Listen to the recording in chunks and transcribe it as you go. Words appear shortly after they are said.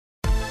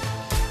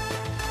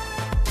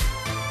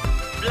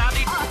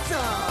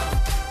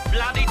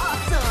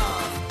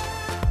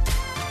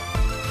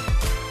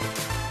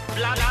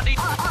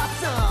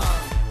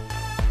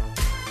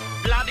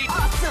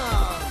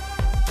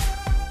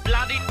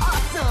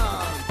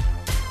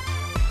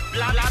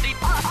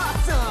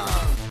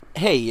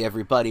Hey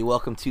everybody,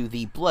 welcome to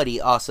the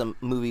Bloody Awesome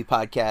Movie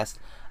Podcast.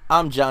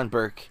 I'm John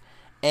Burke,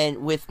 and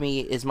with me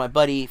is my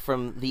buddy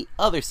from the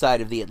other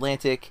side of the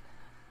Atlantic.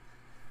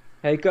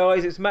 Hey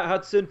guys, it's Matt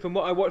Hudson. From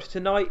what I watched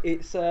tonight,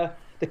 it's the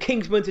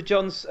Kingsman to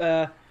John's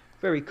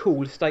very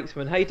cool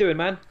Statesman. How you doing,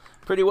 man?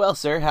 Pretty well,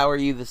 sir. How are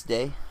you this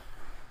day?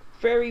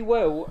 Very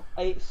well.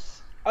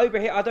 It's over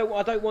here. I don't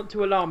want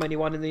to alarm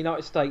anyone in the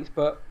United States,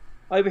 but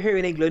over here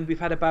in England,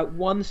 we've had about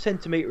 1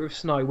 centimetre of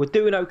snow. We're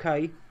doing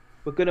okay.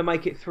 We're going to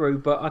make it through,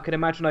 but I can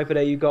imagine over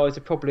there you guys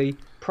are probably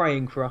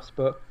praying for us,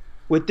 but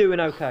we're doing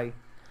okay.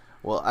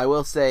 Well, I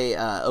will say,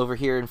 over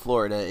here in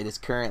Florida, it is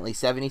currently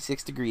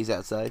 76 degrees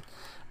outside.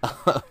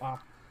 Wow.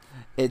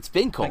 It's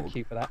been cold. Thank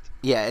you for that.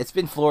 Yeah, it's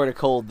been Florida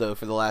cold, though,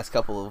 for the last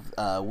couple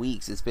of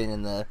weeks. It's been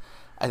in the...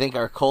 I think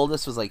our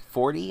coldest was like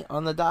 40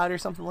 on the dot or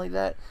something like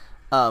that.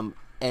 And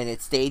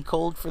it stayed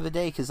cold for the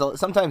day, because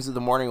sometimes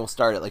the morning will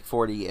start at like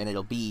 40 and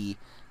it'll be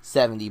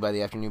 70 by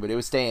the afternoon, but it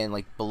was staying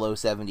like below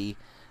 70.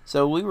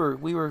 So we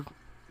were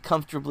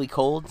comfortably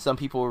cold. Some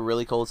people were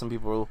really cold. Some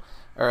people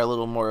are a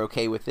little more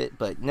okay with it,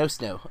 but no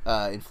snow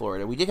in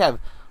Florida. We did have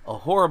a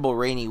horrible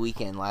rainy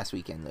weekend last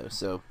weekend, though.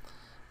 So,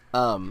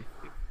 yeah.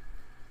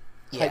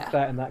 Take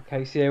that in that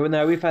case, yeah. Well,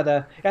 no, we've had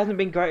it hasn't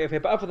been great over here,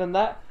 but other than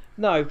that,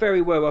 no,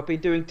 very well. I've been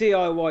doing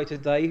DIY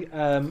today,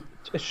 a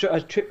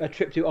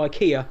trip to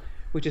IKEA,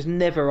 which is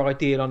never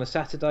ideal on a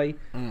Saturday,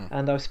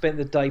 and I've spent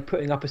the day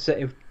putting up a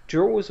set of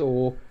drawers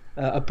or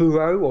a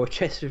bureau or a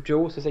chest of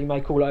drawers, as they may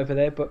call it over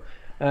there. But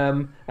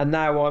and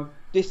now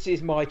this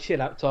is my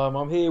chill out time.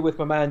 I'm here with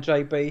my man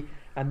JB,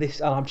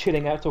 and I'm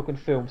chilling out talking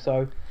film.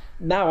 So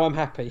now I'm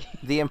happy.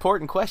 The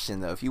important question,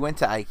 though, if you went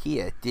to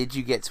IKEA, did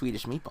you get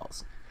Swedish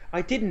meatballs?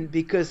 I didn't,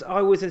 because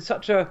I was in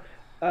such a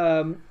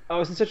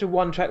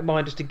one-track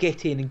mind just to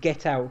get in and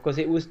get out, because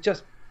it was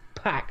just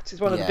packed.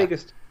 It's one of the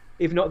biggest,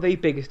 if not the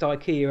biggest,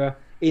 IKEA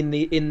in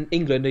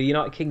England, the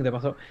United Kingdom. I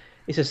thought,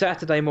 it's a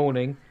Saturday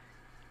morning.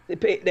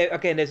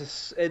 Again,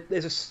 there's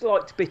a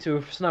slight bit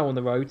of snow on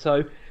the road,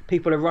 so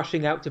people are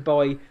rushing out to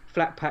buy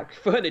flat pack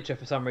furniture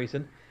for some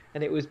reason,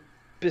 and it was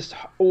just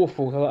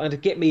awful. And to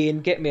get me in,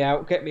 get me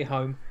out, get me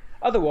home.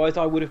 Otherwise,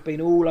 I would have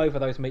been all over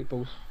those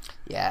meatballs.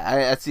 Yeah,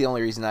 that's the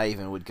only reason I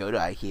even would go to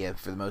IKEA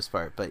for the most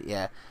part. But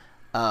yeah,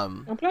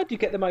 I'm glad you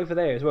get them over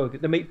there as well, the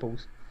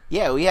meatballs.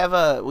 Yeah, we have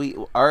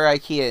our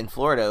IKEA in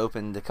Florida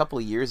opened a couple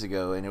of years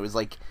ago, and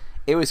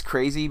it was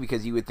crazy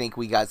because you would think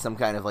we got some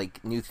kind of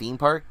like new theme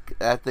park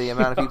at the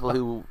amount of people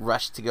who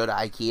rushed to go to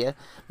IKEA,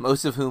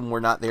 most of whom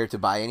were not there to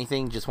buy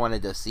anything, just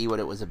wanted to see what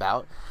it was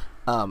about,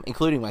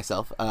 including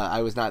myself.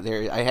 I was not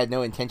there. I had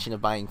no intention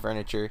of buying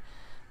furniture.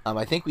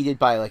 I think we did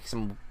buy like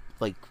some,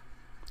 like,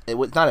 it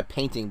was not a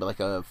painting, but like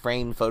a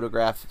framed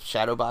photograph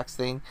shadow box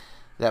thing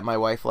that my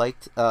wife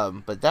liked.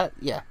 But that,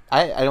 yeah,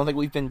 I don't think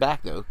we've been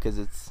back though, because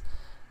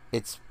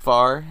it's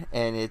far,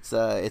 and it's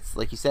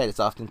like you said, it's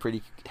often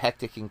pretty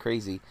hectic and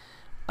crazy.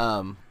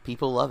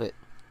 People love it,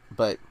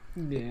 but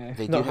yeah,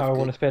 they not do how have I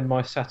want to spend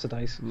my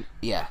Saturdays.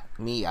 Yeah,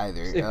 me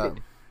either.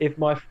 If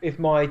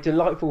my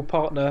delightful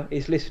partner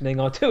is listening,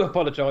 I do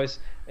apologise.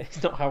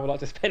 It's not how I like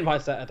to spend my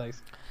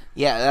Saturdays.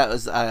 Yeah, that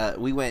was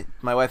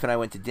my wife and I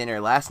went to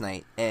dinner last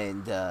night,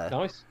 and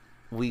Nice.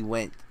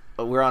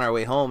 we're on our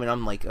way home, and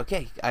I'm like,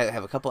 okay, I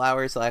have a couple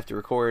hours, so I have to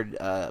record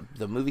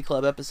the movie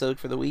club episode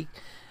for the week.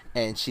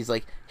 And she's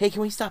like, hey,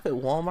 can we stop at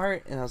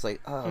Walmart? And I was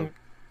like, oh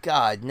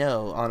God,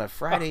 no, on a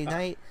Friday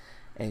night.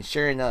 And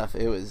sure enough,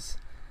 it was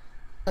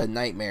a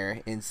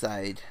nightmare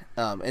inside.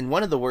 And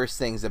one of the worst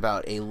things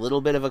about a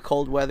little bit of a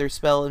cold weather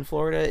spell in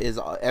Florida is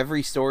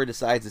every store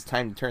decides it's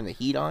time to turn the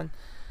heat on.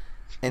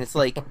 And it's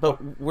like,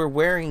 but we're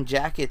wearing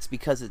jackets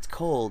because it's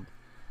cold.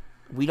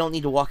 We don't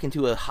need to walk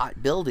into a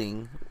hot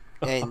building.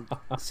 And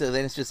so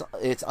then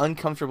it's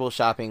uncomfortable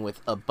shopping with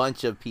a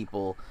bunch of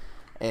people.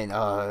 And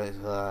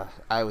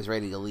I was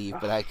ready to leave,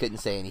 but I couldn't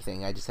say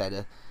anything. I just had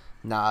to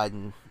nod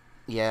and,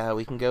 yeah,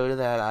 we can go to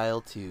that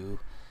aisle too.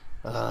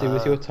 Do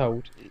as you're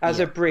told. As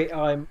a Brit,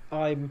 I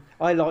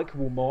like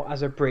Walmart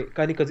as a Brit,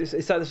 only because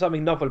it's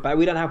something novel about it.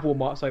 We don't have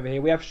Walmarts over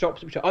here. We have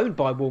shops which are owned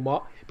by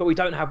Walmart, but we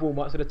don't have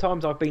Walmart. So the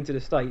times I've been to the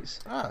States,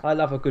 I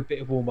love a good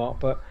bit of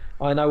Walmart, but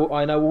I know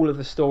all of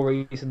the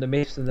stories and the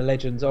myths and the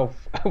legends of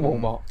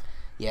Walmart.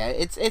 Yeah,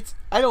 it's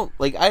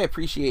I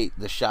appreciate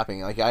the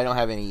shopping. Like, I don't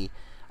have any.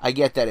 I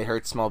get that it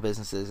hurts small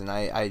businesses, and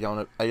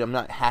I'm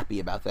not happy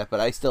about that. But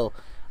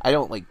I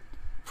don't like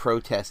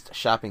protest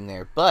shopping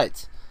there.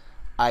 But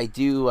I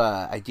do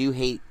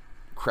hate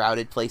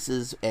crowded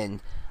places, and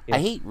I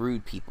hate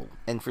rude people.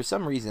 And for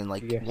some reason,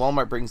 like,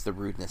 Walmart brings the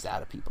rudeness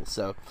out of people.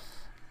 So,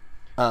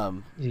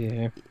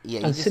 yeah,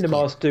 and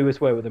cinemas do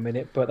as well at the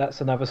minute, but that's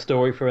another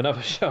story for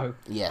another show.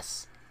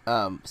 Yes.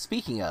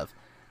 Speaking of,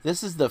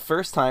 this is the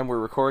first time we're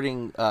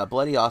recording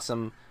Bloody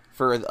Awesome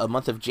for a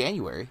month of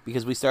January,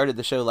 because we started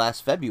the show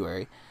last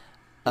February.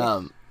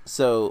 Yes.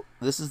 So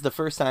this is the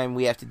first time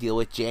we have to deal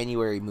with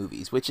January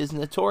movies, which is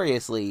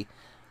notoriously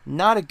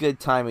not a good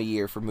time of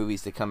year for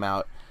movies to come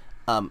out,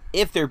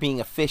 if they're being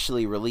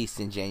officially released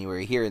in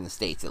January, here in the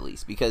States at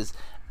least, because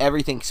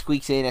everything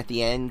squeaks in at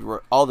the end.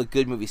 All the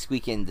good movies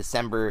squeak in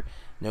December,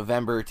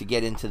 November to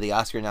get into the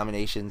Oscar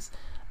nominations.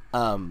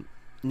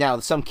 Now,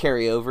 some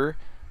carry over,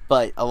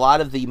 but a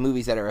lot of the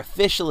movies that are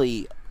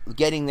officially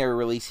getting their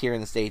release here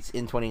in the States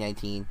in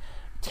 2019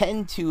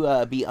 tend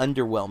to be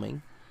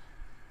underwhelming.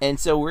 And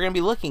so we're going to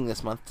be looking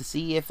this month to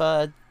see if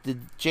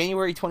did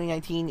January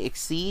 2019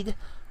 exceed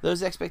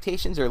those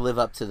expectations or live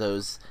up to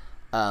those,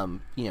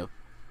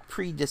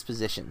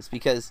 predispositions.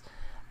 Because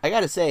I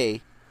got to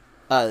say,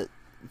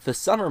 the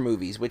summer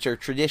movies, which are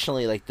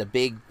traditionally like the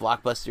big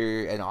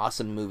blockbuster and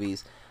awesome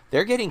movies,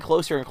 they're getting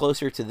closer and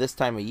closer to this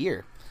time of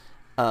year.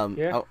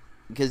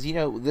 Because,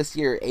 this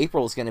year,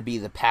 April is going to be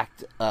the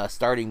packed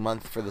starting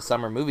month for the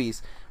summer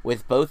movies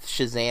with both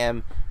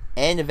Shazam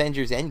and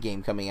Avengers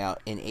Endgame coming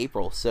out in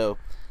April. So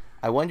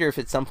I wonder if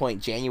at some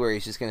point January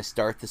is just going to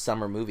start the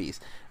summer movies.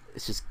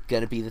 It's just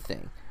going to be the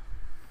thing.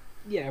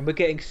 Yeah, and we're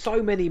getting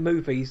so many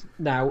movies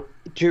now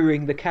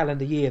during the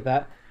calendar year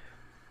that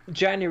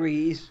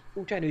January's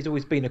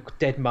always been a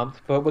dead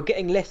month, but we're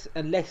getting less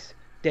and less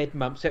dead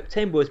months.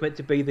 September was meant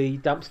to be the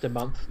dumpster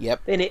month.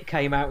 Yep. Then it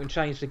came out and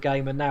changed the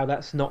game, and now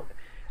that's not.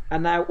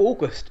 And now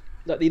August,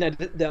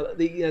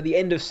 the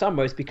end of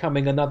summer is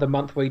becoming another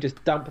month where you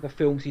just dump the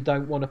films you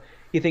don't want to,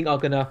 you think are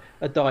gonna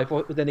die.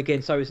 But then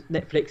again, so is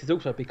Netflix is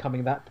also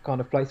becoming that kind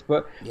of place.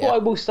 But what I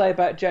will say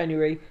about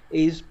January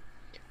is,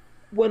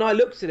 when I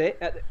looked at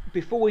it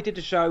before we did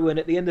the show and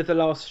at the end of the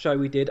last show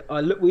we did,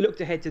 we looked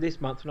ahead to this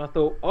month, and I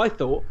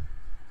thought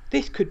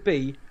this could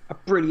be a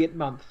brilliant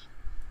month.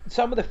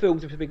 Some of the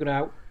films have been going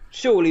out.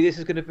 Surely this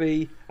is going to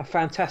be a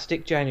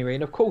fantastic January,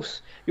 and of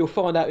course you'll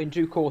find out in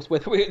due course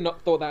whether we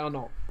not thought that or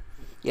not.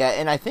 Yeah,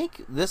 and I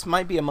think this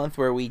might be a month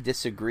where we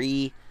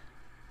disagree,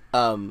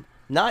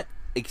 not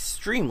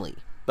extremely,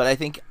 but I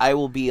think I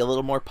will be a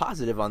little more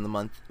positive on the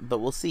month, but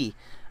we'll see.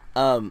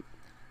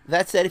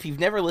 That said, if you've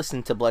never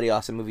listened to Bloody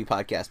Awesome Movie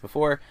Podcast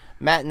before,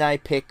 Matt and I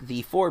pick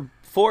the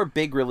four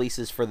big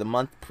releases for the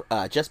month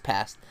just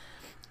passed,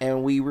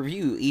 and we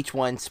review each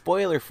one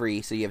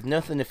spoiler-free, so you have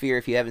nothing to fear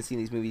if you haven't seen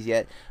these movies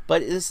yet.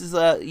 But this is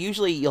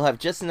usually you'll have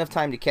just enough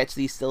time to catch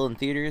these still in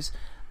theaters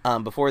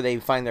before they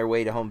find their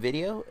way to home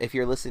video, if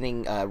you're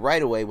listening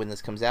right away when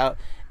this comes out.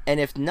 And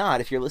if not,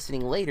 if you're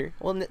listening later,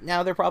 well,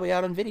 now they're probably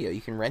out on video.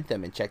 You can rent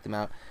them and check them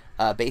out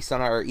based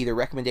on our either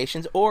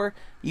recommendations, or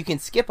you can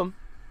skip them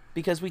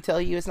because we tell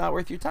you it's not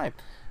worth your time.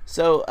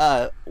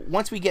 So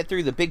once we get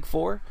through the big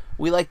four,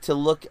 we like to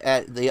look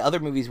at the other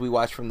movies we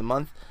watched from the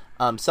month.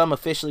 Some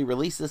officially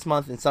released this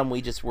month, and some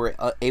we just were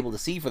able to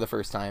see for the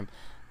first time,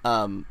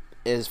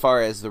 as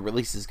far as the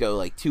releases go,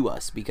 like, to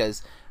us.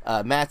 Because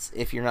Matt's,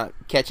 if you're not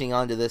catching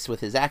on to this with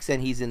his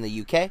accent, he's in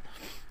the UK.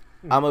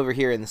 I'm over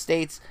here in the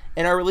States,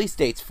 and our release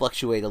dates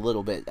fluctuate a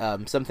little bit.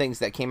 Some things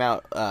that came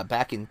out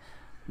back in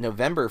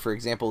November, for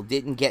example,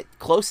 didn't get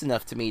close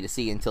enough to me to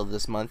see until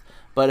this month,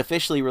 but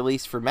officially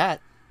released for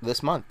Matt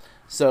this month.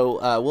 So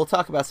we'll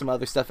talk about some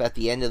other stuff at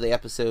the end of the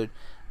episode,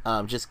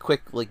 just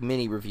quick, like,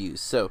 mini reviews.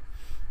 So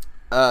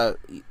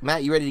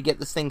Matt, you ready to get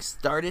this thing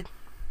started?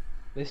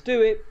 Let's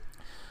do it.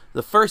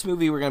 The first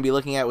movie we're going to be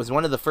looking at was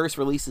one of the first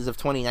releases of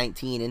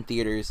 2019 in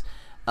theaters,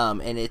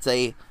 and it's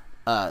a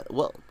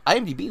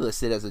IMDb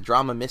listed as a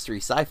drama, mystery,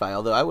 sci-fi,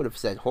 although I would have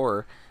said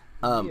horror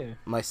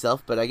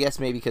myself, but I guess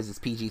maybe because it's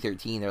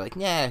PG-13, they're like,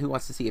 nah, who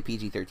wants to see a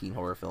PG-13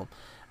 horror film?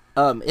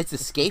 It's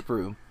Escape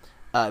Room,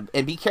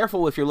 and be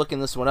careful if you're looking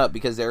this one up,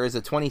 because there is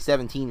a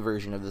 2017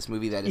 version of this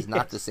movie that is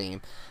not the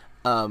same,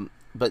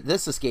 but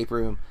this Escape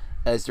Room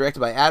is directed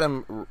by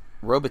Adam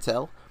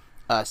Robitel,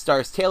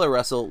 stars Taylor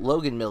Russell,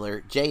 Logan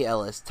Miller, Jay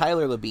Ellis,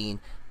 Tyler Labine,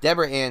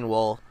 Deborah Ann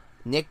Woll,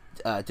 Nick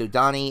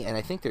Dodani, and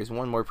I think there's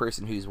one more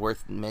person who's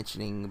worth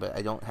mentioning, but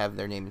I don't have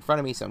their name in front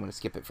of me, so I'm going to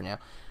skip it for now.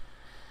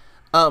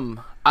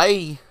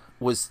 I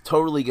was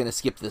totally going to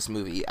skip this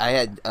movie. I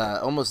had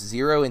almost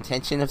zero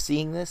intention of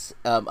seeing this,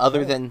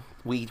 other than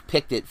we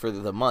picked it for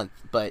the month,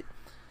 but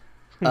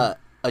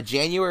a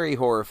January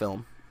horror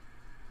film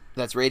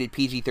that's rated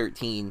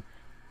PG-13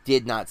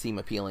 did not seem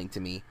appealing to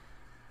me.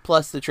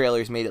 Plus, the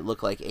trailers made it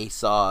look like a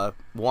Saw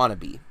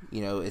wannabe.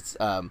 It's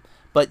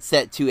but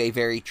set to a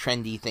very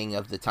trendy thing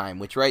of the time,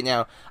 which right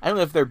now, I don't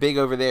know if they're big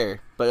over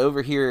there, but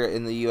over here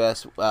in the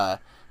U.S.,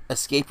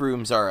 escape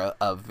rooms are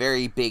a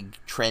very big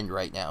trend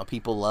right now.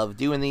 People love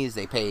doing these.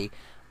 They pay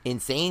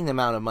insane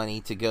amount of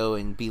money to go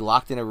and be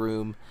locked in a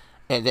room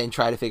and then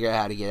try to figure out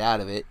how to get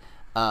out of it.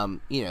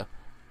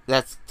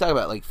 That's, talk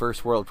about, like,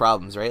 first world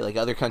problems, right? Like,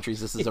 other countries,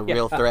 this is a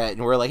real threat,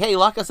 and we're like, hey,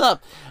 lock us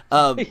up.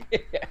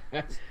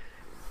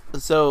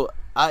 So,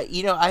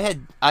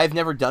 I've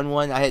never done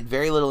one. I had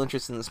very little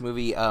interest in this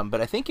movie,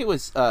 but I think it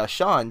was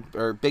Sean,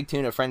 or Big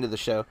Tuna, a friend of the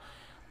show,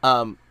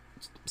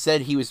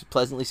 said he was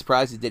pleasantly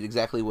surprised it did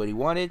exactly what he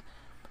wanted,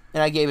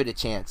 and I gave it a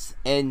chance.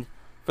 And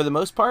for the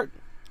most part,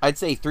 I'd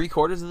say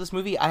 3/4 of this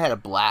movie, I had a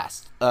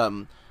blast.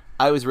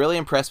 I was really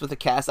impressed with the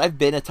cast. I've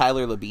been a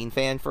Tyler Labine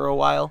fan for a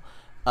while.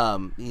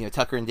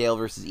 Tucker and Dale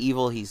versus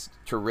Evil, he's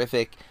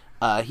terrific.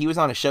 He was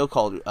on a show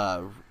called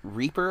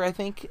Reaper, I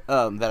think,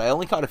 that I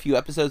only caught a few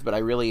episodes, but I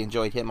really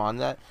enjoyed him on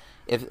that,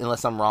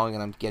 unless I'm wrong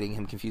and I'm getting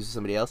him confused with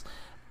somebody else.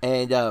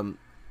 And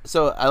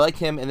so I liked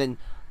him, and then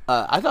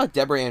I thought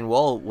Deborah Ann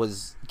Woll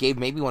gave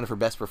maybe one of her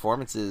best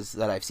performances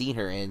that I've seen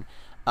her in.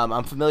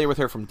 I'm familiar with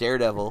her from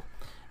Daredevil,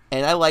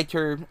 and I liked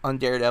her on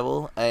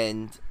Daredevil,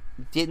 and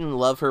didn't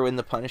love her in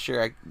The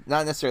Punisher.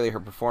 Not necessarily her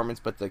performance,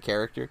 but the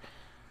character.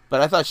 But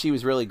I thought she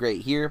was really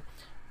great here.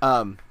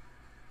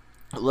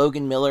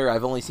 Logan Miller,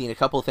 I've only seen a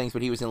couple of things,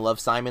 but he was in Love,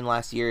 Simon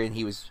last year, and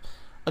he was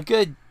a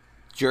good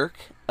jerk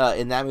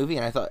in that movie,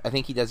 and I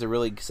think he does a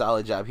really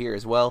solid job here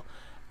as well.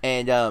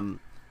 And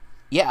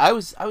yeah, I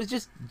was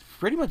just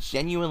pretty much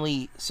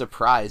genuinely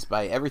surprised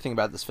by everything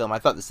about this film. I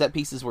thought the set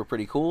pieces were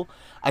pretty cool.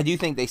 I do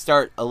think they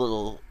start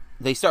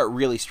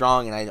really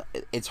strong, and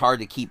it's hard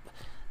to keep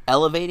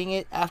elevating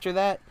it after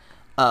that.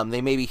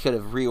 They maybe could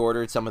have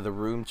reordered some of the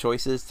room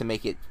choices to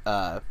make it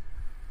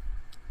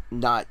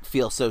not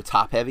feel so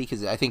top heavy,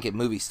 because I think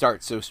movie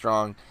starts so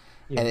strong,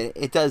 and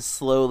it does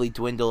slowly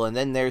dwindle, and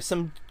then there's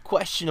some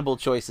questionable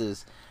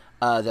choices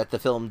that the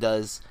film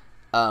does.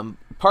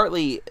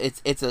 Partly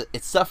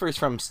it suffers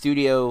from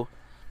studio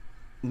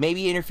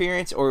maybe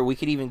interference, or we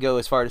could even go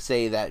as far to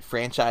say that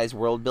franchise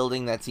world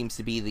building that seems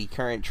to be the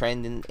current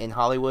trend in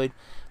Hollywood,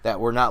 that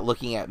we're not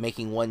looking at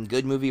making one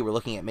good movie, we're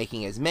looking at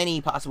making as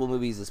many possible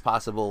movies as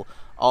possible,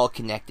 all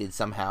connected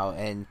somehow,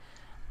 and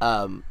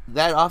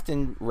that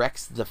often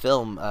wrecks the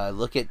film.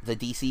 Look at the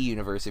DC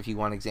universe if you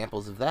want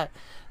examples of that.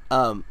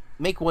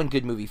 Make one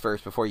good movie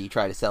first before you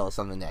try to sell us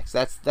on the next.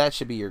 That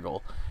should be your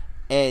goal.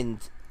 And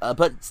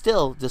but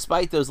still,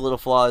 despite those little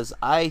flaws,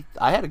 I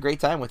had a great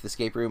time with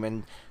Escape Room,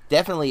 and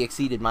definitely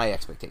exceeded my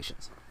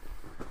expectations.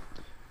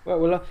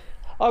 Well,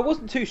 I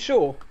wasn't too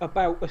sure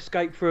about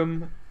Escape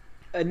Room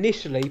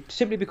initially,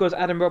 simply because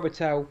Adam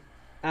Robertel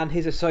and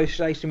his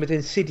association with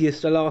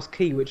Insidious: The Last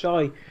Key, which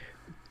I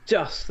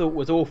just thought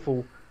was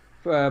awful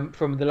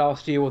from the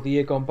last year or the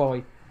year gone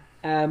by.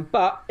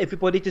 But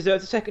everybody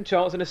deserves a second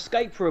chance, and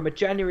Escape Room, a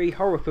January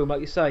horror film, like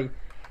you say,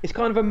 it's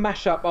kind of a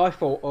mashup, I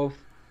thought, of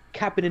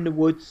Cabin in the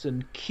Woods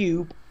and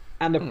Cube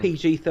and the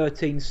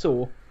PG-13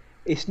 Saw.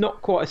 It's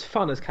not quite as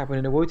fun as Cabin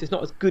in the Woods, it's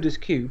not as good as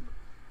Cube,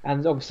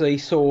 and obviously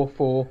Saw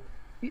for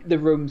the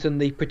rooms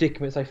and the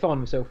predicaments they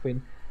find themselves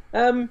in.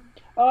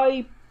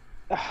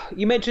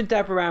 You mentioned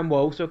Deborah Ann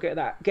Woll, so I'll get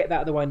that out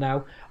of the way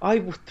now.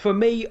 For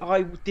me,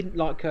 I didn't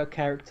like her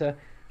character.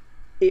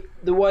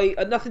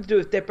 Nothing to do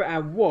with Deborah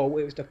Ann Woll.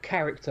 It was the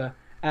character.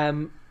 I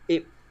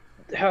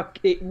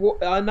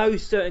know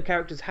certain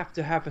characters have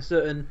to have a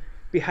certain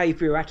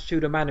behaviour,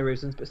 attitude, or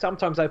mannerisms, but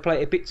sometimes they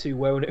play it a bit too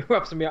well, and it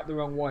rubs me up the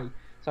wrong way.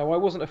 So I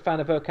wasn't a fan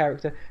of her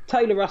character.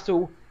 Taylor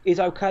Russell is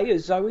okay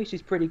as Zoe.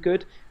 She's pretty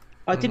good.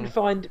 I didn't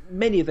find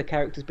many of the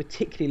characters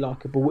particularly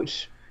likeable,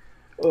 which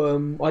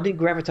I didn't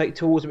gravitate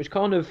towards them, which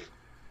kind of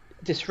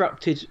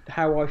disrupted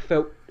how I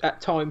felt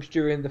at times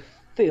during the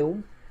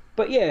film.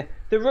 But yeah,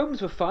 the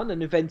rooms were fun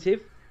and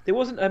inventive. There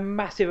wasn't a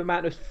massive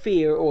amount of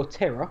fear or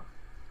terror.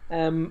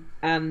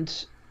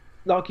 And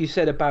like you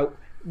said about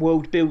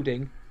world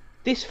building,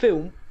 this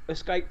film,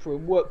 Escape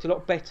Room, worked a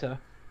lot better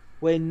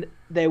when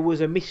there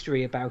was a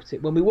mystery about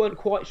it, when we weren't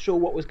quite sure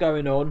what was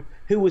going on,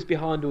 who was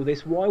behind all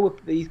this, why were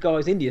these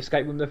guys in the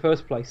escape room in the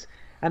first place.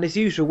 And as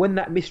usual, when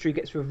that mystery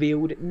gets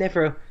revealed,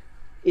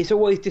 it's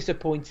always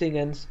disappointing,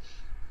 and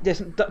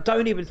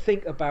don't even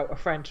think about a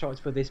franchise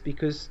for this,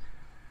 because,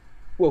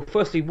 well,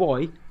 firstly,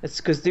 why? It's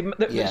because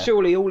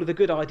surely all of the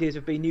good ideas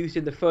have been used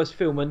in the first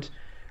film, and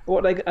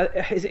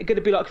is it going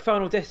to be like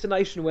Final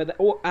Destination,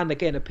 and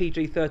again a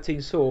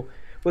PG-13 Saw,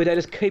 where they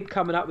just keep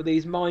coming up with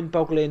these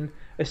mind-boggling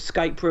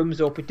escape rooms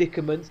or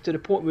predicaments to the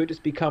point where it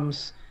just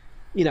becomes,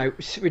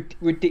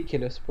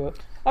 ridiculous. But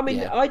I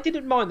mean, I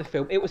didn't mind the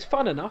film. It was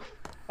fun enough.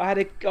 I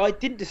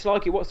didn't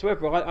dislike it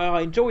whatsoever.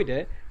 I enjoyed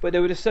it, but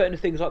there were just certain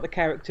things like the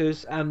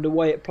characters and the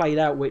way it played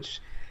out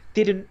which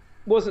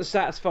wasn't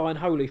satisfying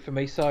wholly for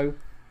me. So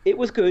it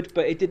was good,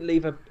 but it didn't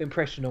leave an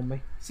impression on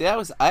me. See,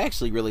 I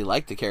actually really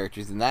liked the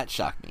characters, and that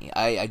shocked me.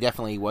 I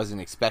definitely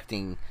wasn't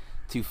expecting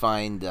to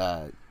find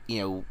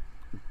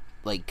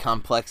like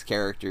complex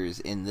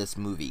characters in this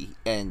movie,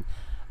 and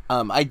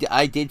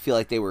I did feel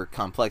like they were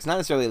complex. Not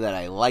necessarily that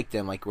I liked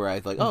them, like where I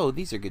was like, oh,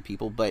 these are good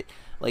people, but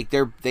like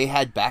they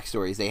had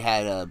backstories, they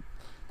had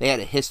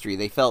a history.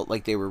 They felt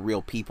like they were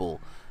real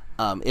people,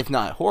 if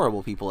not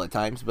horrible people at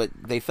times, but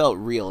they felt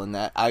real, and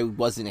that I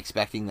wasn't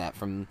expecting that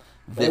from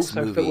this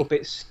movie. They also felt a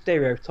bit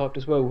stereotyped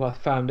as well. I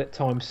found at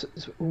times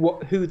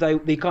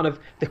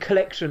the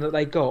collection that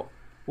they got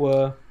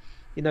were.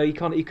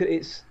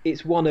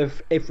 It's one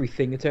of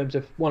everything in terms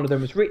of one of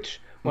them was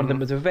rich, one of them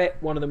was a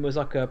vet, one of them was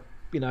like a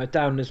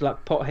down as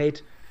like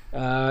pothead.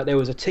 There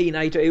was a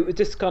teenager. It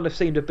just kind of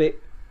seemed a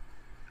bit,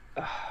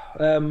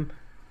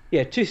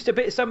 just a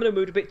bit. Some of them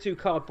were a bit too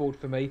cardboard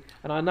for me,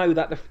 and I know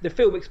that the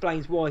film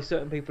explains why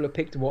certain people are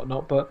picked and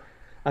whatnot, but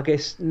I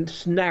guess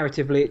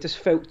narratively it just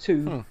felt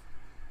too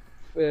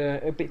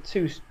a bit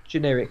too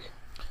generic.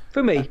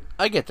 For me,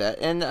 I get that,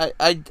 and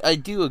I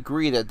do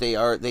agree that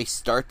they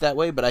start that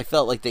way, but I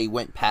felt like they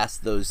went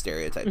past those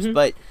stereotypes.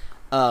 But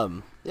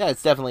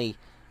it's definitely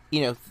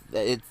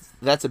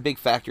that's a big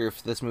factor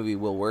if this movie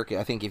will work.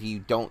 I think if you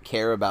don't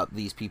care about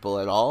these people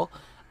at all,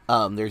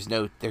 there's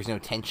no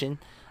tension.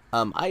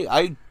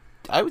 I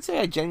would say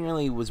I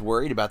genuinely was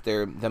worried about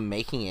them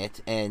making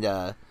it, and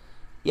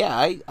yeah,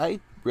 I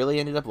really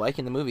ended up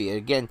liking the movie.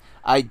 Again,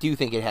 I do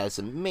think it has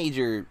some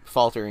major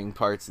faltering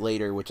parts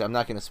later, which I'm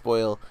not going to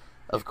spoil,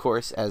 of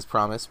course, as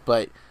promised.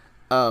 But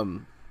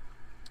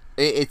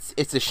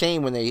it's a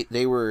shame when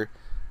they were.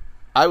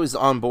 I was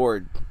on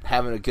board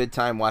having a good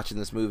time watching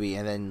this movie,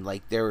 and then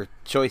like there were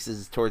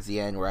choices towards the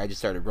end where I just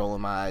started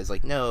rolling my eyes,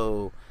 like,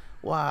 no,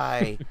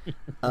 why?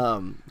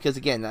 Because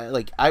again,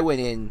 I went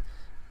in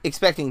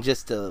expecting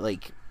just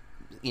to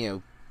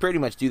pretty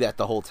much do that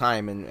the whole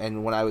time,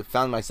 and when I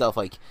found myself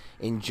like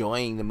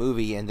enjoying the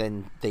movie and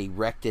then they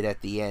wrecked it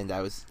at the end,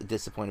 I was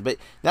disappointed, but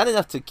not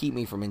enough to keep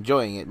me from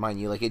enjoying it, mind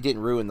you. Like, it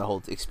didn't ruin the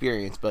whole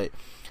experience, but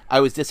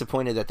I was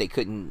disappointed that they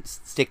couldn't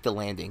stick the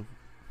landing.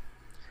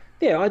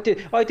 Yeah,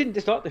 I didn't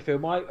dislike the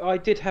film. I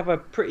did have a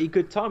pretty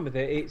good time with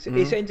it.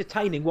 It's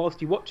entertaining whilst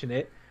you're watching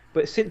it,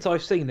 but since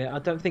I've seen it, I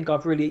don't think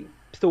I've really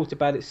thought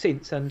about it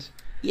since. And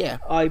yeah,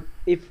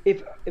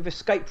 if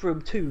Escape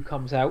Room 2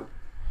 comes out,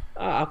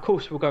 of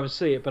course we'll go and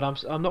see it. But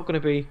I'm not going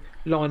to be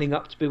lining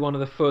up to be one of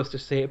the first to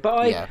see it.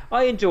 But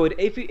I enjoyed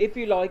it. If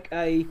you like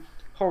a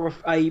horror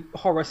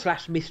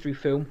 / mystery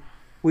film,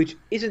 which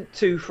isn't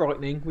too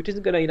frightening, which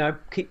isn't going to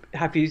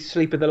have you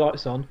sleep with the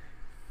lights on,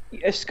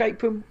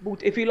 Escape Room.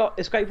 If you like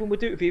Escape Room, would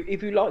do it.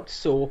 If you liked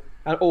Saw,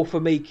 or for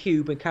me,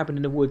 Cube and Cabin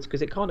in the Woods,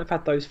 because it kind of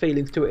had those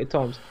feelings to it at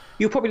times,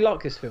 you'll probably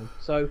like this film.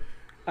 So,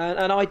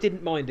 and I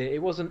didn't mind it.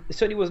 It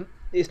certainly wasn't.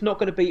 It's not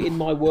going to be in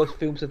my worst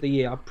films of the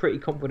year. I'm pretty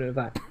confident of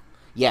that.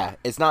 Yeah,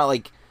 it's not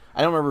like,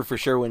 I don't remember for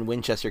sure when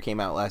Winchester came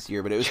out last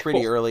year, but it was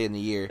pretty early in the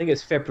year. I think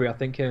it's February.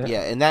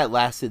 Yeah, and that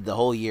lasted the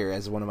whole year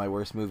as one of my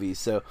worst movies.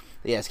 So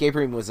yeah, Escape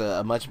Room was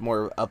a much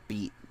more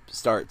upbeat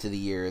start to the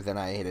year than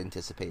I had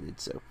anticipated.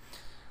 So.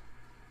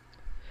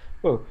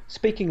 Well,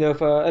 speaking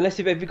of,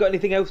 Alessio, have you got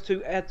anything else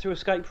to add to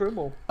Escape Room?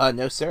 Or?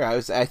 No, sir.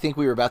 I think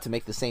we were about to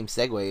make the same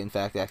segue, in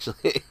fact,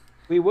 actually.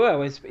 We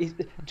were.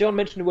 John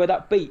mentioned the word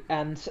upbeat,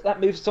 and that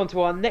moves us on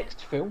to our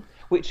next film,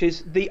 which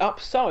is The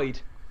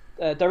Upside,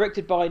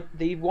 directed by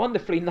the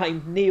wonderfully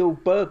named Neil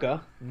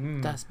Berger.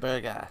 Das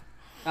Berger.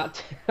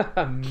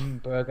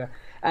 Berger.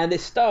 And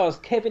it stars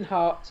Kevin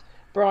Hart,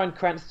 Bryan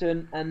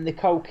Cranston, and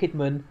Nicole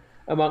Kidman,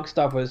 amongst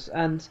others.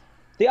 And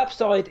The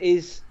Upside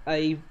is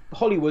a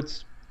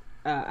Hollywood's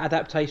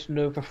adaptation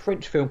of a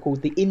French film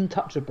called The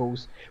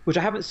Intouchables, which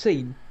I haven't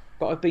seen,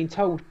 but I've been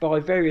told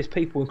by various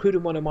people,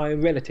 including one of my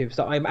own relatives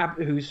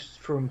who's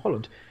from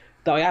Holland,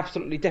 that I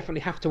absolutely definitely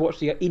have to watch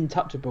The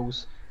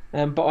Intouchables.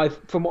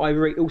 But from what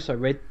I also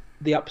read,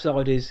 The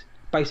Upside is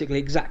basically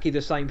exactly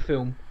the same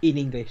film in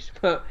English.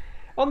 But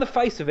on the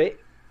face of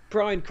it,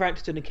 Bryan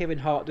Cranston and Kevin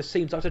Hart just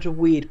seems like such a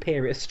weird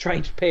pairing, a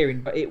strange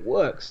pairing, but it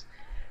works.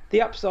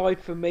 The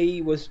Upside for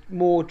me was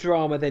more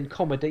drama than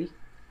comedy.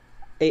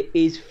 It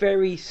is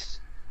very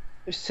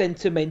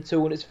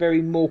sentimental and it's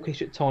very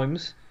mawkish at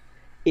times.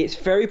 It's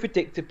very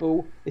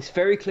predictable. It's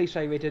very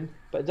cliche ridden,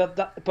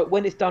 but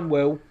when it's done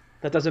well,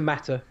 that doesn't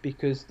matter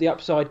because The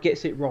Upside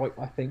gets it right,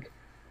 I think.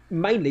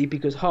 Mainly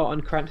because Hart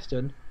and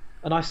Cranston,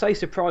 and I say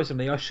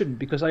surprisingly, I shouldn't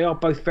because they are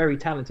both very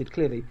talented,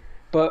 clearly,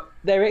 but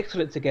they're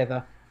excellent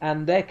together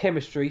and their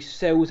chemistry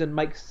sells and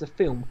makes the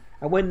film.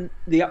 And when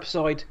The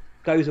Upside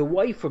goes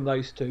away from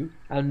those two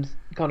and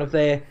kind of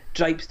their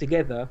japes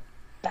together,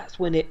 that's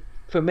when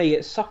for me,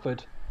 it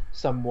suffered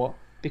somewhat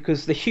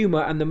because the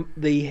humour and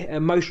the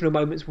emotional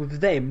moments with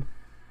them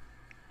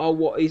are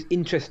what is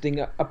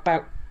interesting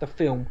about the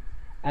film,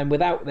 and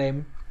without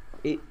them,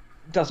 it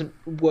doesn't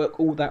work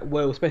all that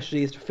well,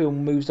 especially as the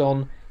film moves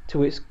on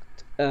to its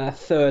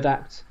third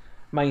act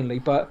mainly.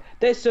 But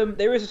there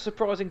is a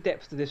surprising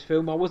depth to this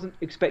film. I wasn't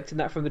expecting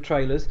that from the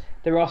trailers.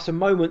 There are some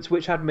moments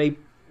which had me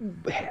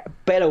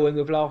bellowing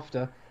with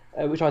laughter,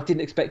 which I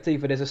didn't expect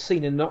either. There's a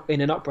scene in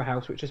an opera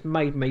house which has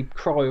made me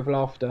cry with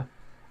laughter.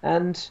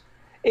 And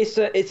it's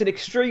an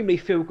extremely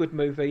feel-good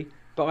movie,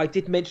 but I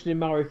did mention in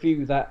my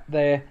review that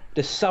the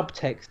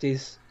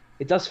subtext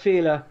it does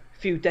feel a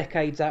few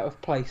decades out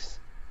of place,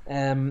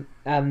 and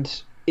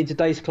in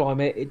today's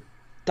climate it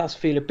does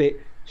feel a bit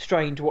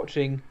strange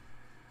watching,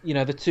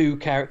 the two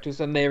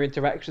characters and their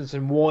interactions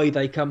and why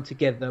they come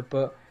together.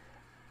 But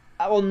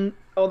what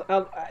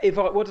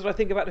did I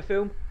think about the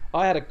film?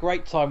 I had a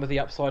great time with The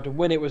Upside, and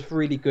when it was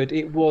really good,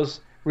 it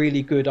was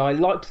really good. I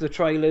liked the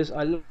trailers.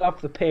 I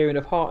loved the pairing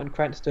of Hart and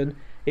Cranston.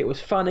 It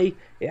was funny.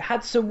 It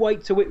had some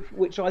weight to it,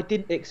 which I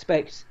didn't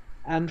expect.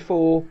 And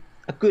for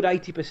a good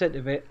 80%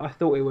 of it, I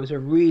thought it was a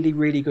really,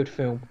 really good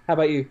film. How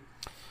about you?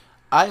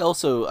 I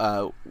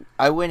also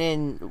I went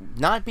in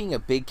not being a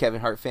big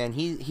Kevin Hart fan.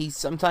 He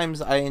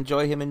sometimes I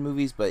enjoy him in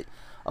movies, but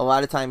a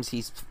lot of times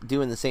he's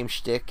doing the same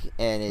shtick,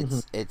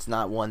 and it's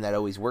not one that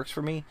always works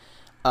for me.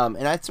 And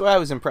that's what I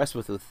was impressed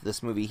with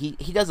this movie.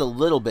 He does a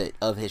little bit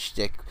of his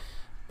shtick,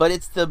 but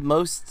it's the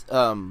most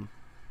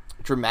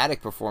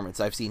dramatic performance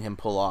I've seen him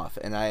pull off,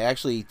 and I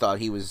actually thought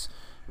he was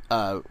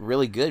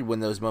really good when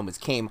those moments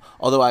came.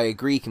 Although I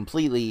agree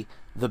completely,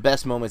 the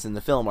best moments in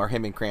the film are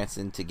him and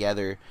Cranston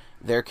together.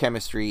 Their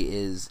chemistry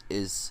is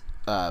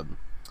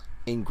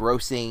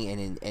engrossing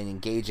and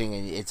engaging,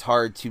 and it's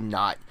hard to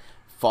not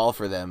fall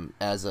for them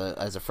as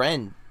a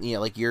friend. You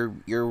know, like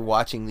you're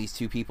watching these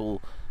two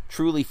people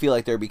truly feel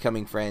like they're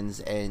becoming friends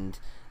and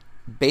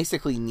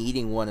basically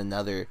needing one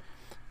another.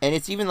 And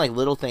it's even like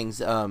little things.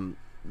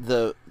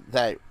 That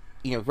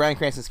you know, Bryan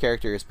Cranston's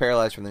character is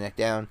paralyzed from the neck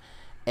down,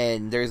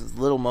 and there's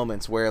little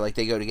moments where like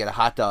they go to get a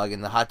hot dog,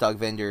 and the hot dog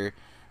vendor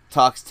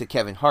talks to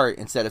Kevin Hart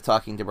instead of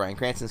talking to Bryan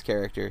Cranston's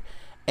character.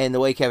 And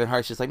the way Kevin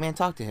Hart's just like, man,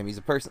 talk to him. He's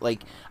a person.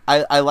 Like,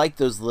 I like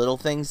those little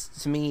things.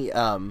 To me,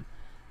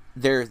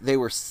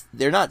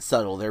 they're not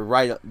subtle. They're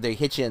right. They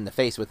hit you in the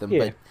face with them,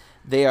 but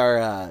they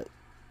are.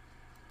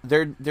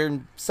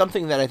 They're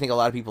something that I think a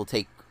lot of people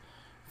take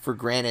for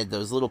granted.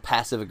 Those little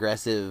passive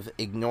aggressive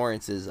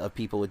ignorances of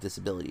people with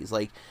disabilities,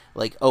 like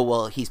oh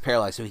well, he's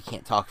paralyzed, so he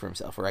can't talk for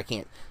himself, or I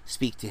can't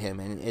speak to him,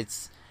 and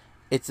it's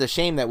a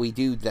shame that we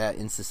do that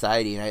in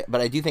society.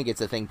 But I do think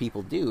it's a thing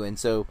people do, and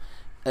so.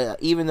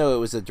 Even though it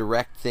was a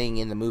direct thing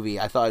in the movie,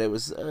 I thought it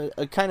was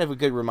a kind of a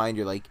good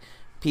reminder. Like,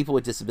 people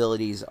with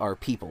disabilities are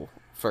people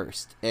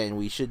first, and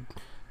we should,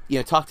 you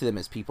know, talk to them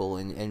as people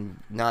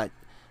and not,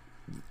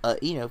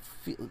 you know,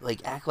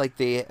 like act like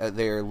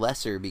they're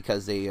lesser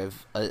because they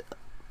have,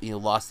 you know,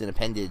 lost an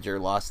appendage or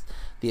lost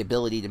the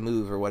ability to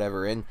move or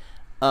whatever. And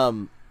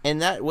in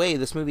that way,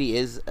 this movie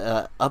is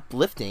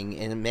uplifting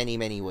in many,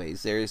 many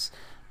ways. There's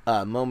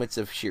moments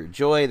of sheer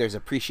joy. There's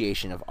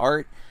appreciation of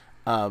art.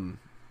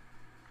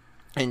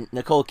 And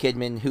Nicole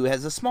Kidman, who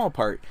has a small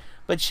part,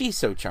 but she's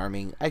so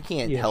charming. I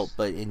can't help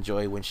but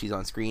enjoy when she's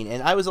on screen.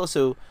 And I was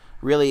also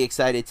really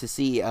excited to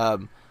see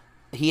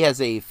he has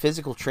a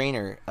physical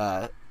trainer.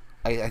 I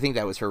think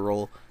that was her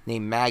role,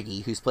 named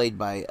Maggie, who's played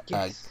by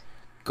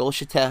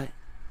Golshifteh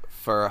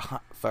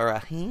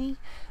Farahani.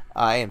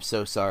 I am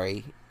so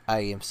sorry. I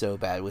am so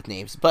bad with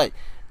names. But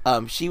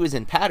she was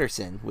in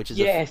Patterson, which is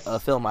a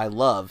film I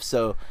love.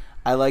 So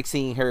I like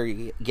seeing her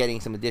getting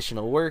some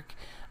additional work.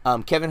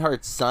 Kevin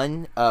Hart's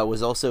son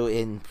was also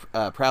in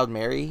Proud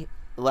Mary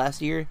last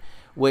year,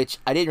 which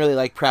I didn't really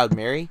like Proud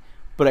Mary,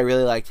 but I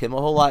really liked him a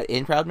whole lot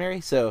in Proud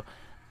Mary. So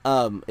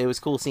it was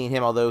cool seeing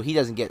him, although he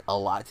doesn't get a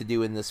lot to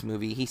do in this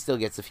movie. He still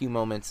gets a few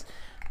moments.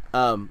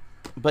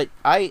 But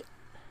I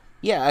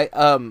really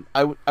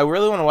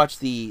want to watch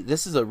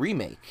this is a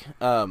remake.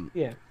 And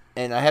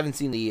I haven't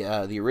seen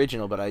the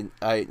original, but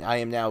I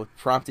am now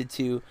prompted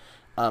to.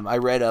 I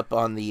read up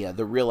on the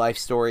real life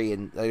story,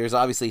 and there's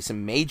obviously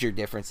some major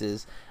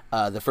differences.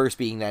 The first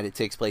being that it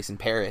takes place in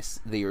Paris,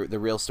 the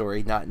real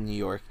story, not in New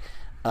York.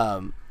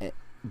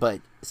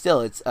 But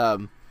still,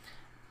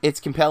 it's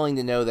compelling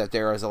to know that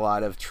there is a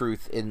lot of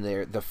truth in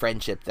the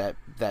friendship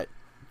that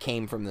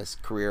came from this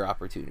career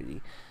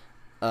opportunity.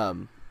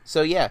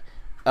 So yeah,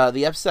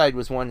 the upside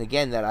was one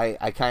again that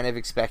I kind of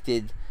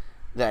expected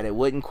that it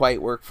wouldn't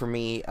quite work for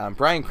me.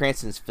 Bryan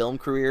Cranston's film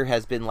career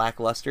has been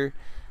lackluster.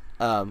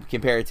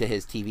 Compared to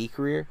his TV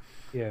career.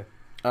 Yeah.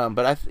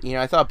 But I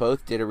thought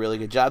both did a really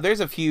good job. There's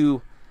a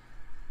few,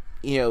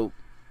 you know,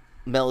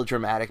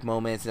 melodramatic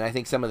moments, and I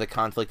think some of the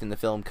conflict in the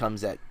film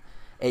comes at,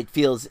 it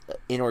feels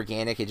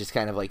inorganic. It just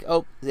kind of like,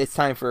 oh, it's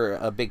time for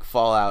a big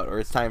fallout, or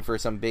it's time for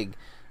some big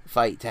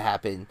fight to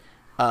happen.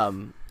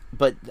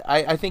 But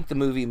I think the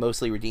movie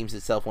mostly redeems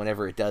itself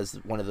whenever it does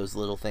one of those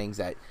little things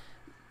that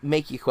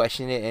make you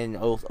question it, and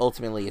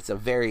ultimately it's a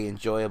very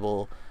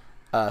enjoyable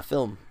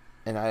film,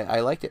 and I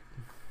liked it.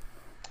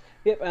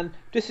 Yep, and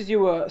just as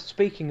you were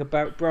speaking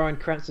about Bryan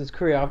Cranston's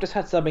career, I've just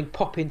had something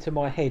pop into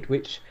my head,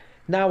 which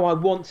now I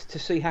want to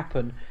see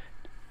happen.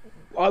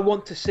 I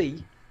want to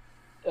see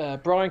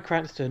Bryan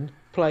Cranston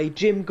play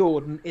Jim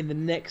Gordon in the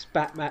next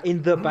Batman,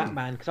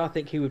 Batman, because I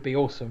think he would be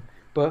awesome.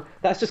 But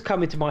that's just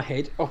come into my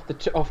head off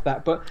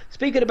that. But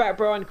speaking about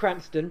Bryan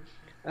Cranston,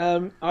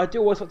 I do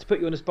always want to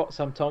put you on the spot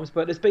sometimes,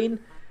 but there's been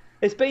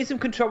some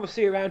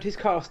controversy around his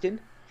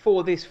casting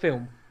for this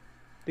film,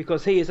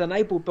 because he is an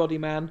able-bodied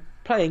man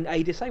playing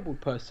a disabled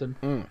person.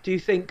 Do you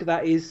think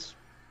that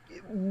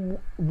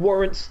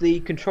warrants the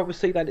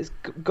controversy that it's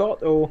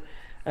got, or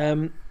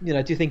do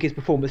you think his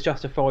performance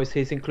justifies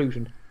his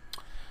inclusion?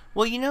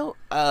 Well,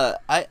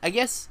 I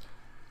guess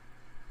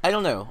I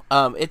don't know.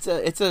 It's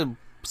a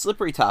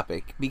slippery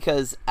topic,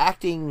 because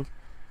acting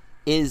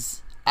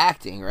is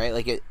acting, right?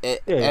 Like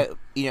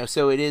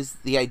so it is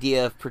the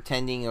idea of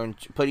pretending or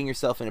putting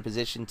yourself in a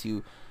position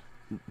to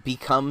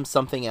become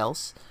something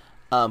else.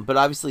 But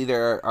obviously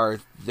there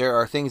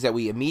are things that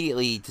we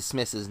immediately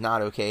dismiss as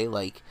not okay,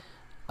 like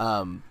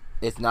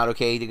it's not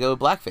okay to go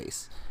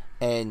blackface,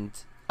 and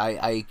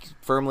I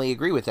firmly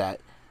agree with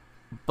that.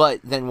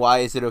 But then why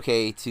is it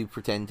okay to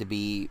pretend to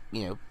be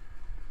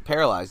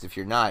paralyzed if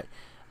you're not?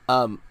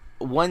 I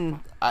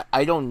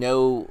don't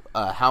know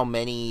how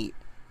many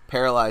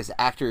paralyzed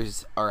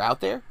actors are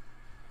out there.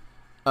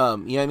 You know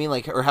what I mean?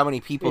 Like, or how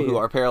many people who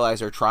are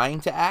paralyzed are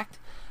trying to act.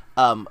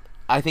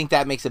 I think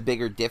that makes a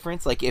bigger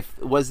difference. Like,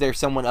 was there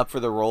someone up for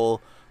the role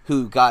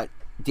who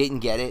didn't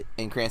get it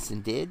and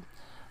Cranston did?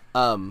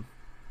 And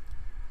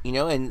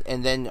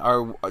then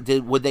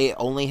would they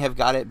only have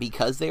got it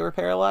because they were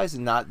paralyzed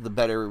and not the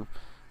better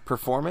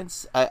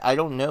performance? I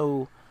don't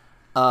know.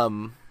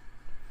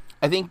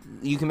 I think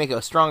you can make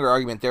a stronger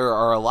argument. There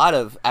are a lot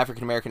of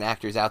African American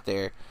actors out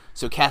there,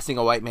 so casting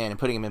a white man and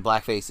putting him in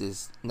blackface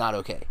is not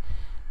okay.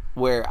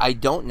 Where I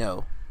don't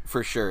know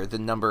for sure the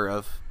number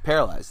of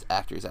paralyzed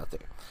actors out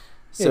there.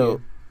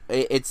 So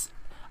it's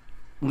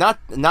not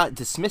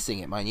dismissing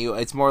it, mind you.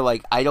 It's more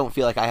like I don't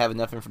feel like I have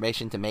enough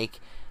information to make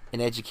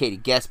an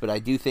educated guess, but I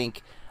do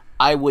think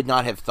I would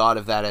not have thought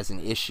of that as an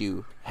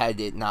issue had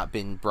it not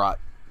been brought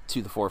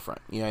to the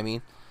forefront. You know what I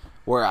mean?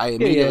 Where I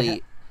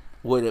immediately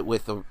would it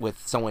with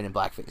someone in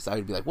blackface. I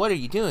would be like, "What are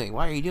you doing?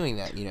 Why are you doing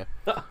that?" You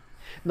know?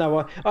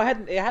 No, I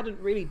hadn't. It hadn't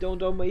really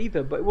dawned on me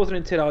either. But it wasn't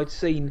until I'd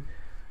seen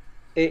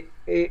it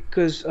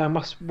because I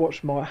must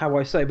watch how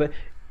I say. But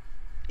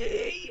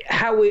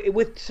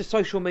with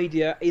social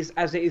media is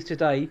as it is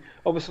today.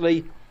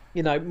 Obviously,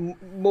 you know,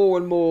 more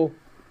and more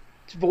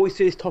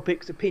voices,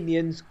 topics,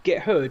 opinions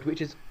get heard,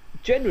 which is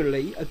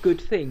generally a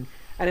good thing.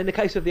 And in the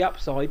case of The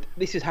Upside,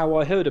 this is how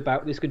I heard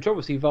about this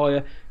controversy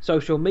via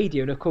social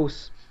media. And of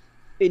course,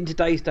 in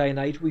today's day and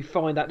age, we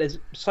find that there's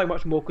so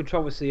much more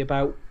controversy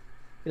about,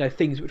 you know,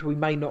 things which we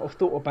may not have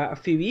thought about a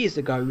few years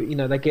ago. You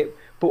know, they get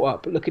brought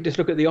up. Look at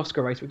the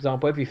Oscar race, for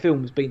example. Every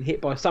film's been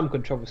hit by some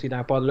controversy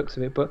now, by the looks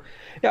of it. But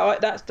yeah,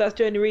 that's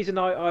the only reason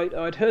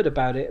I'd heard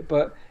about it.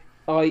 But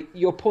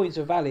your points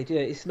are valid. Yeah,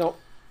 it's not.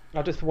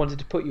 I just wanted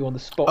to put you on the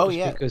spot.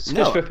 Just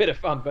for a bit of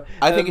fun. But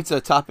I think it's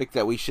a topic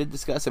that we should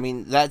discuss. I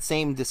mean, that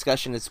same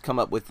discussion has come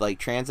up with like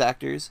trans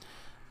actors.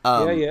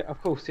 Yeah,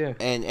 of course, yeah.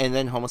 And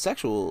then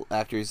homosexual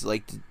actors.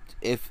 Like,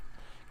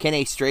 can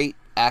a straight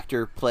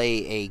actor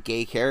play a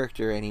gay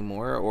character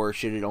anymore, or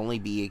should it only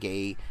be a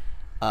gay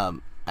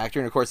actor?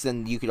 And of course,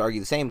 then you could argue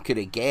the same. Could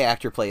a gay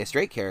actor play a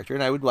straight character?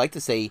 And I would like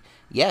to say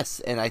yes,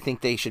 and I think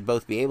they should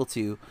both be able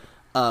to,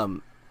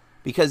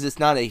 because it's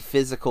not a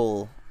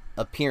physical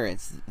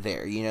appearance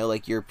there. You know,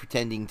 like you're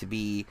pretending to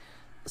be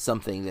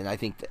something. Then I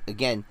think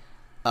again,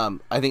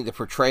 I think the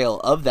portrayal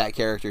of that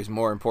character is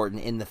more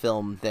important in the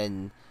film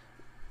than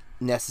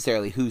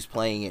necessarily who's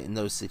playing it in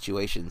those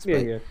situations.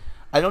 But yeah.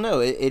 I don't know.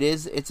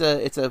 It's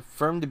a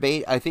firm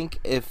debate. I think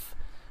the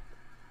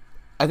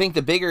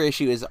bigger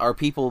issue is, are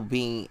people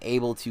being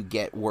able to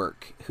get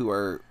work who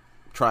are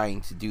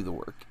trying to do the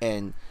work?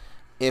 And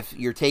if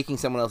you're taking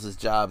someone else's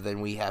job, then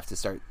we have to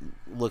start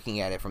looking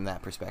at it from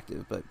that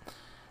perspective. But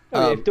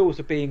if doors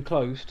are being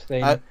closed,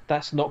 then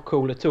that's not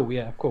cool at all.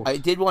 Yeah, of course. I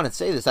did want to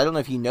say this. I don't know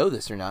if you know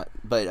this or not,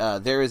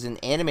 but there is an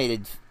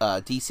animated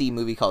DC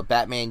movie called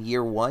Batman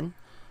Year One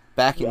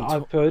back in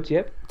I've heard,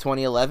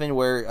 2011,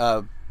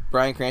 where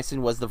Bryan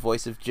Cranston was the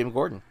voice of Jim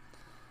Gordon.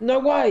 No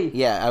way.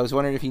 Yeah, I was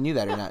wondering if you knew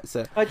that or not.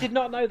 So I did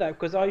not know that,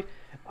 because I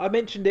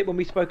mentioned it when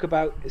we spoke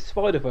about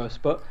Spider-Verse,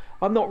 but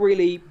I've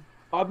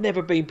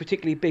never been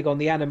particularly big on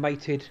the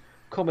animated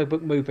comic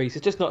book movies.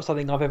 It's just not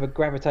something I've ever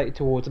gravitated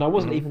towards, and I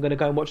wasn't even going to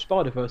go and watch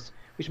Spider-Verse,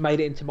 which made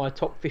it into my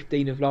top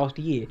 15 of last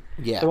year.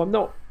 Yeah. So I'm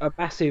not a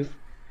massive.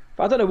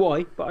 I don't know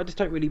why, but I just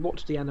don't really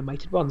watch the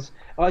animated ones.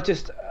 It was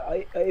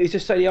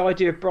just the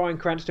idea of Bryan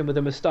Cranston with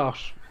a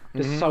moustache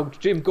just sold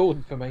Jim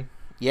Gordon for me.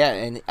 Yeah,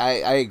 and I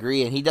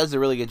agree, and he does a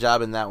really good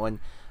job in that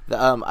one.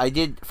 I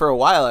did, for a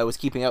while, I was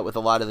keeping up with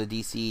a lot of the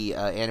DC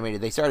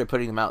animated. They started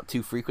putting them out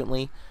too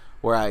frequently,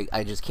 where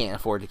I just can't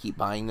afford to keep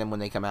buying them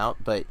when they come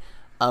out. But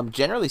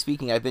generally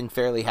speaking, I've been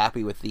fairly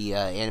happy with the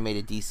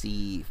animated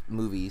DC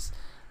movies.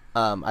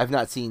 I've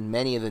not seen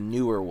many of the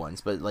newer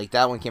ones, but like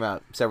that one came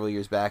out several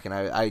years back, and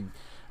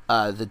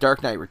The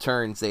Dark Knight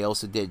Returns, they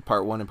also did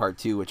Part 1 and Part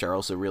 2, which are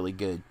also really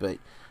good. But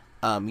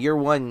Year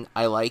One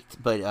I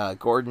liked, but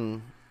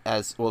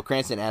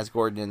Cranston as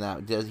Gordon in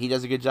that, he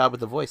does a good job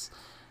with the voice.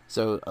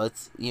 So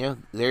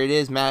there it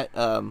is. Matt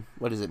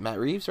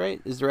Reeves,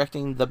 right, is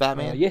directing the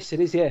Batman? Yes, it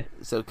is, yeah.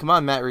 So come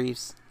on, Matt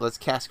Reeves, let's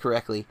cast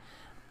correctly.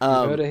 You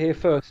heard it here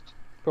first,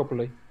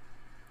 probably.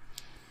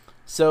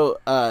 So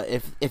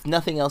if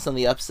nothing else on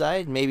the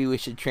upside, maybe we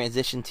should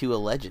transition to a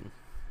legend.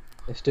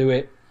 Let's do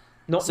it.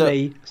 Not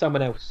me,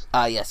 someone else.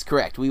 Yes,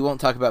 correct. We won't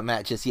talk about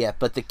Matt just yet,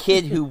 but The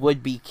Kid Who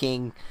Would Be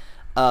King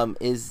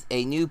is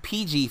a new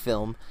PG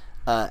film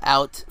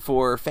out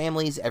for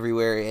families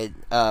everywhere.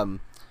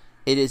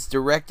 It is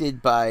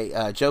directed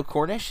by Joe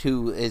Cornish,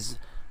 who is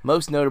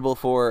most notable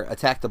for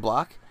Attack the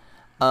Block.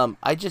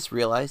 I just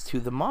realized who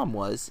the mom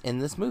was in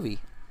this movie.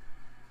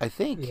 I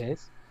think.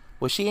 Yes.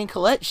 Was she in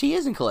Colette? She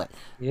is in Colette.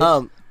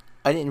 Yes.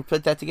 I didn't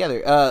put that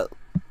together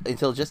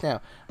until just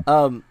now.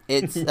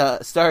 It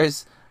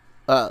stars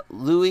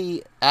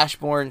Louis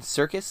Ashbourne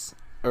Circus,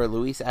 or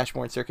Louise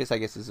Ashbourne Circus, I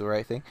guess is the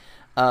right thing.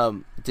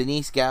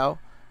 Denise Gow,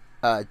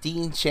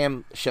 Dean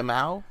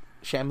Shamu.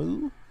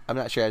 I'm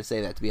not sure how to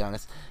say that, to be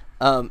honest.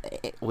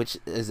 Which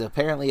is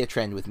apparently a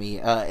trend with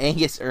me.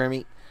 Angus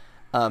Ermey,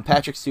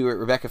 Patrick Stewart,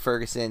 Rebecca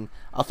Ferguson.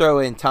 I'll throw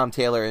in Tom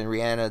Taylor and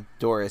Rihanna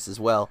Doris as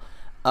well.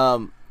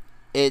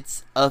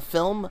 It's a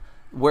film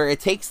where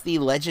it takes the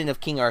legend of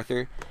King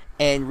Arthur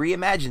and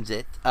reimagines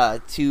it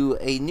to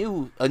a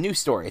new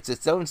story. It's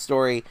its own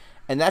story,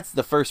 and that's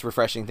the first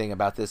refreshing thing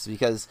about this,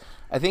 because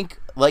I think,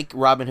 like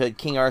Robin Hood,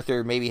 King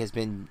Arthur maybe has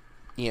been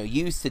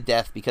used to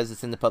death because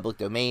it's in the public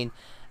domain,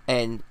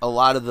 and a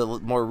lot of the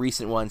more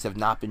recent ones have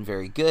not been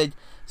very good.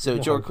 So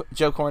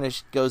Joe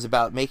Cornish goes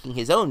about making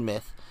his own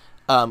myth,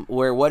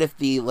 where what if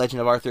the Legend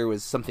of Arthur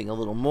was something a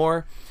little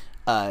more?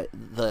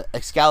 The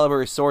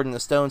Excalibur Sword in the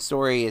Stone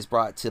story is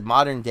brought to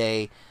modern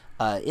day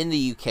in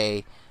the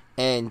UK,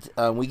 and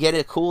we get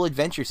a cool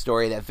adventure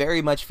story that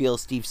very much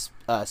feels Steve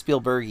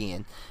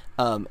Spielbergian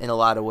in a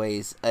lot of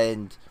ways.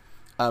 And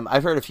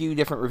I've heard a few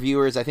different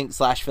reviewers. I think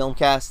Slash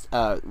Filmcast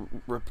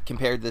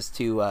compared this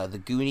to The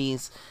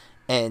Goonies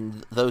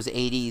and those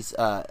 80s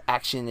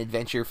action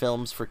adventure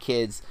films for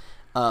kids.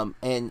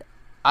 And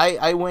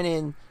I went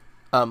in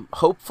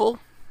hopeful.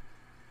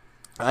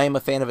 I am a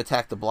fan of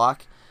Attack the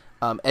Block.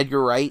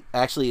 Edgar Wright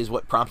actually is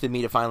what prompted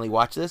me to finally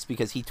watch this,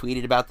 because he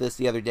tweeted about this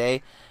the other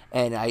day,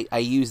 and I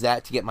used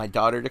that to get my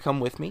daughter to come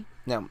with me.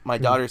 Now, my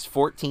daughter's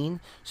 14,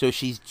 so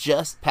she's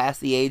just past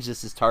the age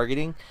this is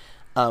targeting.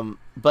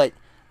 But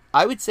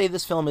I would say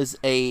this film is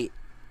in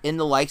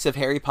the likes of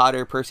Harry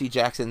Potter, Percy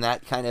Jackson,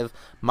 that kind of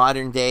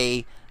modern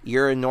day,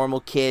 you're a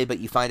normal kid, but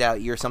you find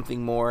out you're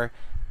something more.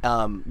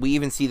 We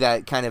even see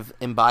that kind of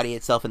embody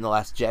itself in The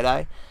Last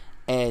Jedi.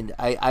 And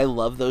I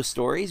love those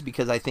stories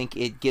because I think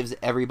it gives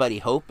everybody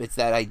hope. It's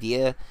that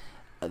idea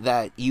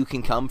that you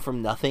can come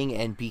from nothing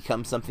and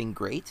become something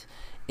great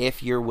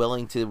if you're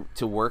willing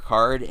to work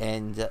hard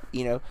and,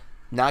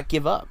 not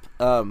give up.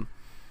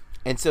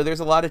 And so there's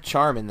a lot of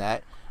charm in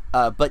that.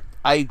 But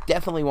I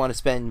definitely want to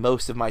spend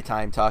most of my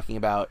time talking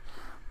about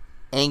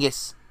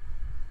Angus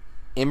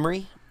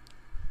Imrie,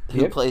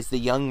 who plays the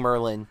young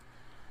Merlin,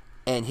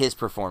 and his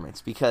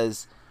performance.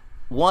 Because,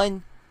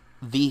 one,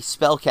 the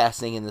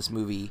spellcasting in this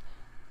movie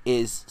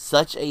is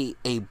such a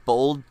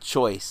bold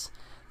choice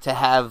to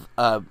have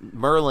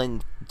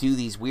Merlin do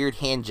these weird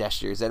hand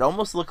gestures that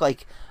almost look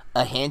like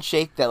a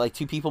handshake that like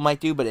two people might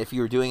do, but if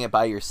you were doing it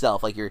by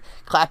yourself, like you're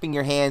clapping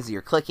your hands,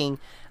 you're clicking,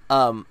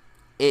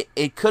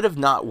 it could have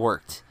not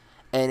worked,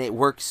 and it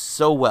works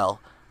so well.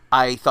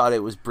 I thought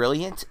it was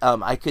brilliant.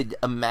 I could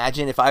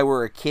imagine if I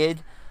were a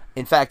kid.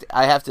 In fact,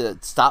 I have to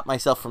stop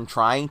myself from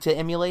trying to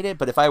emulate it,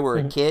 but if I were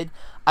a kid,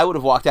 I would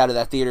have walked out of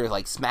that theater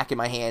like smacking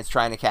my hands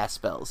trying to cast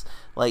spells,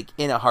 like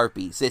in a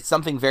heartbeat. So it's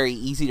something very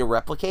easy to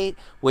replicate,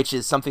 which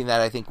is something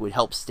that I think would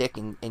help stick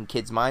in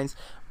kids' minds.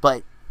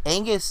 But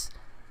Angus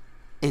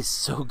is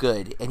so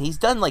good, and he's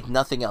done like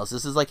nothing else.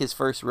 This is like his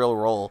first real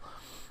role,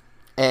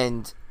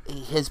 and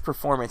his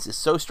performance is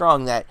so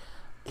strong that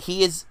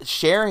he is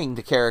sharing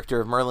the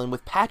character of Merlin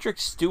with Patrick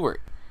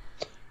Stewart.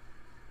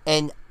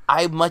 And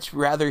I'd much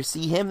rather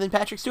see him than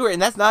Patrick Stewart.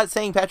 And that's not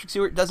saying Patrick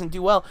Stewart doesn't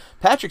do well.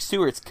 Patrick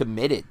Stewart's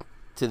committed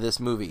to this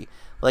movie.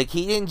 Like,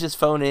 he didn't just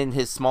phone in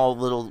his small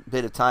little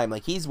bit of time.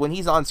 Like, when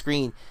he's on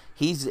screen,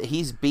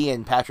 he's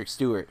being Patrick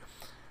Stewart.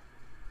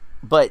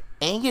 But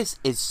Angus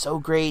is so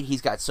great.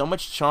 He's got so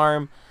much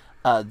charm.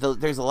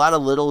 There's a lot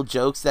of little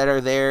jokes that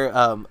are there.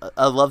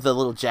 I love the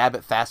little jab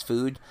at fast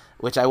food,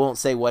 which I won't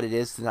say what it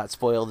is to not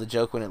spoil the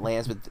joke when it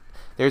lands, but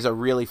there's a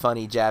really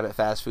funny jab at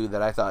fast food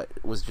that I thought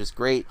was just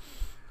great.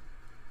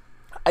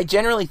 I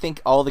generally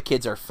think all the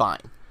kids are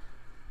fine,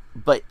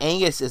 but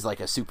Angus is like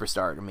a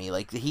superstar to me.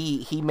 Like,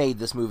 he made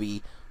this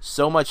movie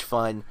so much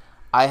fun.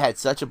 I had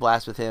such a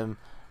blast with him,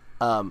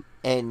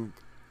 and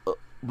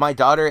my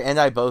daughter and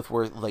I both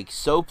were like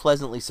so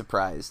pleasantly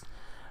surprised.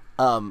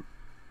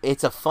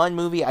 It's a fun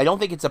movie. I don't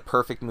think it's a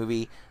perfect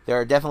movie. There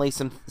are definitely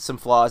some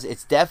flaws.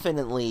 It's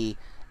definitely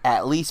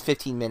at least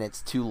 15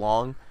 minutes too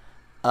long.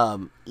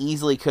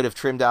 Easily could have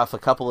trimmed off a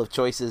couple of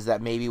choices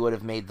that maybe would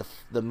have made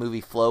the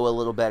movie flow a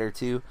little better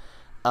too.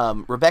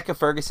 Rebecca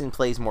Ferguson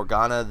plays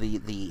Morgana,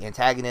 the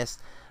antagonist.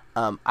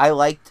 I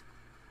liked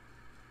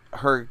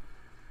her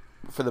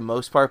for the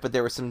most part, but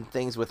there were some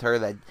things with her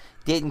that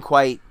didn't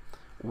quite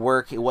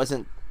work. It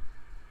wasn't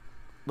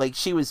like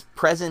she was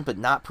present but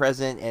not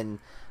present, and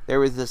there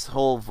was this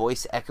whole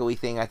voice echoey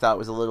thing I thought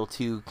was a little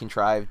too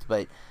contrived.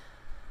 But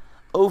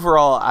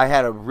overall, I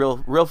had a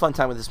real fun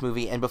time with this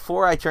movie. And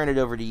before I turn it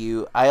over to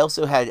you, I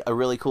also had a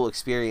really cool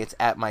experience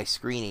at my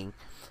screening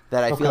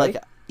that I feel like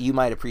you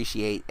might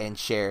appreciate and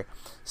share.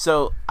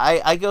 So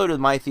I go to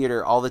my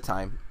theater all the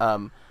time,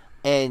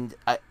 and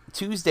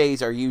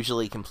Tuesdays are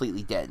usually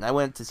completely dead. And I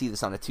went to see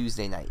this on a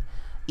Tuesday night,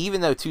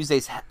 even though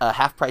Tuesday's a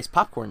half-price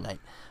popcorn night.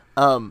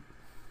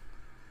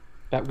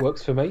 That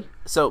works for me.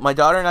 So my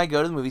daughter and I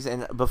go to the movies,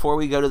 and before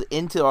we go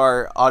into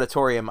our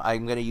auditorium,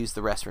 I'm going to use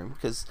the restroom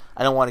because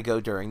I don't want to go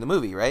during the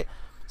movie, right?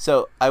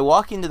 So I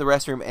walk into the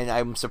restroom, and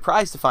I'm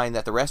surprised to find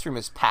that the restroom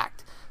is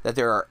packed, that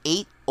there are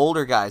 8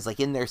 older guys,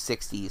 like in their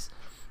 60s,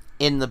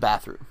 in the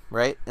bathroom,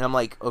 right? And I'm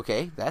like,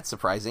 okay, that's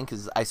surprising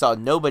because I saw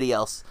nobody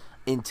else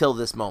until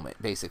this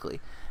moment,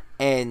 basically.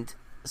 And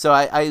so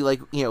I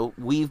like,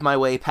 weave my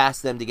way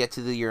past them to get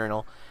to the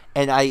urinal,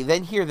 and I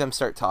then hear them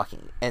start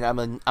talking, and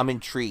I'm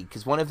intrigued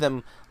because one of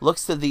them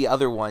looks to the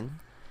other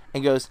one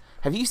and goes,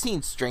 "Have you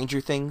seen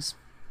Stranger Things?"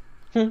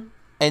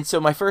 And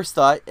so my first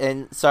thought,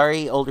 and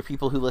sorry, older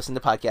people who listen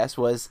to podcasts,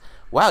 was,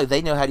 wow,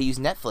 they know how to use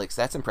Netflix.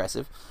 That's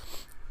impressive.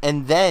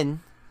 And then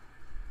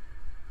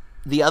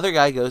the other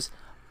guy goes,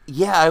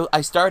 yeah,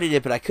 I started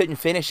it, but I couldn't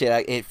finish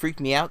it. It freaked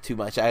me out too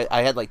much.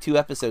 I had like 2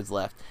 episodes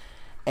left.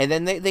 And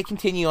then they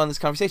continue on this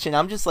conversation.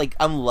 I'm just like,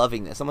 I'm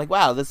loving this. I'm like,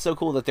 wow, that's so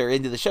cool that they're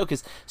into the show,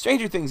 because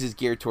Stranger Things is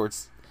geared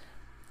towards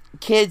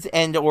kids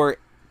and or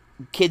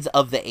kids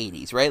of the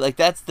 80s, right? Like,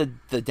 that's the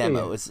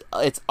demo.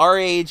 Yeah. It's our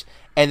age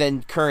and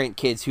then current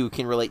kids who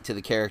can relate to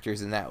the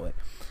characters in that way.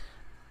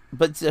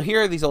 But so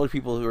here are these older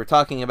people who are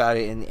talking about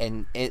it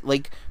and it,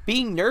 like,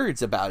 being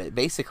nerds about it,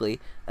 basically.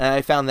 And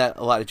I found that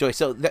a lot of joy.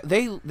 So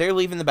they're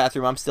leaving the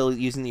bathroom. I'm still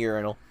using the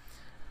urinal.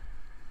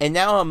 And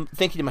now I'm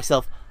thinking to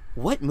myself,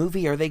 what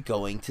movie are they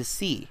going to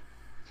see?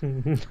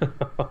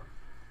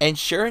 And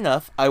sure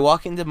enough, I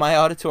walk into my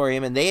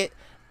auditorium, and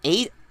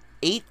eight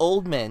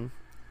old men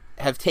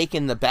have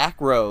taken the back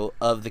row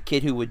of The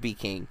Kid Who Would Be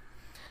King.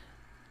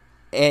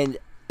 And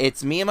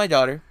it's me and my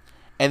daughter,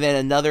 and then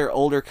another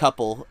older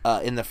couple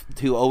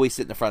who always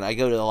sit in the front. I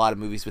go to a lot of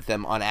movies with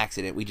them on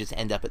accident. We just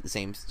end up at the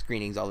same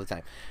screenings all the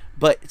time.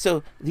 But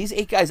so these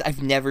 8 guys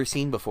I've never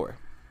seen before.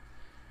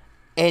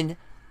 And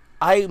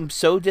I'm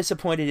so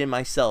disappointed in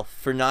myself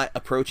for not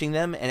approaching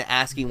them and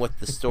asking what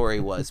the story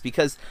was,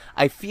 because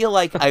I feel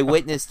like I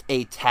witnessed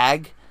a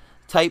Tag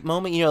type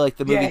moment, like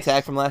the movie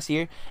Tag from last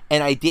year,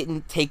 and I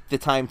didn't take the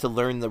time to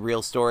learn the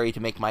real story to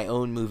make my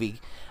own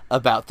movie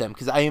about them,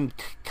 because I am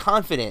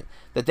confident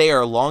that they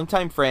are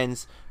longtime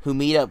friends who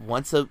meet up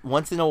once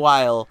in a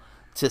while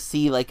to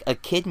see like a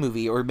kid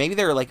movie, or maybe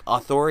they're like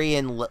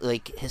Arthurian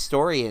like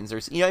historians, or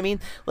you know what I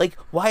mean? Like,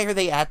 why are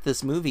they at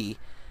this movie?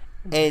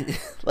 And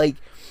like,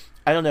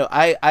 I don't know.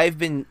 I've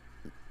been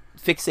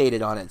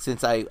fixated on it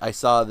since I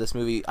saw this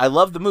movie. I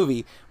love the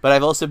movie, but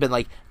I've also been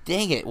like,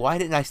 dang it, why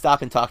didn't I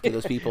stop and talk to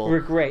those people?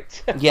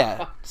 Regret.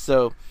 Yeah.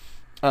 So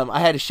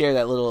I had to share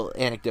that little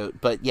anecdote.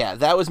 But yeah,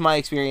 that was my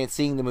experience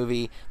seeing the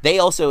movie. They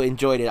also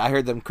enjoyed it. I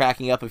heard them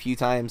cracking up a few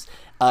times.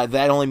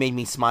 That only made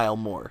me smile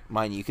more,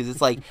 mind you, because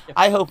it's like,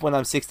 I hope when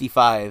I'm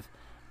 65,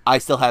 I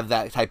still have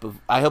that type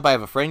of... I hope I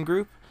have a friend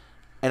group,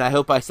 and I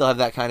hope I still have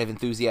that kind of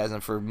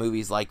enthusiasm for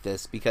movies like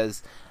this,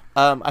 because...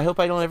 I hope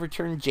I don't ever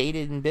turn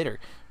jaded and bitter.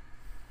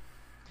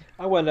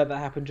 I won't let that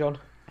happen, John.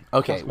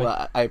 Okay,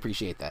 well, I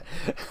appreciate that.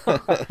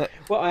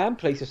 What I am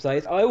pleased to say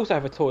is I also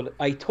have a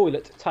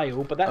toilet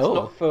tale, but that's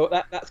not for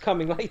that's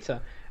coming later.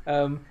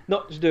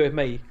 Not to do with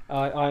me.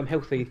 I am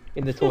healthy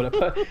in the toilet.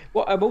 But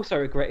what I'm also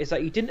regret is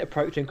that you didn't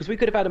approach him, because we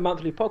could have had a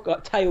monthly podcast,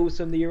 like Tales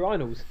from the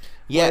Urinals.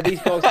 Yeah, where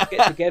these guys could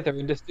get together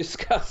and just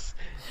discuss,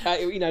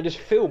 just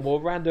film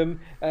or random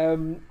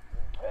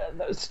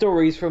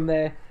stories from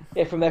their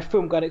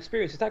film going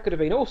experiences. That could have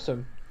been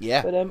awesome.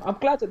 Yeah. But I'm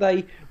glad that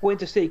they went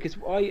to see, because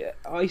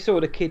I saw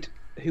The Kid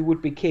Who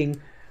Would Be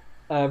King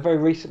very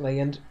recently,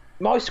 and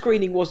my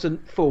screening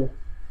wasn't full.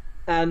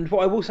 And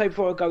what I will say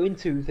before I go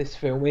into this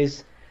film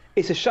is,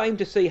 it's a shame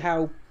to see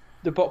how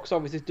the box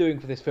office is doing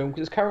for this film,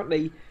 because it's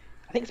currently,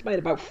 I think it's made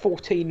about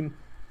 14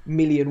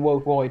 million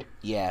worldwide.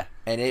 Yeah,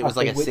 and it was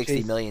like a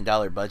 $60 million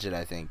budget,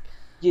 I think.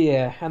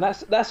 Yeah, and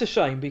that's a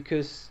shame,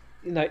 because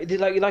like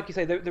you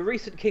say, the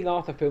recent King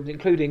Arthur films,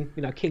 including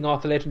King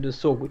Arthur: Legend of the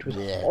Sword, which was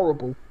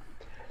horrible.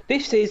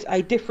 This is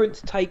a different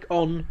take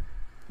on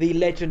the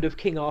legend of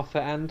King Arthur,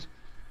 and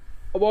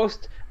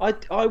whilst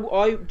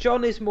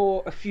John is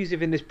more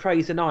effusive in this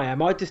praise than I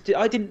am, I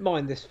didn't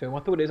mind this film. I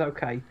thought it was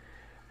okay.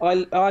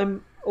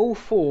 I'm all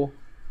for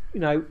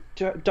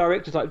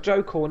directors like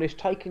Joe Cornish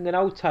taking an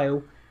old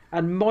tale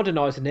and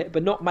modernising it,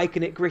 but not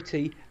making it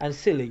gritty and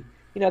silly.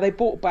 They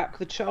brought back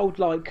the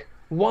childlike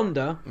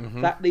wonder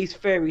that these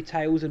fairy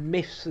tales and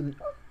myths and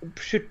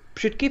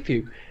should give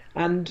you.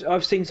 And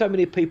I've seen so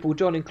many people,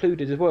 John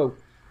included as well,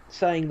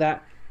 saying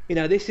that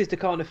this is the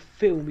kind of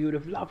film you would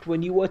have loved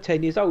when you were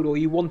 10 years old, or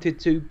you wanted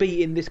to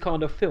be in this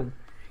kind of film,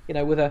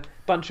 with a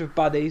bunch of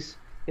buddies,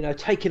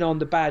 taking on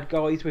the bad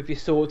guys with your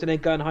swords, and then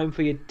going home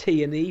for your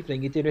tea in the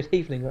evening, your dinner in the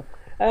evening.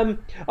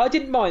 I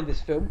didn't mind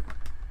this film.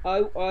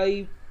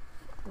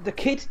 The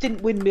kids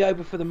didn't win me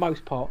over for the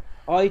most part.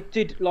 I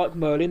did like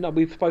Merlin.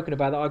 We've spoken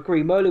about that. I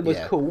agree. Merlin was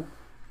cool.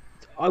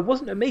 I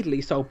wasn't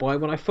immediately sold by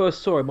him when I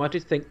first saw him. I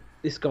did think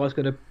this guy's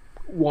going to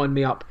wind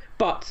me up.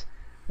 But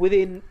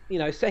within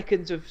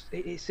seconds of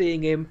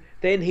seeing him,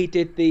 then he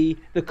did the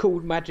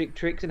cool magic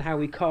tricks and how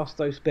he cast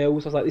those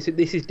spells. I was like,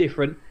 this is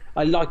different.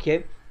 I like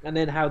it. And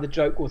then how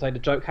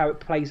how it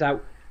plays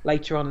out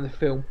later on in the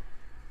film,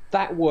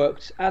 that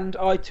worked. And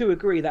I too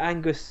agree that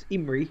Angus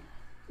Imrie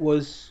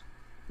was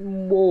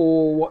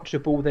more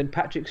watchable than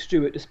Patrick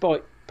Stewart,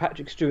 despite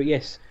Patrick Stewart,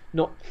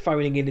 not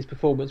phoning in his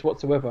performance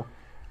whatsoever.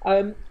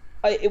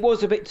 It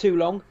was a bit too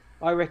long.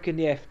 I reckon,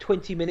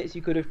 20 minutes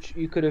you could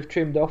have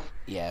trimmed off.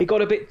 Yeah. It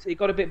got a bit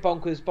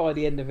bonkers by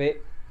the end of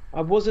it.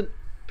 I wasn't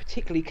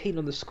particularly keen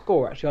on the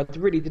score, actually. I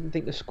really didn't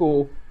think the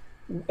score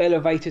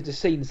elevated the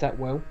scenes that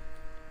well.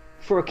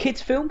 For a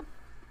kids' film,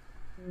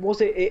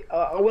 was it?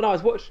 When I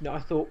was watching it, I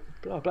thought,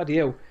 oh, bloody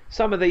hell,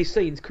 some of these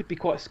scenes could be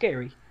quite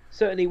scary.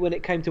 Certainly when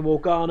it came to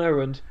Morgana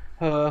and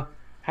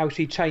how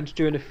she changed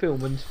during the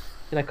film, and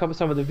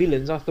some of the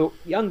villains, I thought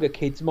younger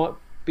kids might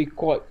be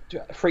quite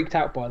freaked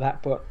out by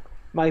that, but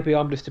maybe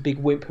I'm just a big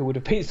wimp who would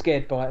have been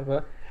scared by it.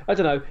 But I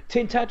don't know.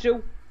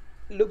 Tintagel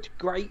looked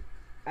great.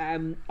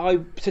 I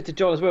said to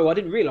John as well. I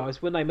didn't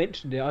realise when they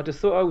mentioned it. I just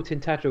thought, oh,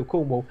 Tintagel,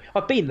 Cornwall.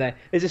 I've been there.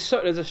 There's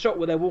a shot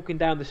where they're walking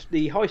down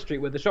the high street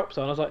where the shops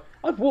are. And I was like,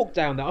 I've walked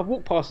down there. I've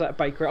walked past that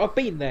bakery. I've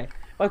been there.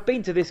 I've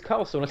been to this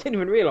castle, and I didn't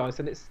even realise.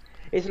 And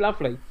it's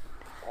lovely.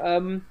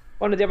 One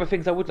of the other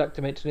things I would like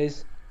to mention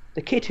is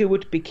the kid who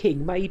would be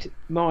king made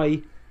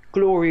my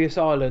glorious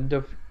island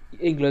of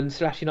England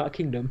 / United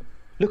Kingdom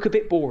look a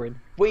bit boring.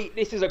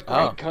 This is a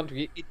great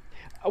country.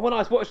 When I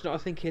was watching it, I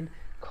was thinking,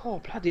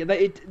 God, bloody,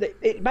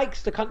 it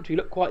makes the country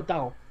look quite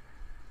dull,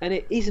 and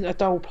it isn't a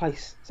dull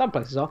place. Some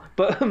places are,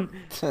 but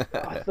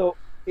I thought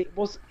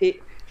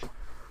it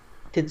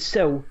didn't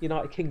sell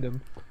United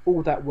Kingdom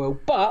all that well.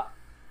 But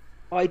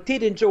I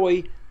did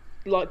enjoy,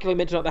 like I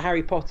mentioned, like the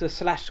Harry Potter /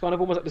 kind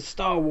of almost like the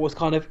Star Wars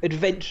kind of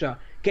adventure,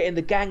 getting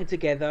the gang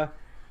together.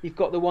 You've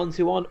got the ones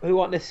who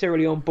aren't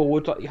necessarily on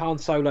board, like the Han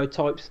Solo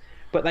types,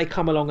 but they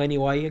come along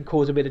anyway and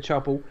cause a bit of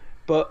trouble.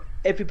 But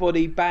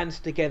everybody bands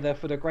together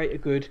for the greater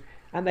good.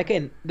 And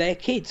again, they're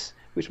kids,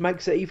 which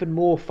makes it even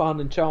more fun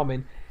and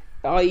charming.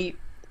 I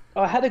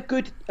had a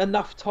good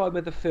enough time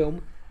with the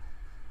film.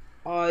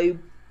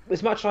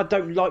 As much as I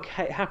don't like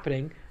it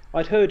happening,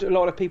 I'd heard a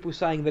lot of people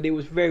saying that it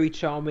was very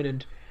charming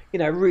and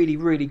really,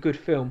 really good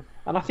film.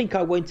 And I think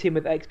I went in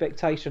with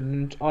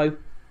expectation, and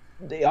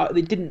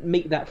it didn't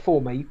meet that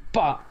for me.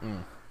 But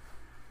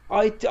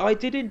I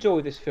did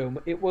enjoy this film.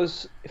 It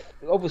was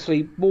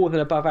obviously more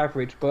than above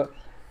average, but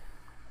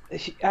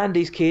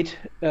Andy's kid,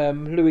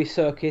 Louis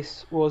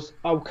Serkis, was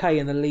okay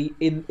in the lead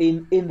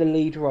in the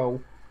lead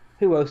role.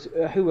 Who else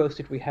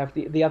did we have?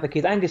 The other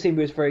kids. Angus Imrie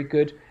was very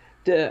good.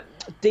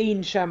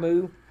 Dean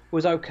Shamu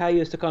was okay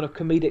as the kind of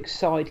comedic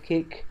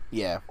sidekick.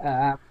 Yeah.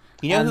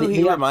 You know who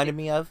he reminded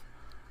me of?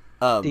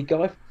 The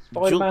guy from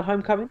Spider-Man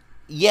Homecoming?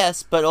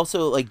 Yes, but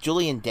also like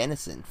Julian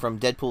Dennison from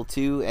Deadpool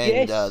 2,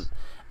 and yes.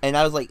 And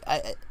I was like,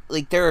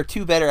 there are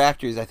two better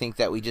actors I think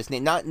that we just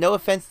need. No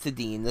offense to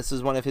Dean, this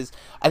is one of his.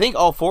 I think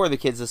all four of the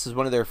kids, this is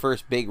one of their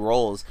first big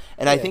roles,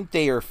 and I think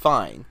they are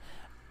fine.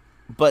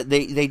 But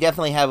they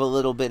definitely have a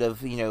little bit of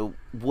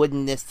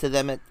woodenness to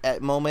them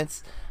at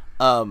moments.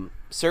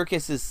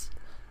 Serkis is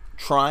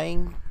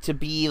trying to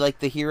be like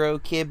the hero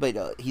kid,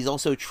 but he's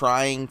also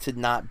trying to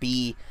not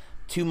be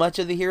too much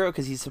of the hero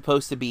because he's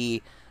supposed to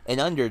be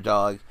an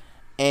underdog,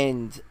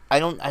 and I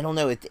don't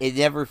know. It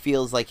never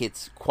feels like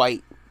it's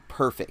quite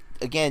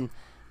perfect. Again,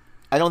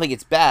 I don't think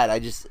it's bad.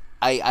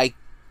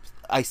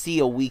 I see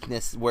a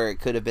weakness where it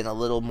could have been a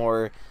little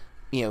more,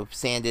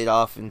 sanded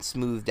off and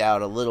smoothed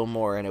out a little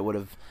more, and it would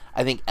have,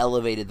 I think,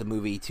 elevated the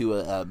movie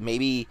to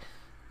maybe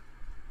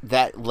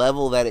that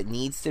level that it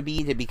needs to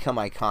become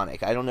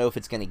iconic. I don't know if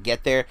it's going to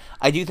get there.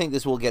 I do think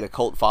this will get a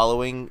cult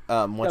following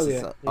once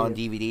it's on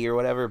DVD or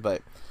whatever,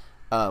 but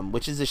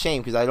which is a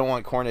shame because I don't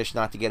want Cornish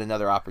not to get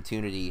another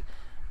opportunity.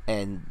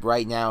 And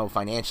right now,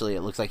 financially,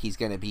 it looks like he's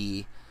going to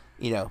be,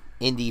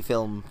 indie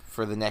film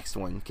for the next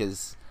one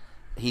because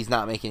he's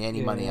not making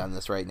any money on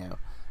this right now.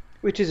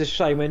 Which is a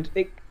shame, and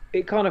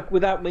it kind of,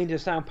 without meaning to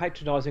sound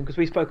patronising, because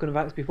we've spoken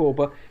about this before,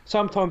 but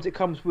sometimes it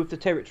comes with the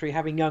territory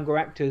having younger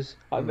actors.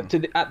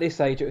 At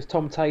this age, it was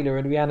Tom Taylor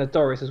and Rihanna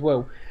Doris as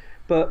well.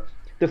 But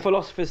the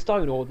Philosopher's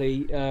Stone, or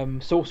the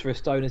Sorcerer's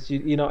Stone, as the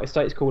United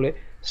States call it,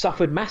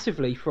 suffered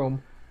massively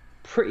from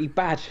pretty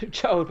bad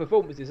child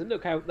performances, and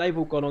look how they've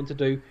all gone on to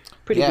do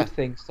pretty good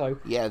things. So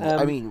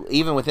I mean,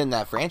 even within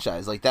that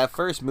franchise, like that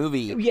first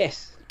movie,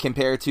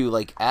 compared to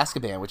like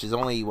Azkaban, which is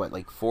only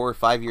 4 or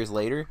 5 years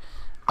later,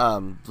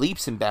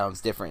 leaps and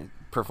bounds different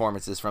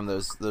performances from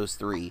those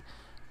three.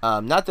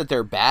 Not that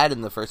they're bad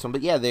in the first one,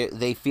 but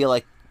they feel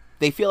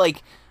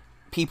like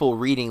people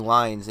reading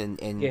lines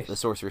in the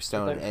Sorcerer's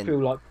Stone, they don't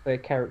feel like they're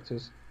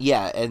characters.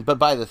 But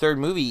by the third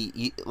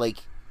movie,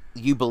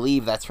 you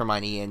believe that's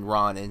Hermione and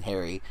Ron and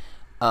Harry.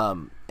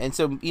 And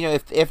so,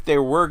 if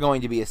there were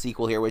going to be a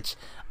sequel here, which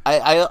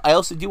I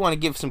also do want to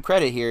give some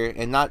credit here,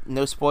 and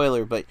no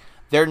spoiler, but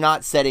they're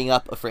not setting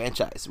up a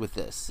franchise with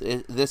this.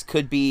 This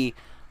could be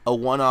a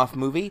one-off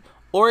movie,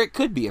 or it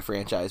could be a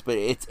franchise, but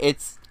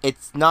it's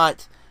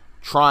not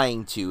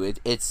trying to.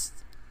 It's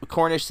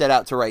Cornish set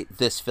out to write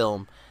this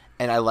film,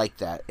 and I like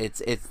that.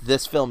 It's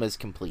this film is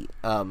complete,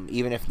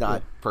 even if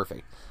not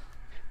perfect.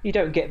 You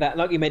don't get that,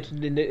 like you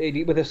mentioned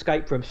with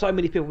Escape Room. So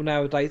many people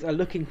nowadays are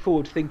looking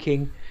forward,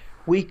 thinking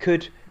we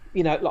could,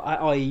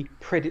 i.e.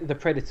 The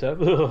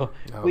Predator,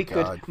 we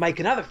could make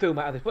another film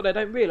out of this. What they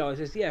don't realise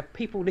is,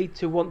 people need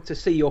to want to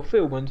see your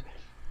film, and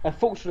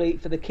unfortunately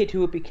for The Kid Who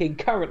Would Be King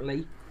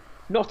currently,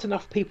 not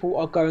enough people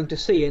are going to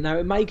see it. Now,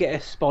 it may get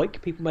a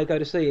spike, people may go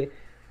to see it.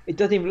 It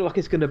doesn't even look like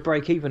it's going to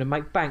break even and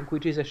make bank,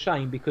 which is a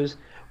shame, because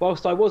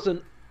whilst I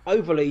wasn't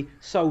overly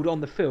sold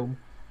on the film,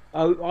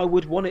 I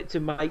would want it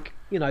to make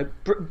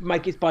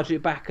its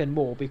budget back and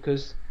more,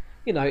 because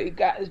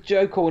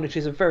Joe Cornish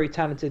is a very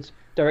talented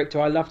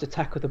director. I loved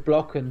Attack the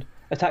Block, and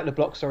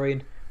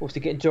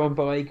obviously getting John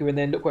Boyega, and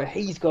then look where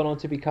he's gone on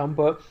to become.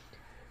 But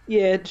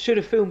should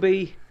a film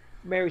be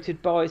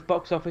merited by its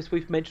box office?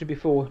 We've mentioned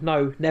before,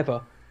 no,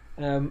 never.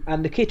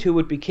 And The Kid Who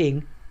Would Be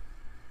King,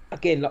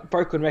 again, like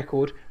broken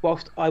record.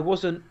 Whilst I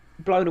wasn't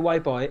blown away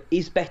by it,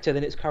 is better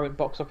than its current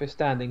box office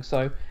standing.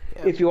 So,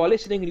 Yeah. if you are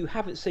listening and you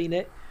haven't seen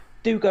it,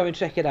 do go and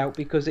check it out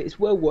because it's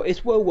well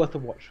worth a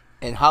watch.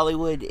 In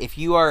Hollywood, if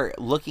you are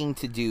looking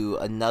to do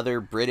another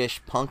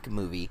British punk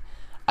movie,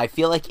 I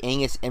feel like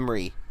Angus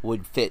Emery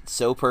would fit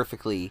so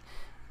perfectly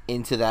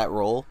into that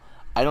role.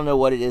 I don't know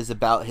what it is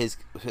about his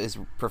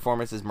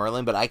performance as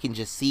Merlin, but I can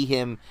just see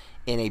him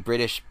in a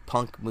British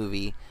punk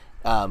movie,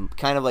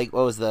 kind of like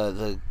what was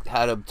the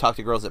How to Talk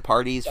to Girls at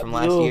Parties from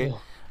last year,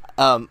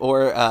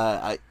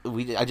 I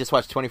just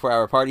watched 24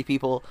 Hour Party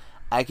People.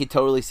 I could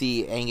totally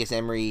see Angus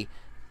Emery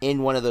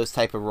in one of those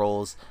type of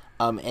roles,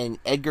 and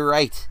Edgar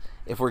Wright.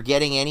 If we're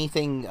getting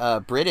anything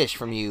British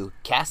from you,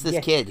 cast this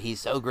kid. He's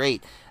so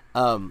great.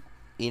 I'd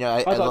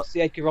like to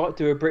see Edgar Wright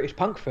do a British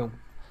punk film.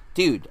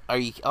 Dude, are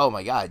you? Oh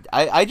my god!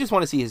 I just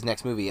want to see his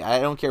next movie. I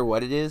don't care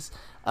what it is.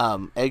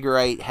 Edgar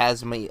Wright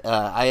has me.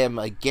 I am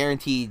a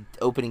guaranteed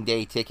opening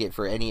day ticket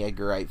for any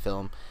Edgar Wright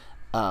film.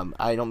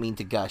 I don't mean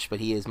to gush, but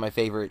he is my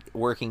favorite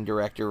working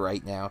director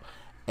right now.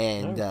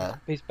 And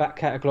his back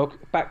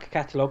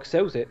catalog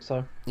sells it.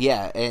 So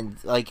yeah, and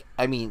like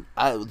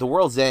The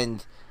World's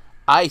End,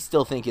 I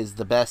still think is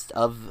the best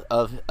of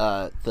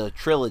the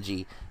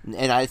trilogy. And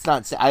it's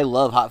not. I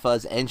love Hot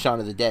Fuzz and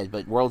Shaun of the Dead,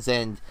 but World's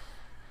End,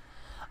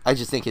 I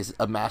just think is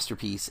a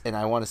masterpiece, and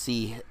I want to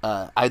see.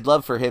 I'd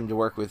love for him to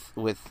work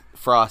with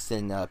Frost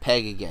and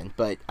Pegg again,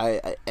 but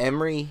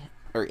Emery,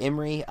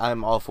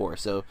 I'm all for.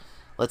 So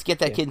let's get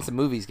that kid in some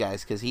movies,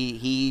 guys, because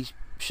he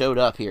showed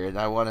up here, and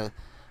I want to.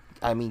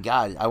 I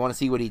want to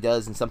see what he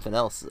does in something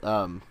else.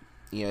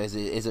 Is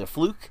it a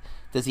fluke?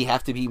 Does he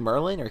have to be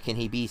Merlin, or can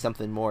he be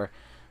something more?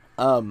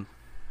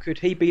 Could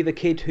he be the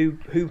kid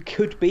who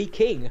could be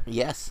king?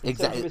 Yes,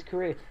 exactly. Of his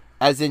career.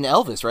 As in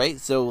Elvis, right?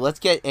 So let's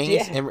get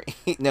Angus Emery.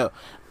 No,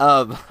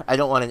 I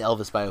don't want an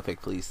Elvis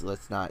biopic, please.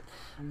 Let's not.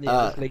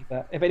 Yeah, let's leave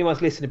that. If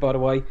anyone's listening, by the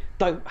way,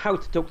 How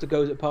to Talk to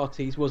Girls at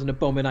Parties was an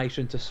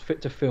abomination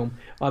to film.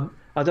 I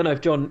don't know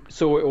if John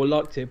saw it or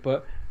liked it,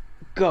 but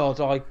God,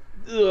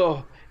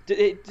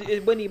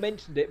 when he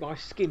mentioned it, my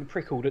skin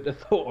prickled at the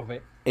thought of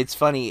it. It's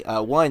funny.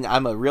 One,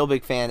 I'm a real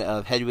big fan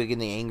of Hedwig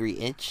and the Angry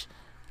Inch.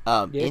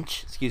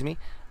 Excuse me.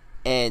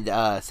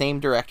 And same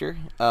director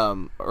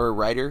or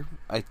writer,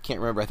 I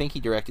can't remember. I think he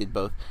directed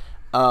both.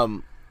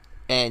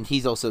 And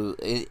he's also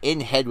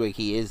in Hedwig.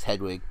 He is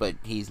Hedwig, but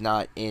he's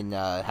not in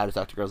How to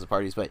Talk to Girls at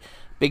Parties. But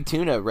Big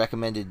Tuna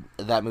recommended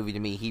that movie to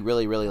me. He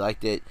really, really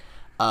liked it.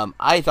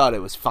 I thought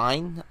it was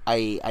fine.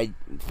 I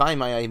find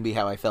my IMDb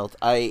how I felt.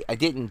 I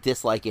didn't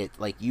dislike it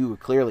like you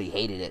clearly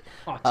hated it.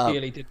 I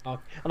clearly did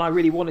not, and I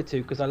really wanted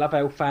to because I love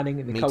Elle Fanning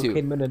and Nicole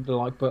Kidman and the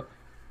like. But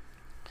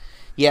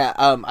yeah,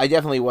 I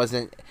definitely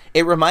wasn't.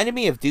 It reminded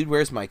me of Dude,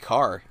 Where's My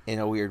Car in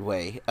a weird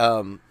way.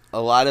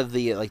 A lot of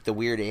the the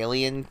weird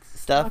alien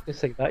stuff. I can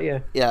see that, yeah.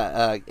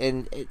 Yeah,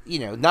 and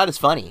not as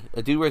funny.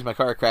 Dude, Where's My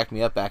Car cracked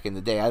me up back in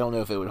the day. I don't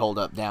know if it would hold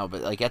up now,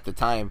 but like at the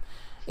time,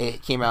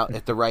 it came out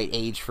at the right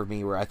age for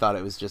me where I thought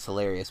it was just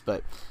hilarious.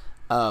 But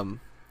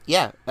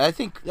yeah, I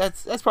think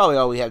that's probably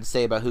all we have to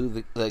say about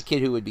who the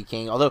kid who would be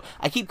king. Although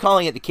I keep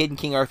calling it The Kid in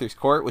King Arthur's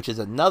Court, which is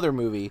another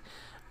movie.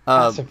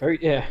 That's a very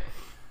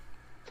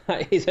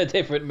that is a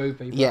different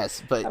movie. But,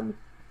 yes, but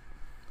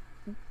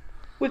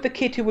with The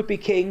Kid Who Would Be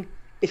King,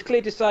 it's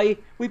clear to say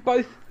we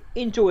both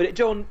enjoyed it.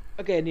 John,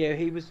 again,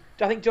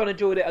 I think John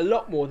enjoyed it a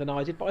lot more than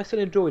I did, but I still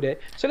enjoyed it.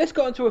 So let's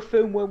go into a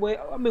film where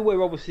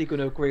we're obviously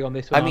going to agree on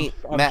this one.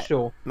 I'm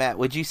sure. Matt,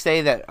 would you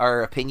say that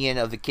our opinion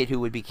of The Kid Who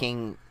Would Be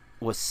King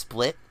was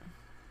split?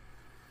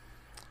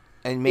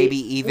 And maybe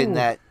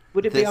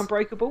would it be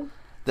Unbreakable?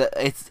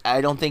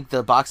 I don't think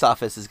the box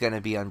office is going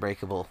to be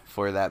Unbreakable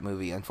for that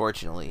movie,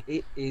 unfortunately.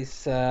 It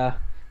is.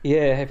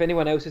 If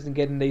anyone else isn't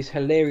getting these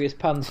hilarious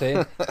puns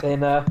here,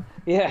 then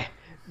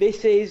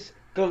this is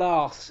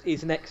Glass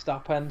is next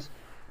up, and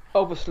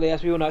obviously,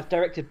 as we all know, it's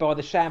directed by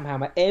the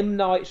Shamhammer, M.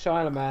 Night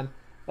Shyamalan.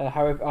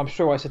 However, I'm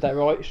sure I said that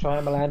right.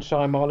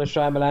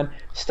 Shyamalan.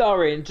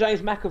 Starring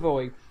James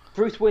McAvoy,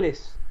 Bruce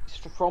Willis.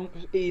 From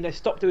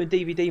stop doing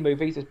DVD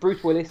movies. There's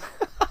Bruce Willis,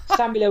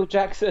 Samuel L.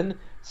 Jackson,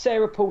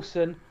 Sarah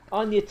Paulson,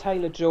 Anya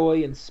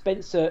Taylor-Joy, and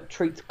Spencer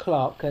Treat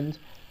Clark. And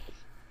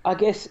I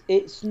guess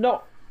it's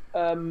not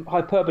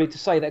hyperbole to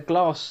say that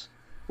Glass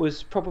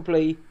was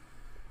probably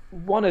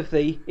one of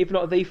the, if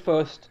not the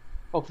first,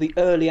 of the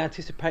early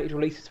anticipated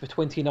releases for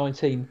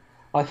 2019,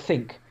 I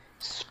think.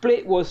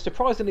 Split was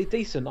surprisingly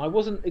decent. I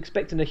wasn't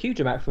expecting a huge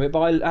amount from it,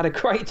 but I had a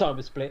great time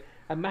with Split.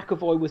 And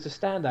McAvoy was the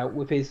standout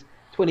with his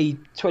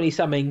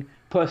 20-something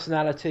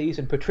personalities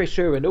and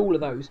Patricia and all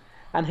of those,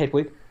 and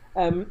Hedwig.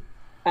 And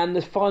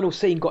the final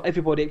scene got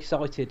everybody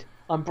excited.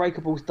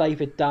 Unbreakable's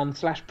David Dunn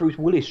 / Bruce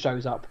Willis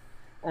shows up.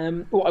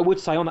 What I would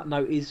say on that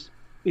note is,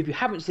 if you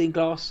haven't seen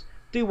Glass,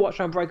 do watch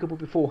Unbreakable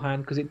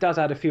beforehand, because it does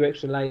add a few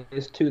extra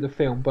layers to the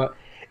film. But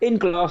in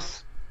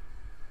Glass,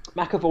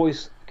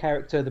 McAvoy's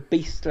character, the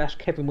Beast /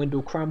 Kevin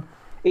Wendell Crumb,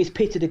 is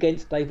pitted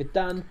against David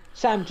Dunn.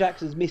 Sam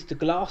Jackson's Mr.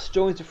 Glass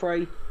joins the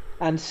fray,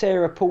 and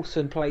Sarah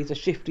Paulson plays a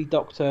shifty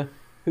doctor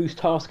whose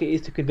task it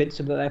is to convince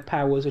them that their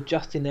powers are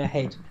just in their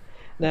head.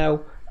 Now,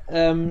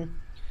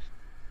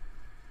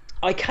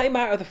 I came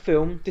out of the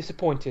film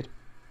disappointed.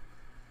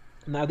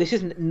 Now this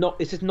is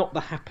not The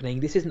Happening.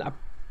 This isn't a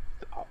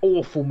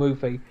awful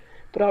movie,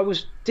 but I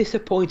was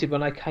disappointed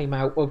when I came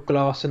out of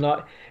Glass, and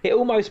it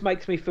almost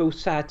makes me feel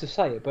sad to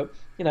say it. But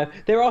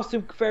there are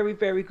some very,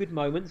 very good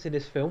moments in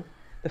this film.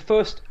 The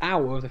first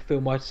hour of the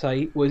film, I'd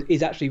say,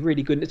 is actually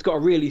really good, and it's got a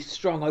really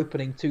strong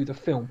opening to the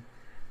film.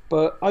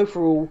 But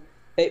overall,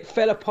 it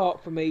fell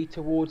apart for me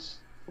towards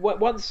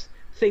once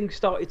things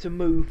started to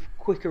move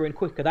quicker and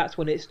quicker. That's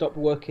when it stopped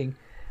working,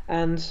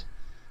 and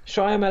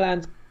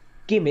Shyamalan's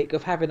gimmick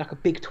of having like a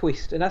big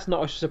twist, and that's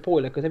not a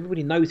spoiler because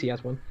everybody knows he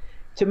has one.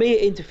 To me,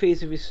 it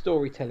interferes with his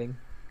storytelling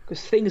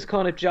because things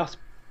kind of just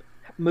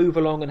move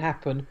along and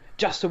happen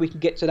just so we can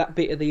get to that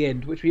bit at the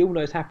end, which we all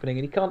know is happening,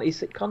 and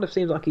it kind of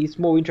seems like he's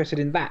more interested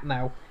in that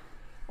now.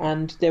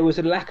 And there was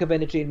a lack of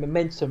energy and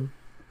momentum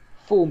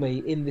for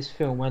me in this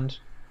film. And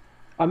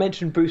I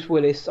mentioned Bruce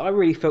Willis. I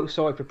really felt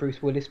sorry for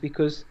Bruce Willis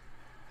because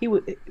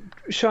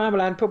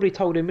Shyamalan probably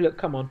told him, "Look,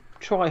 come on,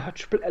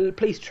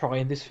 please try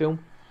in this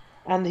film."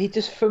 And he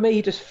just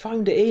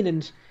phoned it in.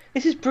 And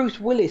this is Bruce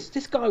Willis.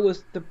 This guy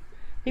was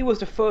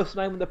the first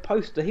name on the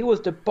poster. He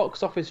was the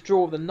box office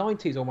draw of the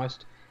 90s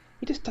almost.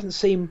 He just doesn't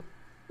seem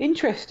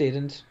interested.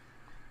 And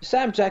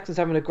Sam Jackson's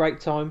having a great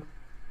time.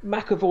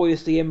 McAvoy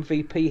is the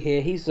MVP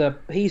here.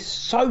 He's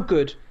so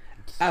good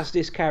as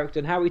this character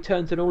and how he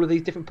turns on all of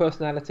these different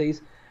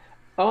personalities.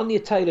 Anya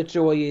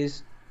Taylor-Joy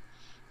is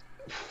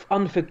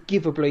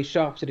unforgivably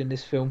shafted in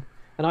this film,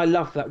 and I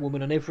love that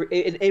woman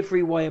in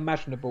every way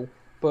imaginable.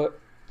 But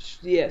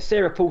yeah,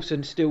 Sarah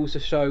Paulson steals the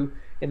show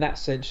in that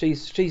sense.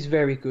 She's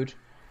very good.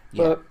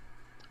 Yeah.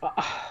 But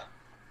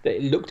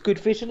it looked good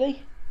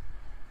visually.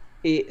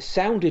 It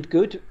sounded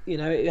good.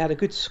 It had a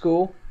good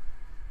score,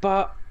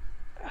 but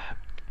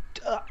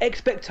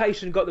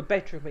expectation got the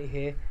better of me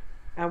here.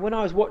 And when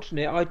I was watching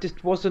it, I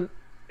just wasn't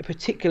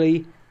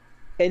particularly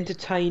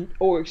entertained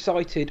or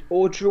excited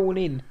or drawn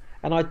in,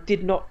 and I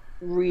did not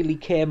really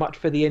care much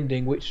for the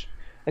ending, which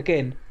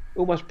again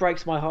almost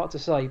breaks my heart to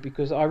say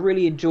because I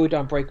really enjoyed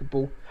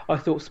Unbreakable. I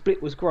thought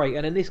Split was great,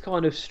 and in this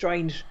kind of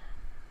strange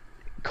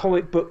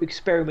comic book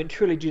experiment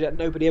trilogy that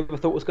nobody ever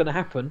thought was going to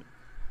happen,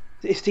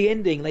 it's the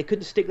ending. They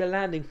couldn't stick the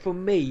landing for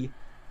me,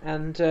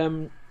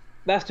 and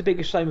that's the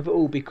biggest shame of it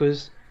all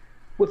because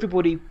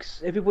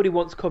everybody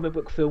wants comic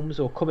book films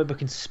or comic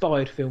book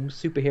inspired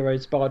films, superhero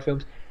inspired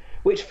films,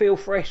 which feel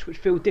fresh, which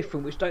feel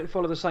different, which don't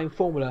follow the same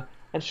formula.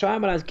 And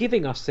Shyamalan's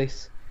giving us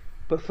this,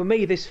 but for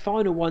me, this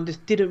final one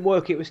just didn't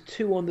work. It was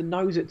too on the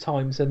nose at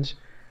times, and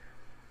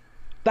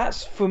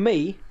that's for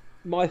me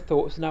my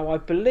thoughts. Now I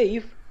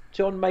believe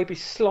John may be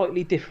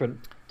slightly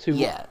different to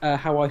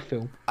how I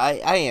feel. I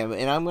am,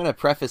 and I'm going to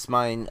preface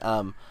mine.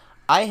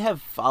 I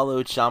have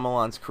followed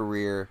Shyamalan's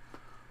career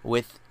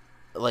with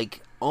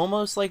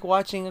almost like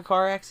watching a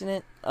car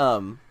accident.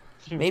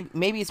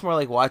 Maybe it's more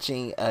like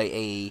watching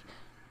a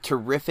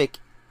terrific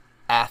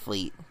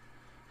athlete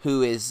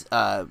who is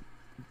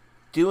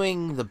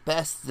doing the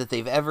best that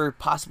they've ever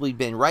possibly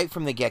been right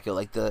from the get-go.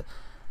 Like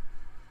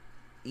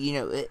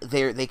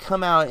they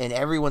come out and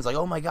everyone's like,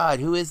 oh my god,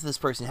 who is this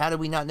person? How did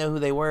we not know who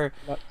they were?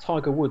 Like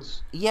Tiger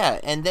Woods. Yeah,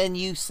 and then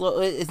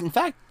in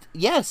fact,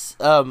 yes,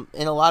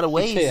 in a lot of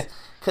ways,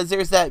 because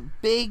there's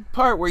that big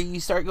part where you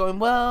start going,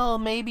 well,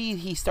 maybe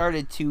he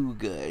started too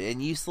good,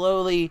 and you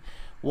slowly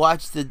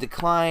watch the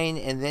decline,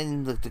 and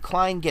then the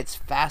decline gets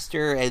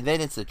faster, and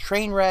then it's a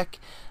train wreck,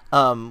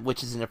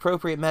 which is an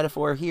appropriate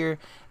metaphor here,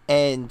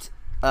 and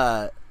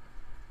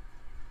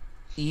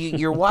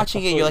you're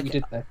watching it, you're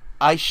like,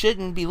 I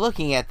shouldn't be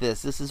looking at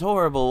this. This is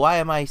horrible. Why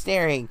am I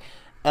staring?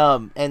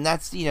 And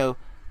that's,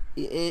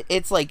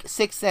 it's like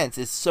Sixth Sense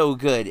is so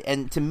good.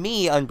 And to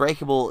me,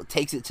 Unbreakable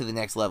takes it to the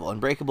next level.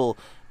 Unbreakable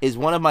is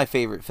one of my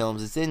favorite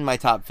films. It's in my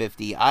top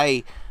 50.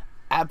 I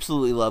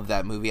absolutely love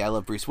that movie. I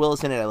love Bruce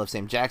Willis in it. I love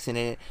Sam Jackson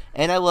in it.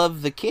 And I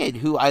love the kid,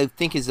 who I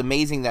think is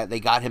amazing that they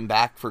got him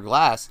back for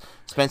Glass.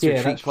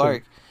 Spencer Treat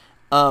Clark.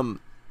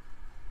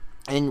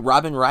 And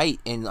Robin Wright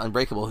in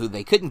Unbreakable, who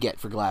they couldn't get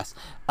for Glass.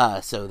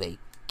 So they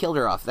killed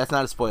her off. That's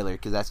not a spoiler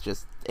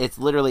because it's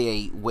literally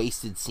a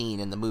wasted scene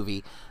in the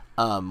movie,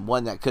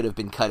 one that could have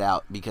been cut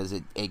out because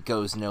it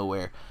goes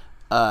nowhere.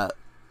 You know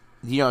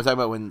what I'm talking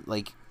about when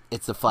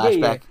it's a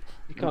flashback.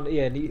 You can't.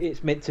 Yeah,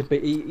 it's meant to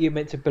be. You're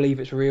meant to believe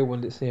it's real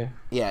when it's here.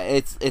 Yeah,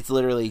 it's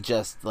literally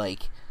just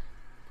like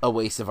a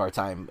waste of our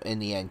time in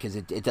the end because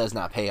it does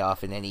not pay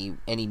off in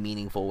any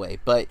meaningful way.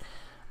 But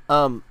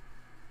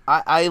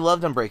I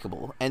loved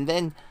Unbreakable, and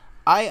then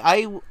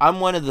I'm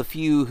one of the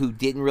few who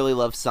didn't really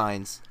love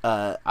Signs.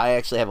 I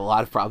actually have a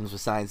lot of problems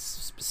with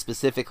Signs,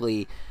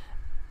 specifically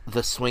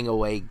the swing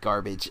away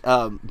garbage.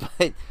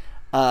 But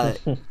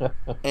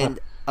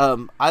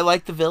I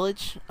like The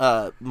Village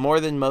more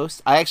than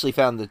most. I actually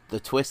found the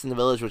twist in The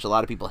Village, which a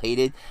lot of people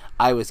hated,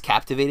 I was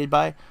captivated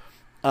by,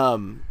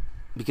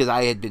 because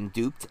I had been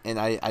duped, and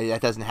I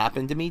that doesn't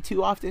happen to me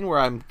too often, where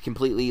I'm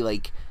completely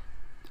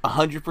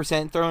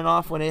 100% thrown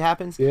off when it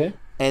happens. Yeah.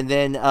 And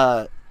then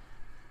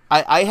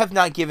I have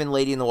not given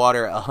Lady in the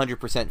Water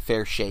 100%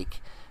 fair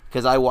shake,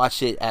 because I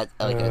watched it at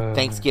like a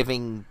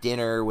Thanksgiving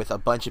dinner with a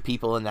bunch of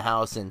people in the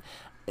house, and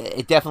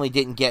it definitely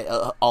didn't get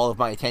all of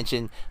my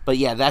attention. But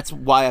yeah, that's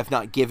why I've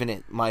not given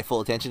it my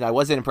full attention. I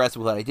wasn't impressed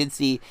with what I did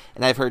see,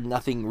 and I've heard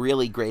nothing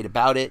really great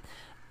about it.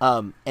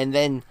 And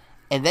then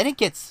it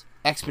gets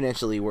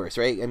exponentially worse,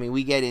 right? I mean,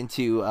 we get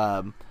into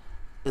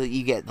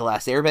you get The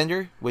Last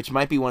Airbender, which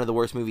might be one of the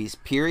worst movies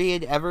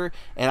period ever,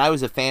 and I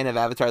was a fan of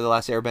Avatar: The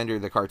Last Airbender,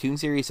 the cartoon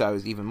series, so I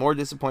was even more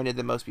disappointed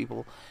than most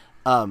people.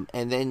 And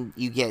then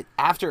you get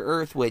After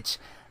Earth, which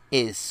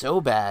is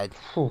so bad.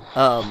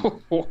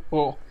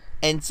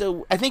 And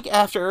so I think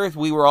After Earth,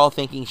 we were all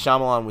thinking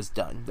Shyamalan was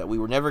done, that we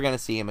were never going to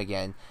see him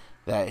again,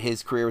 that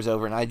his career was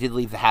over. And I did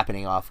leave The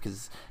Happening off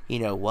because,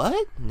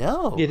 what?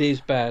 No. It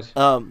is bad.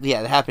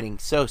 Yeah, The Happening,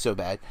 so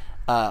bad.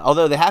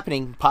 Although The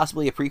Happening,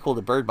 possibly a prequel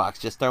to Bird Box,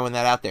 just throwing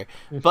that out there.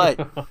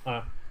 But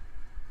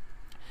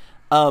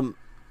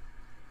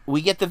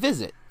we get The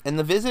Visit. And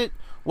The Visit,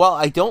 while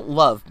I don't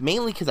love,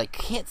 mainly because I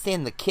can't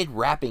stand the kid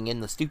rapping in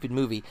the stupid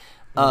movie,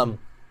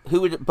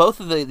 both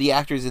of the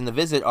actors in The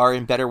Visit are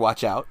in Better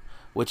Watch Out,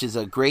 which is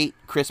a great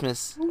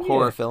Christmas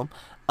horror film.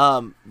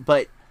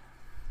 But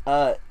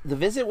The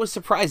Visit was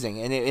surprising,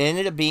 and it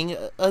ended up being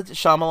a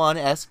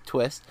Shyamalan-esque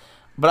twist,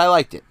 but I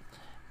liked it.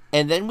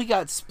 And then we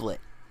got Split,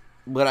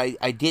 what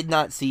I did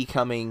not see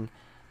coming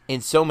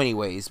in so many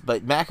ways,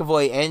 but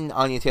McAvoy and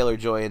Anya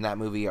Taylor-Joy in that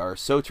movie are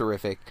so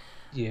terrific.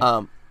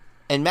 Yeah.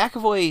 And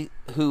McAvoy,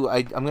 who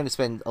I'm going to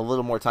spend a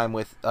little more time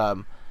with,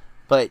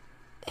 but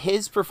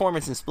his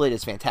performance in Split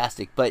is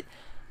fantastic, but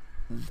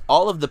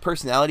all of the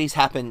personalities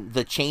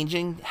the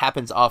changing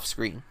happens off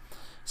screen.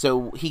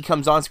 So he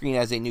comes on screen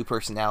as a new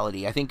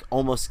personality, I think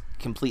almost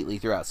completely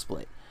throughout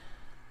Split,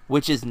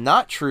 which is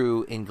not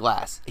true in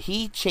Glass.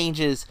 He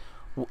changes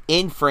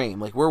in frame.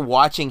 Like, we're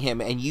watching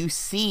him and you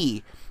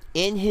see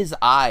in his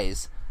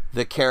eyes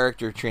the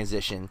character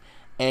transition,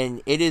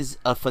 and it is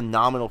a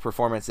phenomenal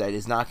performance that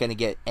is not going to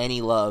get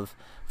any love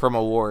from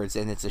awards,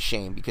 and it's a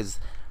shame because,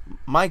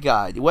 my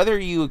God, whether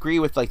you agree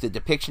with like the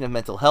depiction of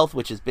mental health,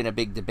 which has been a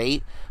big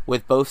debate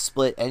with both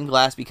Split and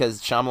Glass,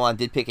 because Shyamalan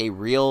did pick a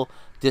real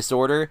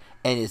disorder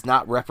and is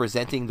not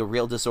representing the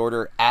real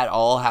disorder at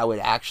all how it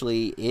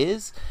actually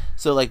is.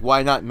 So like,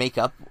 why not make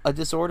up a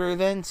disorder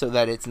then, so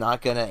that it's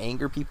not going to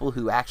anger people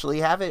who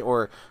actually have it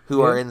or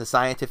who are in the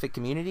scientific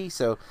community?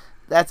 So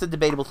that's a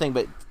debatable thing,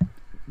 but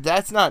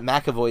that's not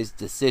McAvoy's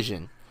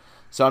decision.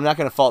 So I'm not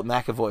going to fault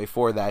McAvoy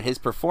for that. His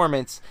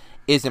performance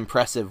is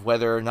impressive,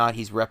 whether or not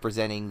he's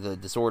representing the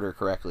disorder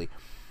correctly.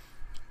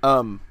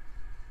 But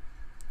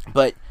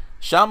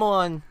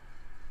Shyamalan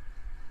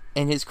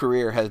and his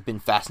career has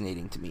been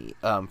fascinating to me.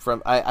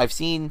 I've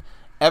seen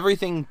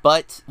everything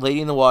but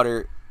Lady in the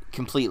Water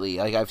completely.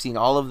 Like, I've seen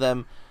all of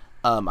them.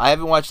 I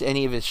haven't watched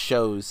any of his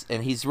shows,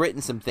 and he's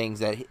written some things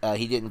that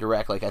he didn't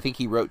direct. Like, I think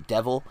he wrote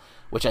Devil,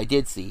 which I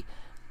did see.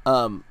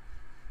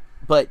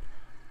 But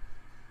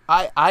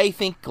I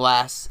think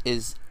Glass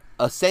is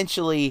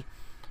essentially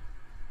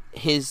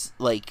his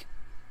like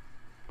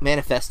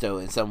manifesto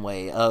in some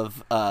way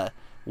of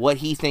what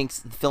he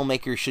thinks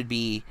filmmakers should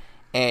be,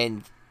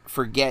 and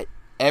forget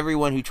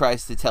everyone who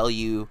tries to tell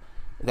you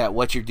that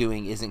what you're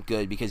doing isn't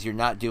good, because you're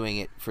not doing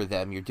it for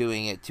them, you're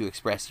doing it to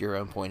express your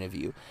own point of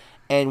view.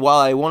 And while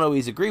I won't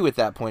always agree with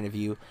that point of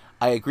view,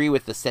 I agree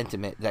with the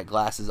sentiment that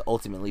Glass is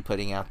ultimately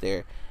putting out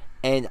there.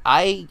 And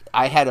I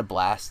had a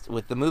blast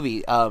with the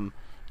movie.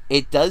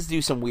 It does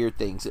do some weird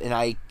things, and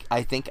I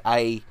think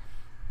I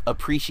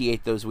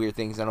appreciate those weird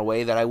things in a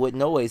way that I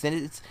wouldn't always.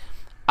 And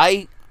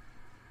I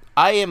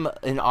am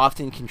an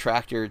often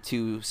contractor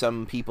to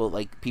some people.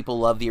 Like, people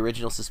love the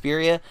original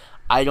Suspiria.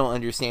 I don't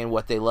understand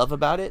what they love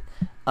about it.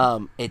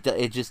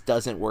 It just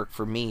doesn't work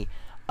for me.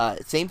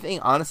 Same thing,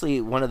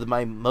 honestly, one of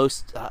my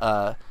most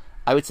I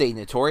would say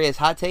notorious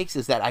hot takes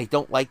is that I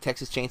don't like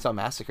Texas Chainsaw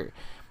Massacre.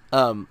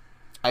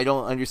 I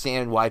don't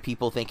understand why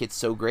people think it's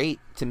so great.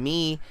 To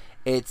me,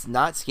 it's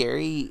not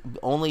scary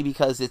only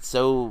because it's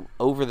so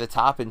over the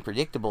top and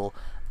predictable.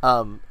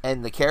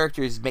 And the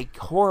characters make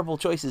horrible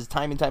choices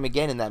time and time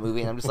again in that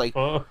movie. And I'm just like,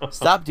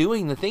 stop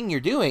doing the thing you're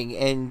doing.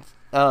 And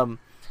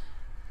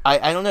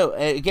I don't know.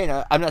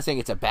 Again, I'm not saying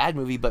it's a bad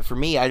movie, but for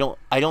me, I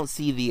don't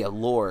see the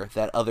allure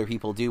that other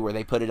people do, where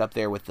they put it up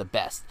there with the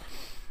best.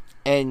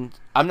 And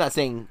I'm not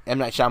saying M.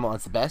 Night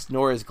Shyamalan's the best,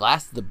 nor is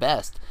Glass the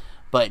best.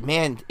 But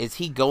man, is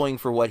he going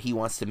for what he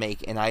wants to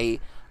make? And a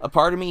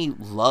part of me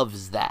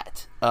loves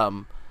that.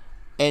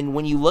 And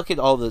when you look at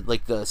all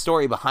the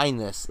story behind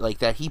this, like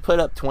that he put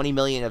up $20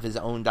 million of his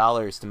own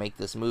dollars to make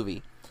this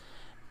movie,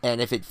 and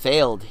if it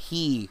failed,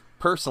 he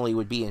personally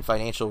would be in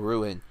financial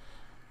ruin,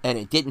 and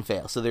it didn't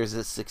fail. So there's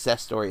a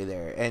success story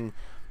there. And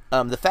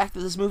the fact that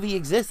this movie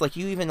exists, like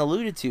you even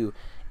alluded to,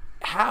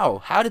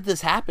 how did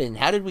this happen?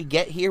 How did we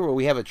get here where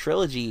we have a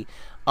trilogy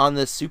on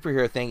this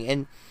superhero thing?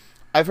 And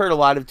I've heard a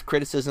lot of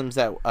criticisms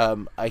that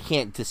I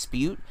can't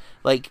dispute.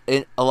 Like,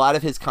 a lot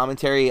of his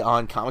commentary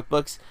on comic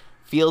books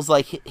feels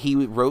like he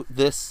wrote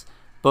this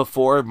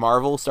before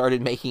Marvel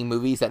started making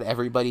movies that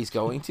everybody's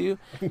going to,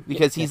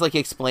 because he's like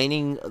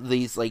explaining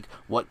these like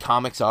what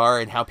comics are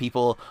and how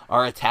people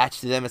are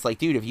attached to them. It's like,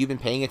 dude, have you been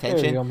paying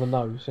attention? Very on the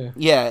nose, yeah.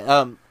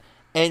 Yeah,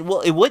 and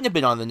well, it wouldn't have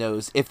been on the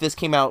nose if this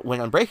came out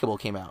when Unbreakable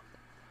came out,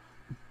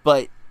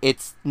 but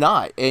it's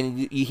not, and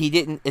he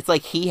didn't. It's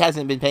like he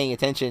hasn't been paying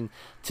attention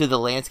to the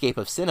landscape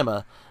of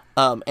cinema,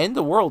 and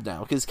the world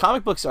now, because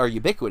comic books are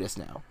ubiquitous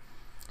now.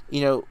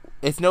 You know,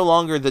 it's no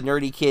longer the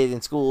nerdy kid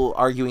in school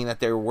arguing that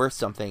they're worth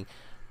something.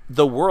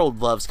 The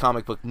world loves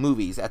comic book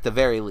movies at the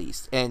very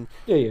least, and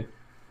yeah.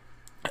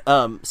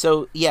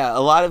 So yeah,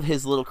 a lot of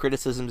his little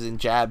criticisms and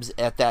jabs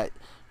at that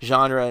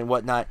genre and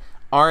whatnot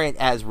aren't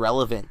as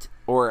relevant,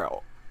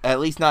 or at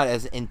least not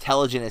as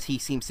intelligent as he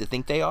seems to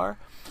think they are.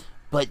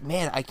 But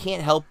man, I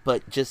can't help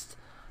but just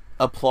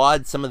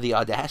applaud some of the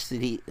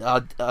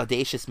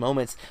audacious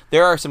moments.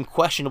 There are some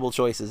questionable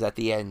choices at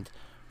the end,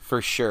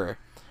 for sure,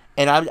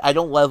 and I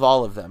don't love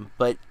all of them,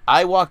 but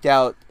I walked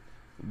out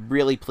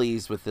really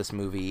pleased with this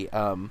movie.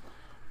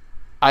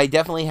 I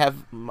definitely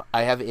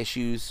have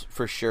issues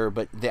for sure,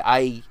 but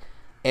I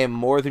am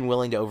more than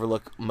willing to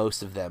overlook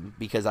most of them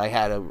because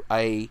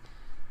I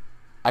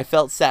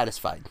felt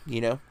satisfied,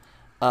 you know.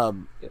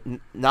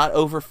 Not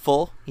over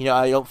full, you know.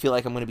 I don't feel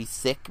like I'm going to be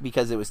sick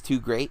because it was too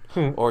great,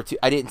 or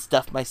I didn't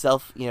stuff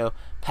myself, you know,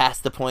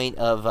 past the point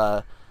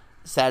of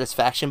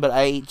satisfaction, but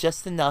I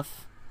just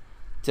enough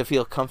to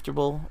feel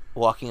comfortable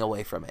walking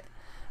away from it.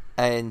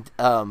 And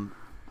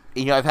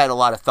you know, I've had a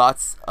lot of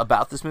thoughts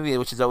about this movie,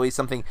 which is always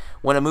something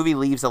when a movie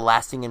leaves a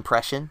lasting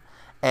impression,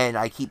 and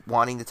I keep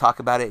wanting to talk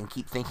about it and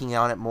keep thinking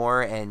on it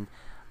more, and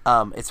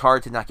it's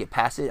hard to not get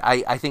past it.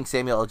 I think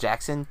Samuel L.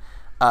 Jackson,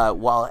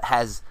 while it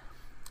has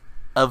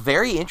a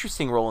very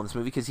interesting role in this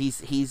movie, because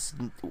he's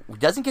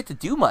doesn't get to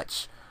do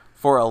much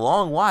for a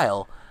long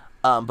while,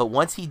 but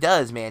once he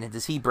does, man,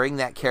 does he bring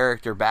that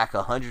character back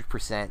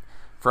 100%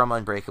 from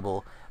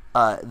Unbreakable.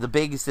 The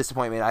biggest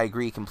disappointment, I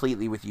agree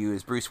completely with you,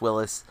 is Bruce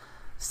Willis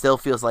still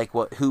feels like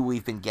who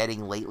we've been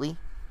getting lately.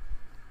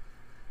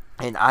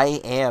 And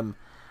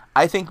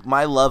I think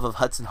my love of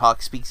Hudson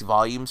Hawk speaks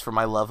volumes for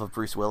my love of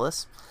Bruce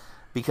Willis,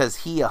 because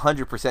he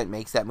 100%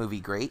 makes that movie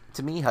great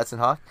to me, Hudson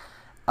Hawk.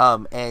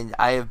 And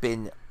I have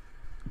been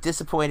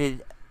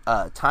disappointed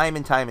time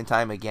and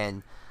time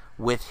again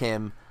with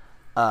him.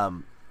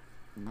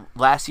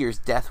 Last year's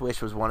Death Wish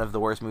was one of the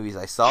worst movies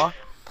I saw.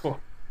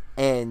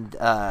 And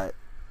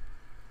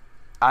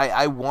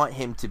I want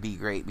him to be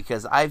great,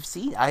 because I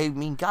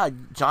mean,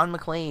 God, John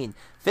McClane,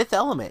 Fifth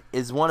Element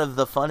is one of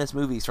the funnest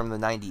movies from the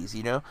 90s,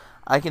 you know?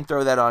 I can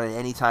throw that on at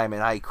any time,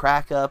 and I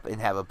crack up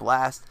and have a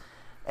blast.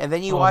 And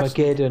then you watch...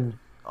 Armageddon.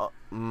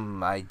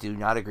 I do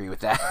not agree with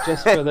that.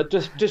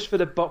 just for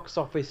the box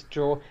office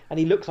draw, and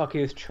he looks like he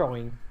was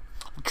trying.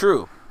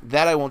 True.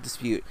 That I won't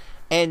dispute.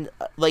 And,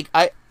 like,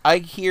 I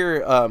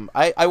hear...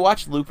 I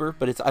watched Looper,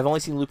 but I've only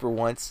seen Looper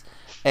once,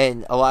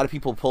 and a lot of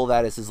people pull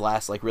that as his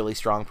last, like, really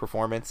strong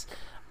performance.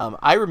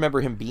 I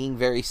remember him being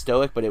very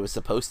stoic, but it was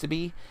supposed to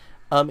be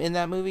in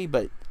that movie,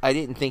 but I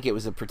didn't think it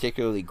was a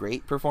particularly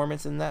great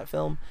performance in that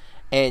film.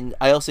 And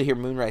I also hear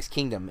Moonrise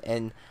Kingdom,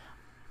 and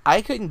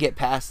I couldn't get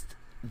past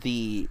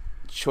the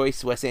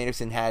choice Wes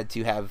Anderson had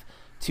to have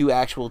two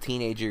actual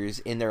teenagers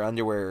in their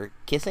underwear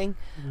kissing.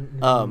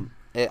 Mm-hmm.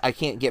 I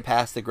can't get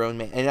past the grown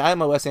man, and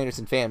I'm a Wes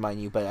Anderson fan,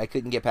 mind you, but I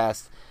couldn't get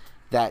past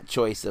that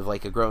choice of,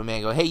 like, a grown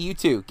man go, hey, you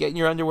two, get in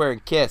your underwear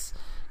and kiss,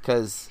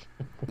 because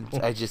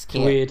I just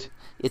can't. Weird.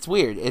 It's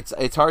weird.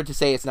 It's hard to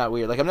say it's not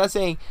weird. Like, I'm not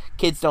saying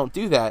kids don't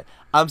do that.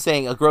 I'm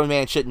saying a grown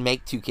man shouldn't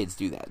make two kids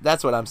do that.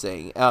 That's what I'm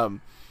saying.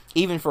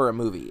 Even for a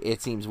movie,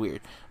 it seems weird.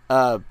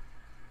 But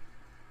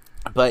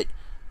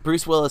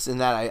Bruce Willis in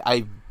that,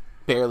 I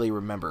barely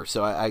remember,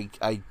 so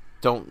I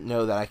don't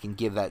know that I can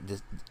give that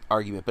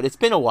argument. But it's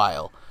been a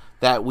while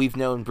that we've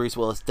known Bruce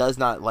Willis does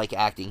not like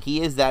acting. He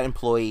is that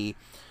employee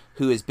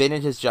who has been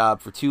in his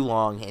job for too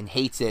long and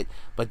hates it,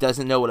 but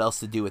doesn't know what else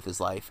to do with his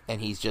life,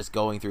 and he's just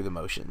going through the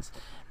motions.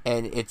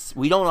 And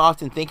we don't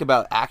often think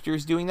about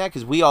actors doing that,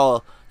 because we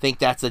all think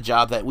that's a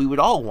job that we would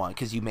all want,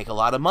 because you make a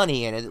lot of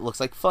money and it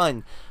looks like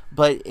fun.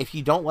 But if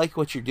you don't like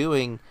what you're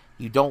doing,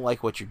 you don't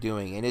like what you're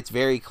doing. And it's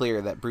very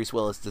clear that Bruce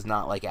Willis does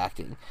not like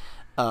acting.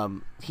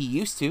 He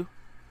used to,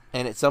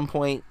 and at some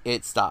point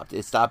it stopped.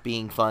 It stopped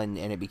being fun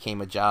and it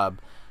became a job.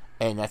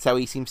 And that's how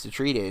he seems to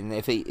treat it. And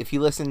if you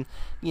listen,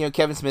 you know,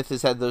 Kevin Smith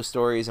has had those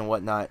stories and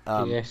whatnot.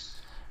 Yes.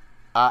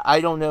 I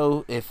don't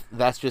know if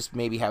that's just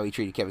maybe how he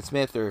treated Kevin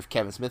Smith, or if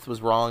Kevin Smith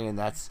was wrong and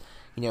that's,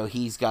 you know,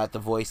 he's got the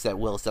voice that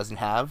Willis doesn't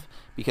have,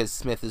 because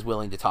Smith is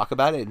willing to talk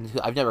about it. And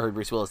I've never heard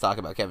Bruce Willis talk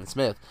about Kevin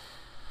Smith,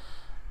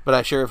 but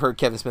I sure have heard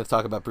Kevin Smith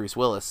talk about Bruce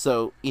Willis.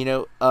 So, you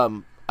know,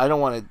 I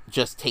don't want to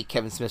just take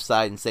Kevin Smith's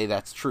side and say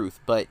that's truth,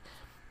 but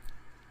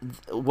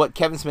what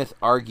Kevin Smith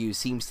argues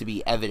seems to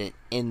be evident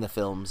in the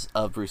films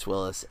of Bruce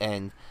Willis,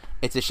 and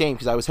it's a shame,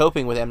 because I was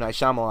hoping with M. Night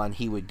Shyamalan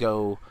he would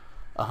go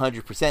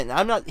 100%.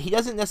 And he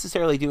doesn't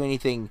necessarily do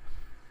anything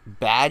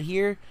bad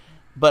here,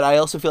 but I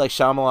also feel like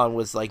Shyamalan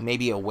was, like,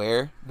 maybe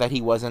aware that he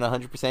wasn't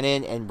 100%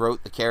 in, and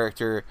wrote the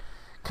character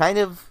kind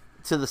of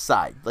to the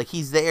side. Like,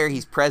 he's there,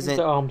 he's present. He's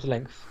at arm's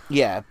length.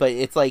 Yeah, but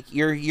it's like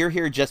you're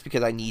here just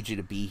because I need you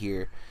to be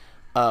here.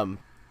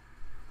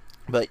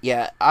 But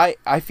yeah,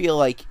 I feel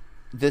like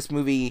this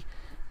movie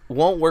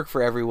won't work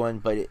for everyone,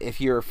 but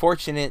if you're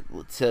fortunate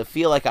to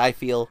feel like I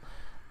feel,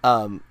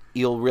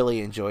 you'll really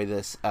enjoy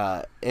this.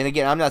 And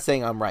again, I'm not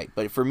saying I'm right,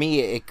 but for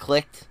me, it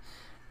clicked,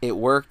 it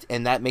worked,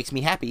 and that makes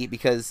me happy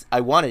because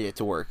I wanted it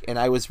to work, and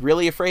I was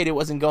really afraid it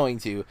wasn't going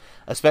to,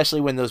 especially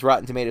when those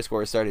Rotten Tomato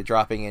scores started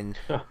dropping, and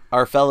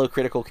our fellow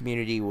critical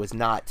community was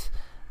not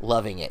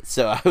loving it.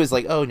 So I was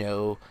like, oh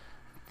no,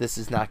 this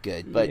is not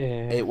good, but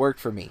it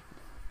worked for me.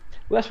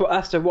 Well,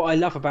 that's what I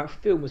love about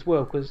film as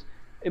well, because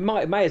it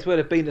may as well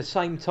have been the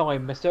same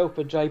time myself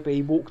and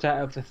JB walked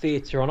out of the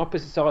theatre on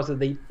opposite sides of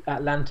the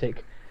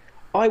Atlantic.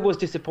 I was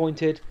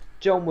disappointed.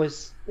 John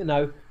was,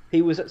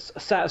 he was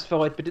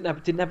satisfied, but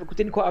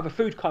didn't quite have a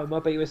food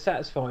coma, but he was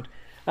satisfied.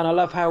 And I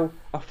love how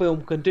a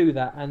film can do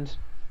that. And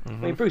I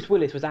mean, Bruce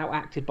Willis was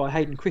outacted by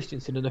Hayden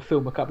Christensen in a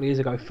film a couple of years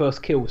ago,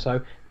 First Kill.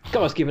 So,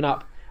 guy's given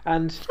up.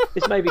 And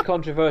this may be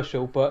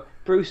controversial, but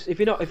Bruce, if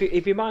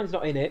your mind's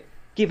not in it,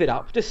 give it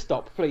up. Just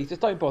stop, please. Just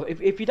don't bother.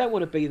 If you don't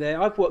want to be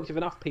there, I've worked with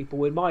enough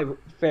people in my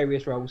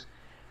various roles,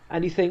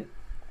 and you think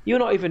you're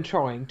not even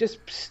trying.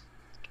 Just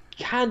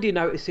hand your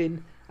notice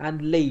in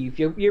and leave.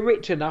 You're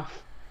rich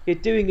enough. You're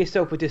doing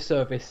yourself a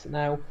disservice.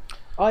 Now,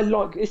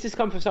 this has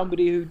come from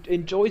somebody who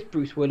enjoys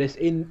Bruce Willis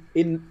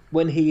in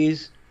when he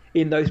is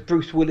in those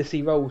Bruce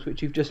Willis-y roles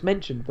which you've just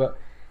mentioned. But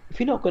if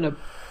you're not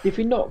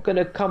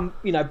gonna come,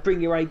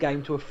 bring your A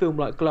game to a film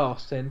like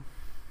Glass, then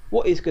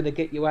what is going to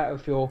get you out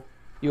of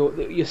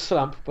your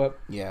slump? But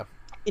yeah,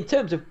 in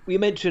terms of, you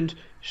mentioned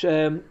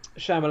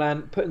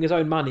Shyamalan putting his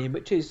own money in,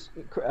 which is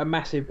a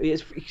massive,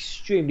 it's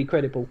extremely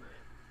credible,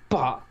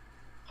 but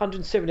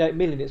 178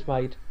 million it's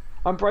made.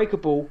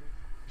 Unbreakable,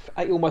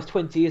 almost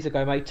 20 years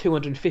ago, made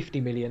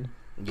 250 million.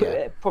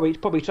 Yeah.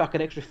 Probably chuck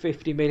an extra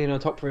 50 million on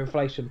top for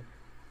inflation.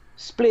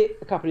 Split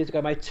a couple of years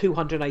ago made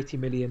 280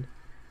 million.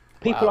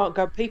 People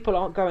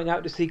aren't going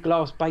out to see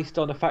Glass based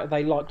on the fact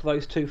they liked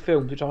those two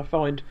films, which I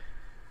find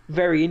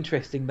very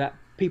interesting. That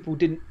people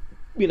didn't,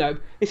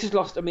 this has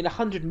lost,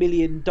 $100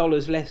 million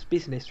less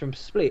business from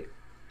Split,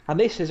 and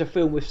this is a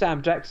film with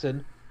Sam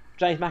Jackson,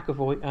 James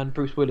McAvoy, and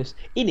Bruce Willis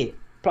in it,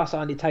 plus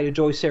Anya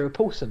Taylor-Joy, Sarah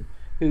Paulson,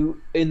 who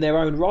in their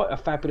own right are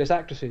fabulous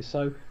actresses.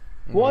 So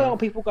why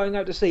aren't people going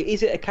out to see?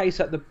 Is it a case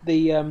that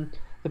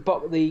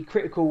the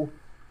critical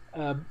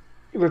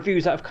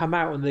reviews that have come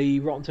out on the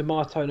Rotten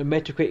Tomato and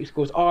Metacritic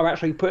scores are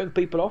actually putting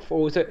people off,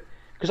 or is it?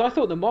 Because I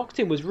thought the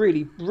marketing was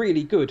really,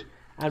 really good,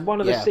 and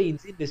one of the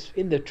scenes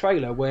in the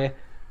trailer where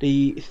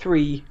the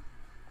three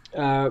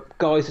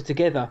guys are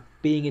together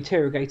being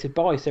interrogated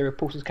by Sarah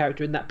Paulson's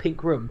character in that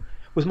pink room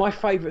was my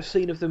favourite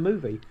scene of the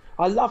movie.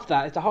 I love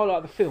that. It's the highlight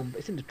of the film.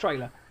 It's in the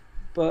trailer,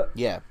 but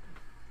the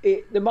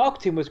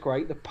marketing was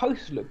great. The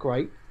posters looked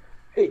great.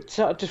 It's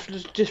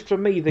just for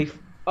me, the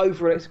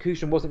overall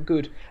execution wasn't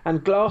good.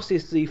 And Glass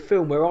is the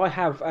film where I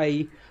have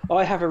a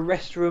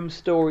restroom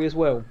story as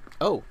well.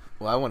 Oh,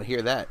 well, I want to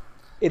hear that.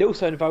 It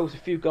also involves a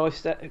few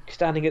guys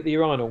standing at the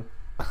urinal,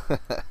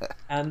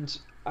 and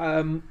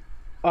I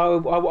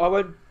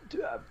won't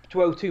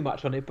dwell too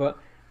much on it, but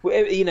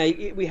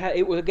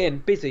it was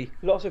again busy.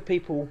 Lots of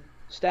people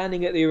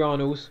standing at the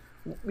urinals,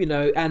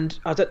 and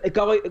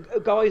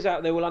guys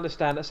out there will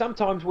understand that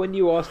sometimes when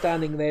you are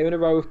standing there in a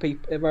row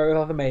of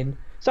other men,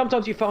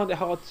 sometimes you find it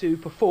hard to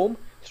perform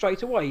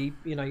straight away.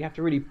 You have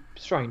to really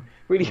strain,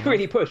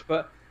 really push.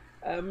 But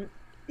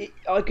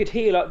I could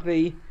hear like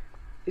the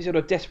sort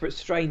of desperate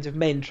strains of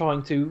men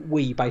trying to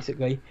wee,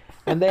 basically,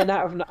 and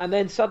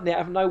then suddenly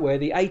out of nowhere,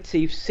 the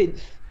 80s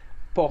synth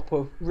pop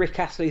of Rick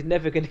Astley's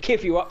 "Never Gonna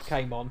Give You Up"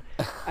 came on,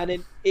 and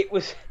then it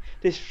was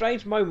this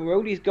strange moment where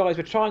all these guys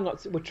were trying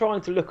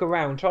to look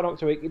around, trying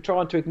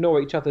to ignore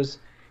each other's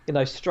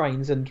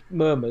strains and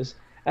murmurs,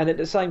 and at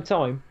the same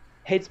time,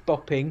 heads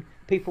bopping,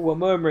 people were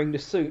murmuring the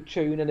suit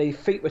tune, and their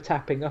feet were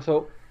tapping. I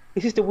thought,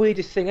 this is the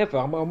weirdest thing ever.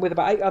 I'm with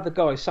about 8 other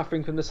guys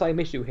suffering from the same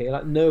issue here,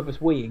 like nervous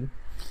weeing,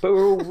 but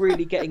we're all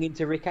really getting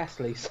into Rick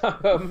Astley.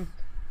 So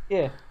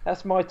yeah,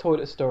 that's my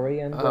toilet story.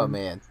 And oh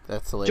man,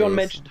 that's hilarious. John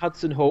mentioned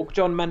Hudson Hawk.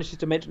 John manages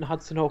to mention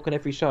Hudson Hawk on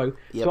every show.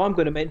 Yep. So I'm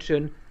going to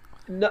mention,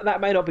 that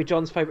may not be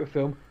John's favourite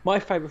film. My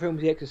favourite film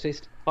is The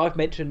Exorcist. I've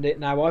mentioned it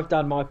now. I've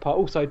done my part.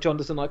 Also, John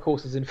doesn't like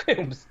horses in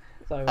films.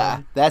 So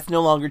that's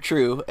no longer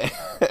true.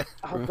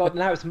 Oh God,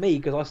 now it's me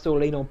because I still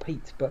lean on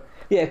Pete. But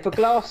yeah, for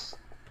Glass,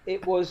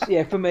 it was,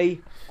 for me,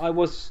 I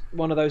was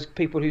one of those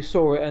people who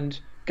saw it and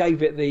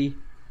gave it the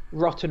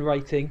rotten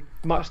rating,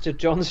 much to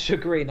John's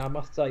chagrin, I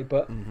must say.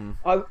 But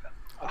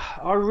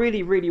I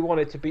really, really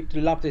wanted to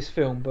love this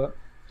film, but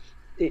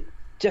it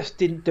just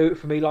didn't do it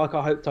for me like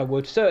I hoped I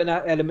would. Certain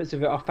elements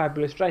of it are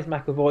fabulous. James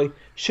McAvoy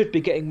should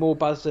be getting more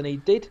buzz than he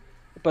did,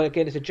 but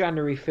again, it's a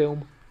January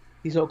film.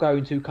 He's not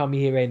going to come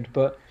year end,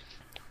 but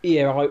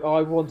yeah,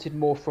 I wanted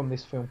more from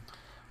this film.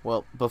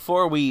 Well,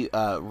 before we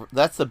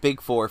that's the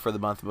big four for the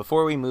month.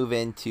 Before we move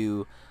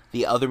into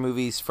the other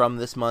movies from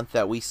this month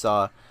that we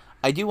saw,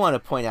 I do want to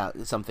point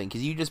out something,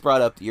 because you just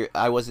brought up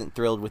I wasn't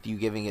thrilled with you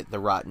giving it the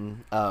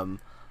rotten on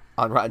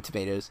on Rotten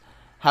Tomatoes.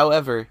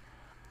 However,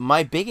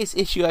 my biggest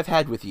issue I've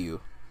had with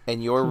you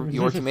and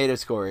your tomato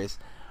scores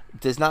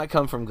does not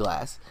come from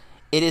Glass.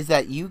 It is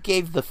that you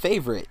gave The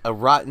Favorite a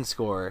rotten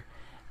score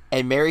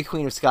and Mary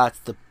Queen of Scots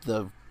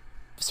the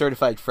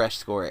certified fresh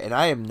score, and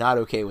I am not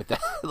okay with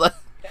that.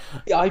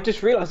 Yeah, I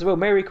just realised as well.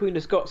 Mary Queen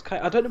of Scots.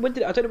 I don't know when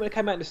it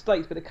came out in the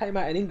States, but it came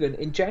out in England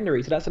in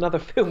January. So that's another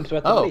film to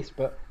add to the list.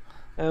 But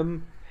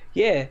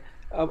yeah.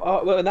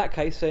 Well, in that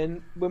case,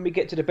 then when we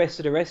get to the best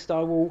of the rest, I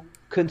will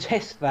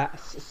contest that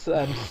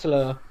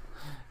slur.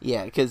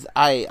 Yeah, because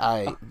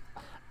I'm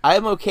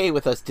okay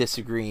with us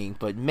disagreeing,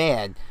 but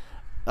man,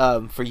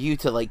 for you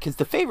to because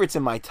The Favorite's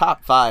in my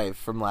top 5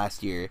 from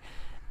last year,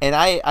 and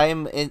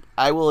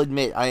I will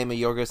admit I am a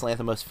Yorgos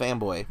Lanthimos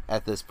fanboy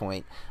at this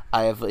point.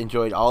 I have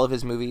enjoyed all of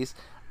his movies.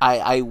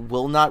 I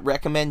will not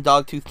recommend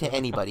Dogtooth to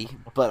anybody,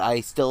 but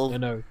I still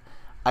No.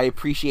 I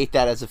appreciate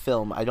that as a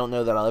film. I don't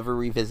know that I'll ever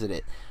revisit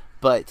it,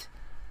 but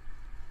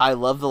I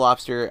love The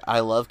Lobster. I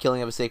love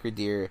Killing of a Sacred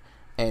Deer,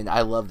 and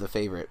I love The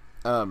Favorite.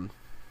 And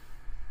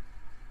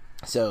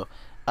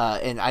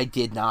I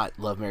did not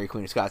love Mary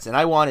Queen of Scots, and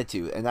I wanted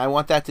to, and I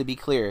want that to be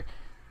clear.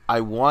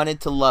 I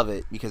wanted to love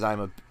it because I'm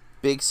a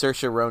big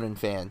Saoirse Ronan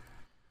fan.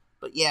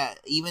 But yeah,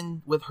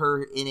 even with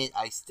her in it,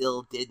 I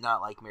still did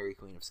not like Mary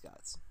Queen of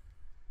Scots.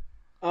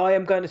 I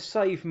am going to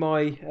save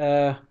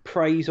my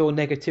praise or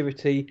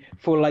negativity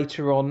for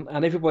later on,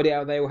 and everybody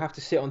out there will have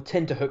to sit on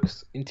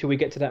tenterhooks until we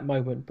get to that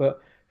moment.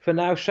 But for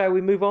now, shall we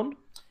move on?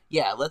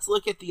 Yeah, let's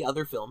look at the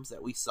other films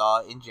that we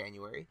saw in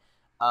January.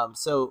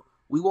 So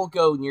we won't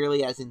go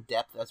nearly as in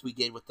depth as we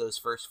did with those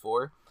first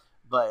 4,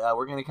 but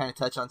we're going to kind of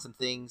touch on some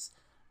things.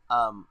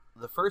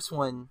 The first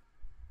one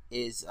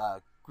is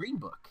Green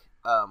Book,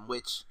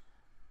 which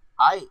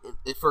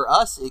for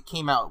us, it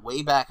came out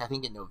way back, I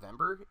think in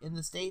November in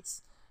the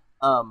States,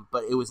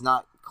 but it was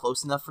not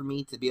close enough for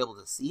me to be able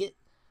to see it.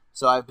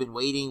 So I've been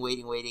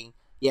waiting.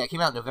 Yeah, it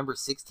came out November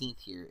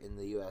 16th here in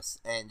the U.S.,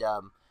 and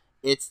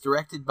it's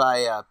directed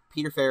by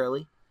Peter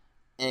Farrelly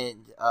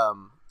and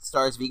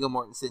stars Viggo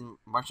Mortensen,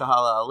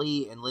 Mahershala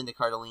Ali, and Linda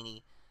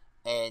Cardellini.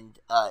 And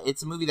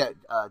it's a movie that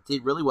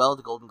did really well at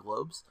the Golden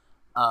Globes.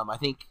 I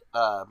think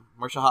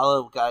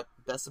Mahershala got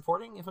Best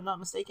Supporting, if I'm not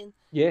mistaken.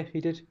 Yeah,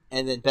 he did.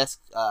 And then Best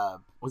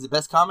was it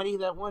Best Comedy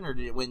that won, or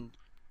did it win?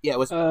 Yeah, it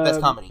was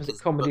Best Comedy. Was it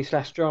comedy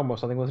 / drama or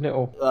something, wasn't it?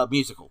 Or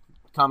musical.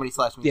 Comedy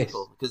 /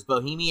 musical, because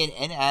Bohemian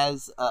and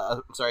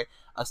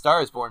A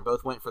Star Is Born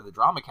both went for the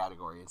drama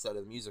category instead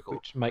of the musical,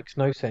 which makes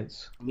no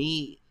sense.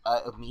 Me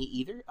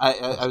either.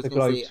 I was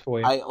going to say for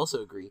you. I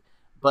also agree,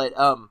 but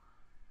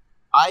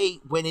I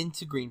went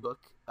into Green Book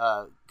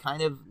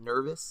kind of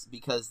nervous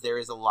because there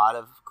is a lot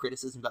of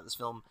criticism about this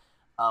film.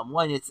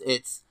 One,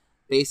 it's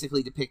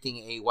basically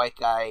depicting a white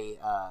guy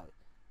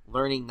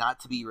learning not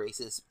to be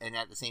racist and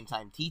at the same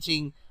time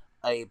teaching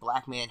a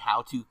black man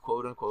how to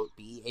quote unquote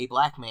be a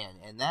black man,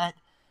 and that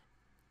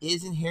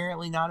is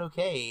inherently not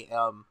okay.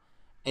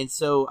 And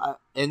so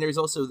and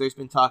there's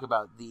been talk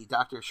about the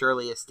Dr.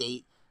 Shirley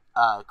estate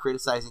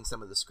criticizing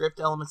some of the script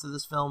elements of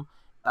this film.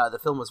 The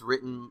film was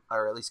written,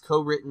 or at least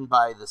co-written,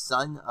 by the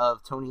son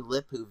of Tony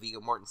Lip, who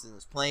Viggo Mortensen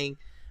is playing.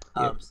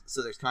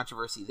 So there's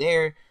controversy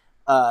there.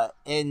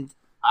 And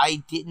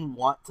I didn't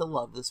want to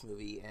love this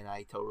movie, and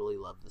I totally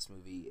loved this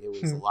movie.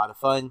 It was a lot of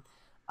fun.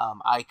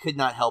 I could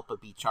not help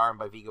but be charmed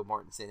by Viggo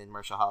Mortensen and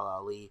Mahershala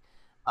Ali,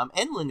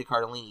 and Linda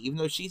Cardellini, even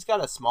though she's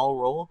got a small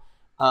role.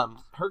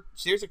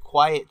 There's a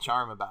quiet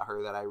charm about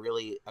her that I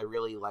really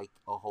liked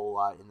a whole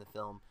lot in the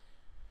film.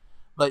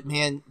 But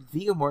man,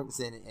 Viggo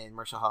Mortensen and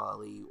Mahershala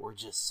Ali were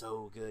just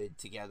so good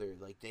together.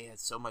 Like, they had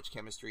so much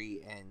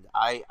chemistry, and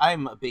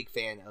I'm a big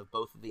fan of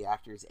both of the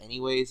actors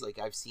anyways. Like,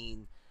 I've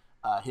seen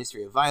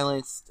History of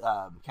Violence,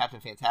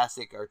 Captain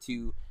Fantastic are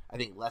two, I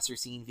think, lesser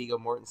seen Viggo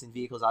Mortensen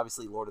vehicles.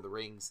 Obviously, Lord of the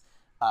Rings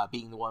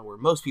being the one where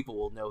most people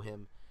will know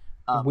him.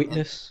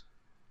 Witness.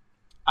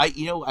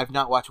 I've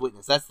not watched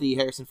Witness. That's the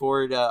Harrison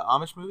Ford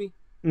Amish movie?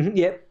 Mm-hmm,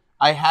 yep.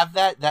 I have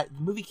that. That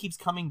movie keeps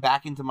coming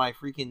back into my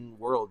freaking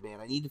world, man.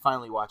 I need to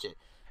finally watch it.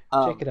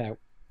 Check it out.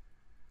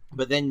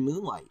 But then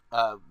Moonlight,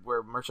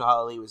 where Mahershala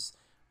Ali was,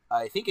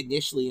 I think,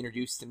 initially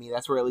introduced to me.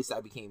 That's where at least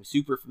I became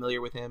super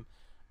familiar with him.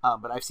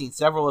 But I've seen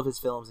several of his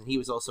films, and he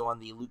was also on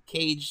the Luke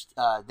Cage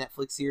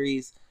Netflix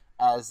series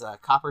as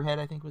Copperhead,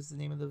 I think was the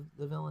name of the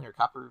villain, or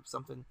Copper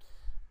something.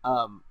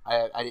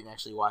 I didn't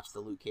actually watch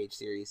the Luke Cage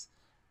series.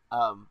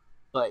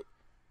 But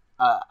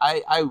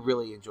I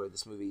really enjoyed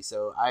this movie,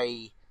 so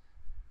I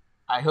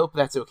hope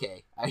that's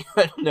okay. I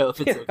don't know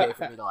if it's okay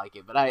for me to like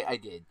it, but I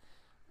did.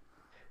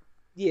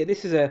 Yeah,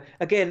 this is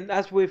again,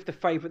 as with The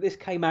Favourite, this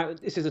came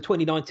out, this is a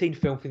 2019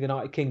 film for the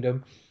United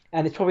Kingdom,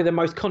 and it's probably the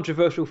most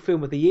controversial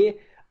film of the year,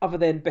 other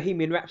than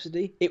Bohemian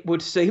Rhapsody, it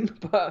would seem,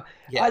 but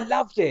yeah. I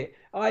loved it,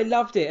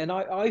 and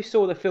I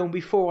saw the film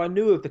before I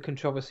knew of the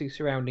controversy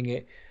surrounding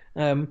it.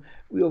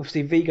 We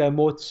obviously, Viggo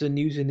Mortensen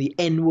using the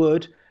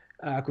N-word,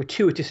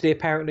 gratuitously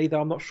apparently, though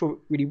I'm not sure it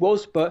really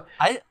was, but...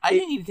 I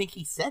didn't even think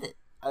he said it.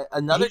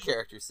 Another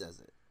character says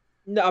it.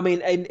 No, I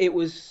mean, and it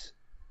was...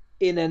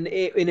 in an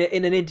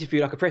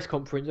interview, like a press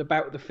conference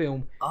about the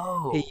film,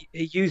 Oh,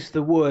 he used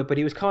the word, but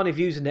he was kind of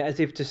using it as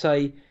if to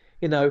say,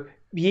 you know,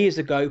 years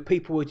ago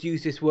people would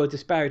use this word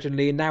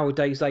disparagingly, and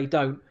nowadays they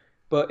don't.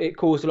 But it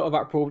caused a lot of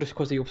uproar just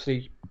because he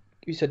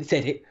said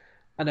it,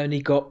 and then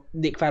he got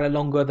Nick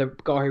Vallelonga, the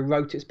guy who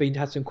wrote it's been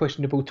had some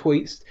questionable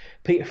tweets.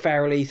 Peter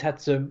Farrelly's had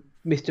some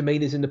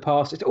misdemeanors in the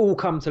past. It's all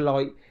come to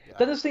light.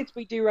 Doesn't seem to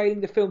be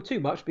derailing the film too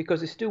much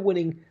because it's still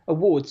winning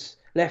awards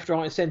left,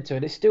 right, and centre,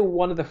 and it's still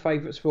one of the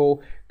favourites for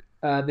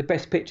the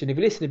best picture. And if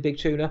you listen to Big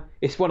Tuna,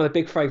 it's one of the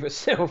big favourites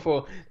still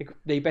for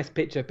the best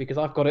picture because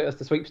I've got it as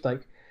the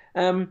sweepstake.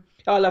 I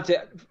loved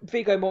it.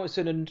 Viggo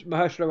Mortensen and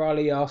Mahershala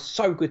Ali are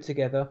so good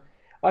together.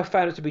 I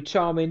found it to be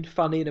charming,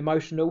 funny, and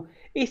emotional.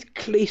 It's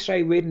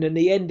cliche ridden, and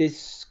the end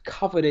is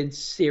covered in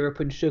syrup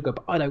and sugar,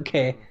 but I don't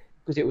care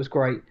because it was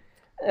great.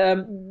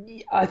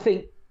 I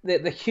think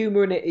that the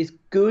humour in it is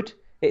good.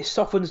 It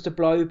softens the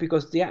blow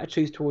because the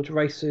attitudes towards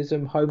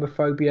racism,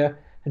 homophobia,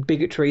 and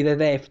bigotry, they're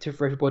there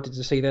for everybody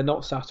to see. They're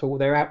not subtle.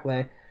 They're out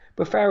there.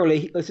 But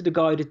Farrelly, this is the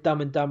guy who did Dumb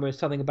and Dumber and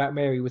Something About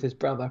Mary with his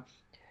brother.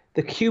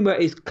 The humour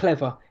is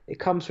clever. It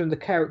comes from the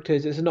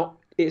characters. It's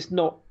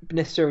not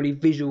necessarily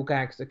visual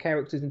gags. The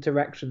characters'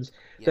 interactions.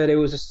 Yeah. So there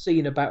was a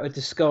scene about a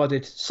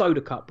discarded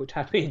soda cup which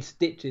had me in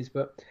stitches.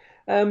 But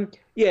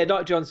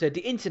like John said,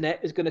 the internet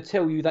is going to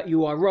tell you that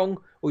you are wrong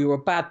or you're a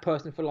bad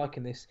person for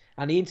liking this.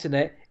 And the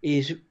internet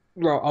is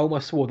wrong. I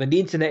almost swore. Then the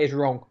internet is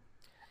wrong.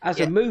 As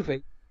a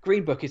movie,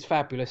 Green Book is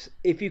fabulous.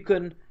 If you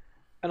can,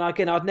 and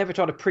again, I'd never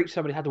try to preach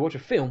somebody how to watch a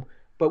film,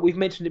 but we've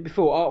mentioned it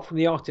before, art from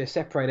the artist,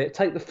 separate it.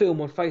 Take the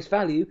film on face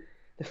value.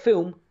 The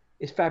film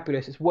is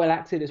fabulous. It's well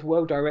acted. It's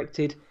well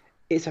directed.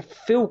 It's a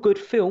feel-good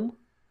film,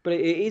 but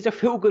it is a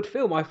feel-good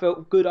film. I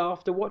felt good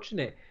after watching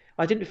it.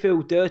 I didn't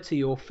feel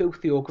dirty or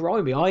filthy or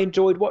grimy. I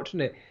enjoyed watching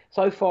it.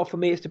 So far, for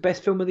me, it's the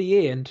best film of the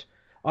year, and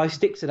I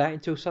stick to that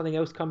until something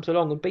else comes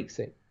along and beats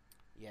it.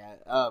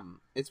 Yeah,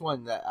 it's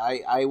one that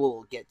I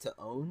will get to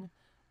own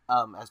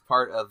as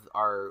part of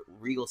our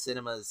Regal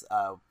Cinemas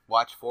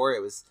Watch 4.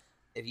 It was,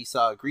 if you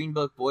saw Green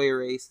Book, Boy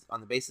Erased, On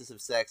the Basis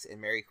of Sex,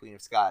 and Mary Queen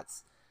of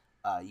Scots,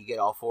 you get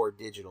all 4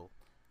 digital.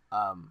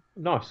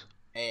 Nice.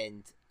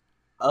 And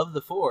of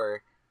the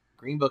 4,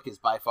 Green Book is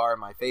by far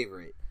my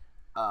favorite.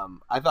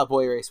 I thought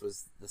Boy Erased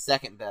was the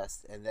second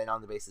best, and then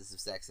On the Basis of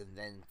Sex, and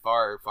then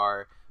far,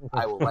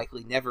 I will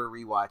likely never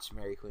rewatch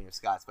Mary Queen of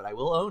Scots, but I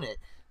will own it.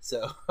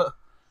 So,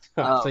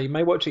 so you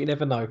may watch it, you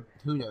never know.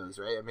 Who knows,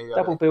 right? Maybe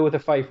double bill with a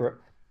favorite.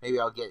 Maybe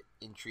I'll get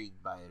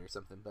intrigued by it or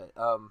something. But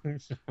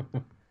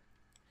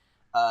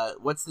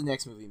what's the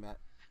next movie, Matt?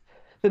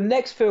 The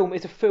next film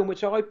is a film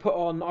which I put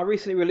on. I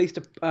recently released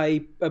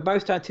a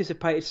most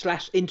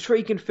anticipated /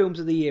 intriguing films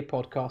of the year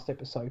podcast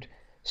episode.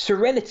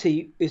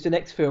 Serenity is the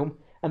next film,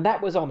 and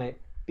that was on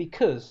it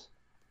because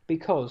a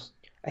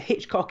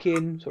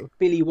Hitchcockian sort of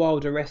Billy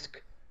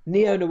Wilder-esque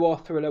neo-noir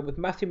thriller with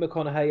Matthew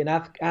McConaughey and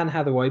Anne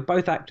Hathaway,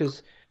 both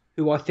actors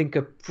who I think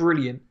are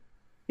brilliant.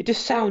 It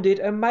just sounded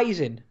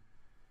amazing.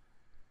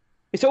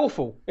 It's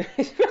awful.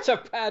 It's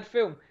a bad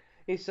film.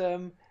 It's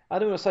I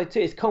don't want to say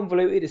too. It's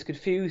convoluted. It's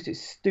confused. It's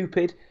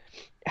stupid.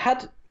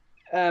 Had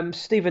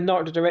Stephen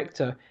Knight, the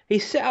director, he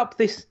set up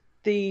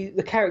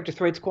the character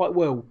threads quite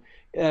well.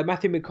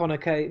 Matthew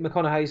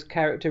McConaughey's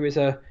character is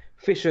a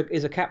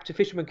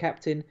fisherman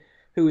captain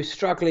who is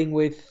struggling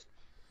with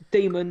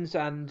demons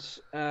and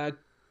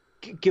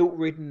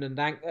guilt-ridden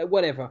and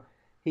whatever.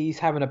 He's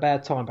having a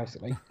bad time,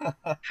 basically.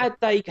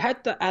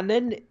 And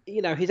then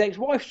his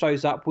ex-wife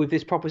shows up with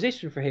this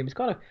proposition for him. It's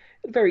kind of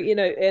very,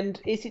 and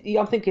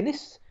I'm thinking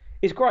this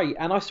is great.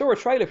 And I saw a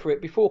trailer for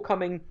it before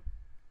coming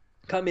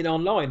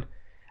online,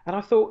 and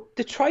I thought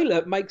the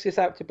trailer makes this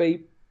out to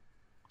be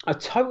a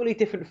totally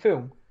different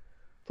film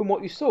from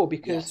what you saw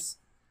because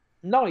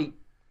Knight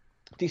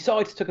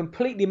decides to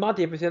completely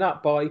muddy everything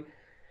up by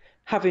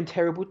having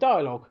terrible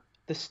dialogue.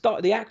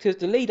 The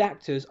lead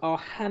actors are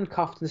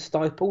handcuffed and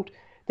stifled.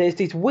 There's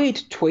these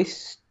weird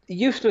twists,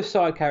 useless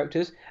side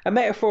characters, a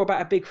metaphor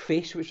about a big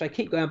fish, which they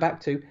keep going back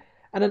to,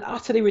 and an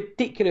utterly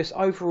ridiculous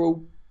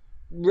overall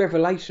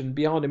revelation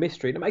behind a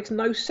mystery that makes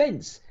no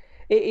sense.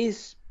 It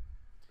is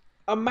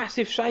a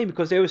massive shame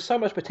because there was so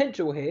much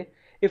potential here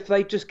if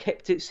they just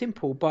kept it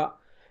simple, but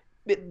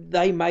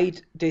they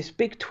made this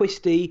big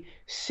twisty,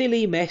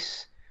 silly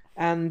mess,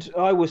 and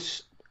I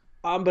was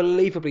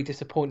unbelievably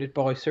disappointed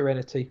by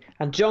Serenity.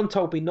 And John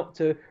told me not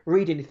to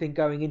read anything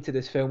going into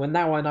this film, and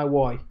now I know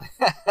why.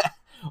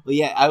 Well,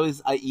 yeah,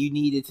 you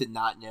needed to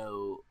not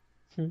know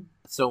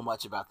so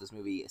much about this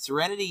movie.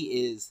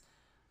 Serenity is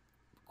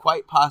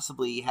quite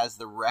possibly has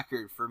the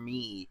record for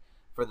me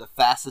for the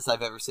fastest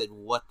I've ever said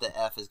 "what the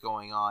F is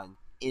going on"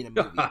 in a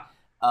movie.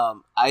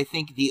 I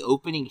think the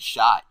opening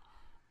shot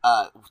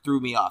threw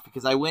me off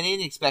because I went in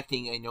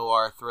expecting a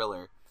noir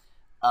thriller.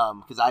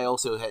 Because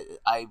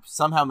I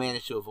somehow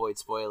managed to avoid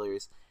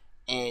spoilers,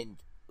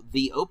 and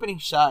the opening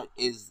shot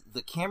is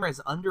the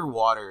camera's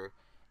underwater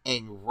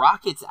and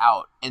rockets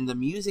out, and the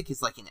music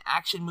is like an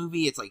action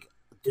movie. It's like,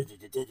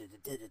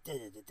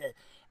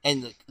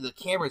 and the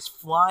camera's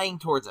flying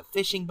towards a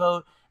fishing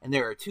boat, and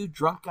there are two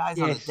drunk guys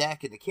on the Yes.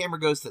 deck, and the camera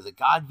goes to the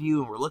God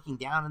view, and we're looking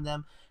down on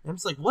them, and I'm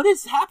just like, what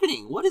is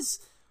happening?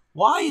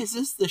 Why is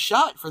this the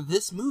shot for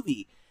this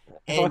movie?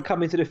 If I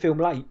come into the film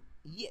late.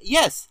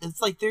 Yes,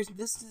 it's like this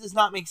does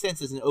not make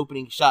sense as an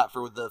opening shot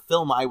for the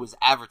film I was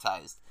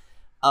advertised.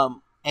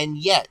 And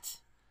yet,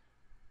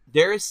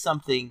 there is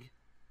something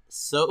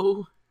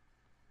so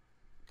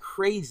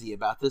crazy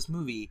about this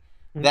movie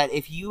that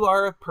if you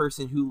are a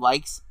person who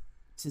likes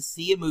to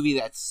see a movie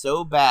that's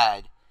so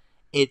bad,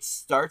 it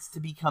starts to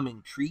become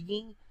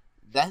intriguing,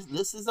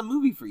 this is a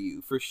movie for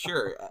you, for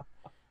sure.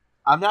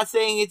 I'm not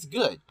saying it's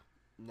good.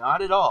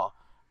 Not at all.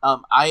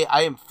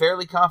 I am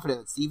fairly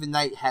confident that Stephen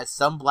Knight has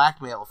some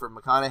blackmail for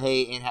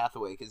McConaughey and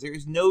Hathaway, because there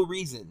is no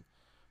reason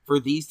for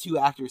these two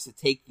actors to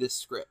take this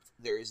script.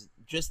 There is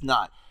just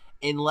not.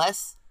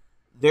 Unless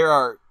there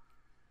are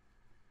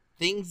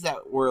things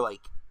that were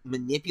like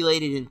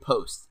manipulated in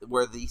post,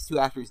 where these two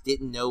actors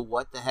didn't know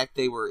what the heck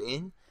they were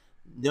in,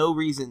 no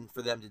reason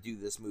for them to do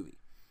this movie.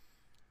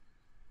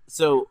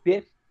 So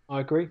Yeah, I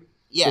agree.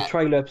 Yeah. The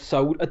trailer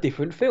sold a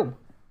different film.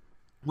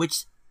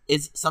 Which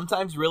is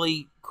sometimes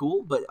really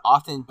cool, but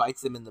often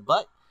bites them in the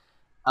butt.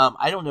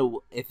 I don't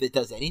know if it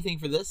does anything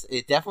for this.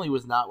 It definitely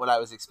was not what I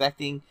was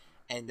expecting,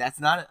 and that's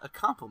not a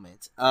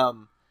compliment.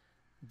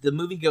 The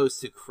movie goes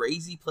to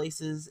crazy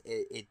places.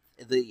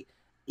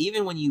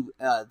 Even when you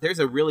there's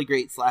a really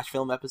great Slash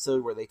Film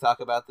episode where they talk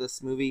about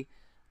this movie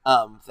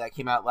that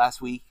came out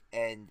last week,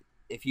 and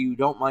if you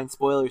don't mind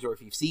spoilers, or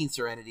if you've seen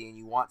Serenity and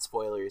you want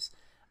spoilers,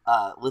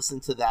 listen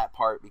to that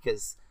part,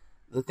 because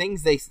the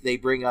things they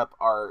bring up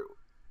are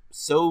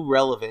so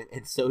relevant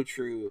and so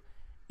true.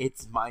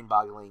 It's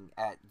mind-boggling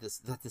that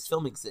this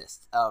film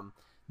exists.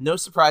 No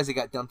surprise it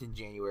got dumped in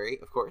January,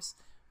 of course.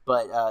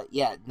 But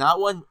yeah,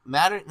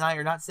 Matt and I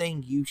are not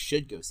saying you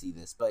should go see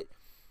this, but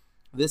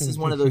this is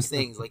one of those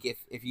things. Like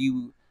if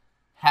you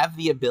have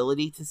the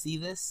ability to see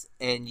this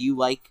and you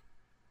like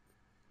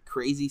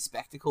crazy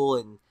spectacle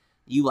and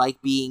you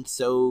like being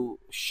so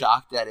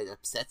shocked that it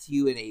upsets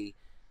you in a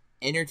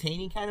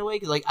entertaining kind of way,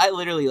 because like I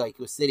literally like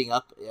was sitting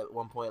up at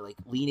one point, like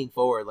leaning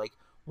forward, like,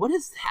 what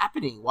is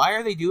happening? Why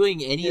are they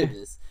doing any of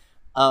this?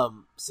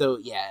 So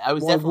yeah, I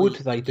was. Why definitely would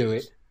they do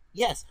it?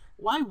 Yes,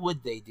 why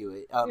would they do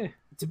it? Yeah.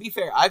 To be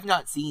fair, I've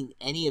not seen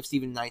any of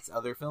Stephen Knight's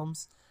other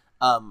films.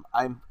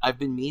 I've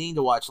been meaning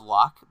to watch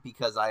Locke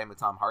because I am a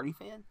Tom Hardy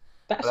fan.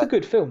 That's a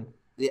good film.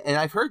 And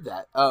I've heard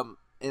that. And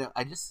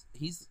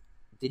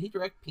did he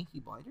direct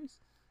Pinky Blinders?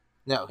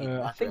 No, he did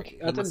not direct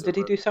it. Did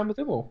he do some of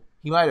them or?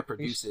 He might have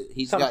produced it.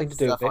 He's got something to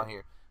do stuff with on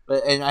here.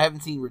 And I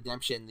haven't seen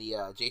Redemption,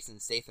 the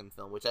Jason Statham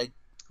film, which I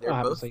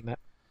haven't seen that.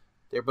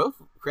 They're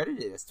both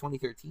credited as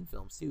 2013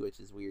 films too, which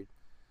is weird.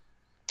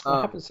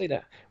 I haven't seen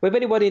that. Well, if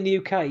anybody in the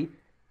UK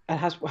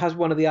has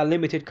one of the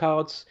unlimited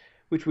cards,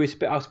 which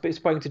I've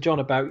spoken to John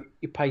about,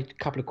 you pay a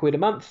couple of quid a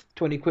month,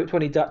 $20,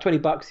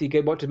 $20, you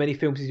get watch as many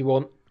films as you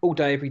want all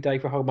day, every day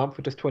for a whole month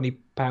for just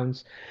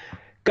 £20.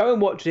 Go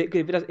and watch it.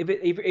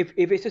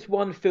 If it's just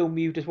one film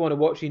you just want to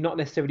watch, you're not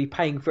necessarily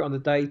paying for it on the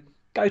day.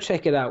 Go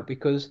check it out,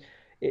 because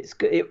it's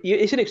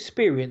an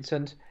experience,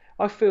 and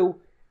I feel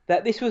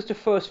that this was the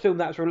first film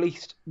that was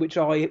released which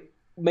I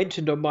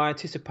mentioned on my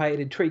anticipated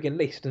intriguing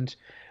list, and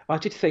I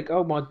did think,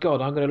 oh my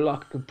god, I'm going to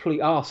look a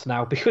complete arse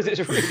now because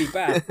it's really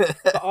bad.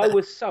 But I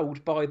was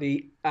sold by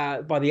the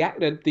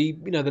actor, the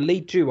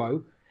lead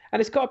duo, and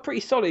it's got a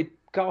pretty solid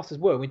cast as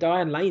well. I mean,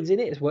 Diane Lane's in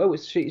it as well.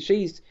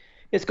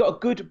 It's got a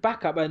good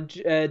backup, and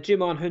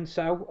Jimon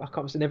Hunsao, I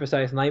can't never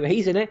say his name, but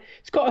he's in it.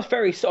 It's got a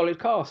very solid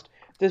cast.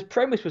 The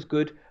premise was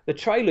good. The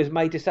trailers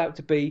made this out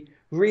to be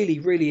really,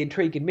 really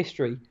intriguing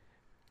mystery.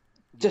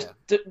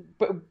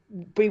 But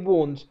be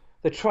warned,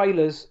 the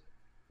trailers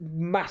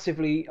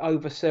massively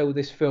oversell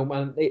this film,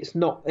 and it's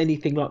not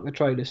anything like the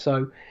trailers.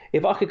 So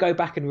if I could go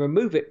back and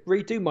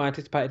redo my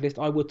anticipated list,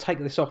 I would take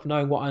this off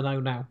knowing what I know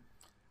now.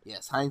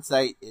 Yes,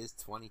 hindsight is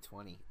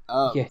 2020.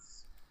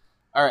 Yes.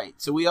 All right,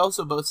 so we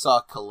also both saw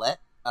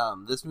Colette.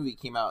 This movie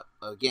came out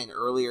again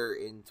earlier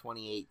in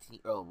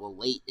 2018.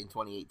 Late in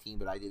 2018,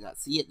 but I did not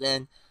see it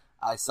then.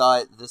 I saw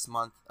it this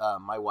month.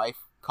 My wife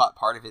caught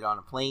part of it on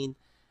a plane.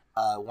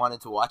 Wanted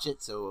to watch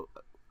it, so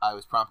I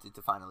was prompted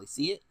to finally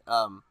see it.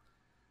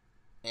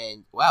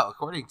 And wow,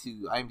 according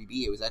to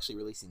IMDb, it was actually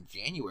released in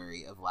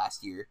January of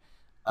last year.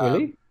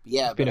 Really?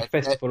 Yeah, it's been a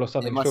festival or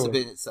something. It must have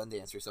been at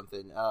Sundance or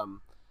something.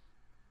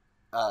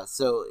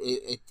 So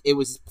it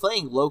was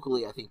playing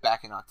locally, I think,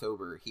 back in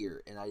October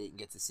here, and I didn't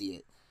get to see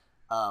it.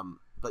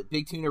 But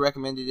Big Tuna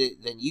recommended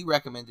it, then you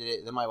recommended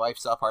it, then my wife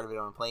saw part of it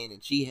on a plane,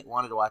 and she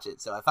wanted to watch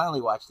it, so I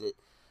finally watched it.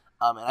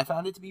 And I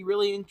found it to be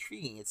really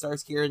intriguing. It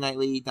stars Keira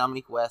Knightley,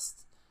 Dominic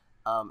West,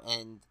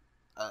 and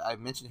I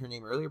mentioned her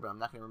name earlier, but I'm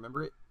not going to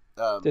remember it.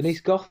 Denise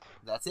Gough.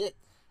 That's it.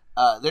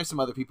 There's some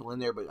other people in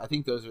there, but I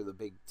think those are the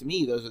big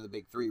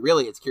three.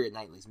 Really, it's Keira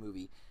Knightley's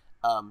movie.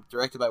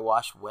 Directed by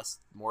Wash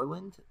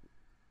Westmoreland.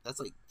 That's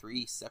like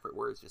three separate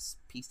words just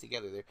pieced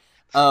together there.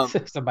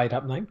 It's a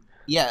made-up name.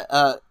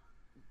 Yeah,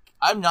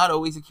 I'm not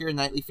always a Keira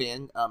Knightley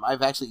fan.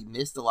 I've actually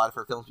missed a lot of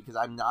her films because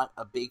I'm not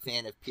a big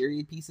fan of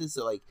period pieces.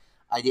 So like,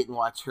 I didn't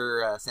watch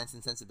her Sense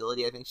and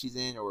Sensibility. I think she's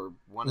in, or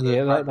one of the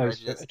Yeah, Pride and those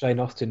Prejudice. Jane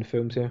Austen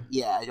films. Yeah.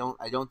 Yeah,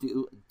 I don't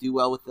do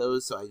well with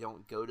those, so I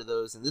don't go to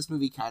those. And this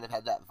movie kind of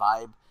had that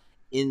vibe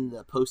in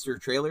the poster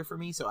trailer for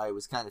me, so I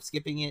was kind of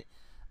skipping it.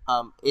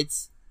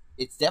 It's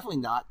definitely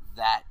not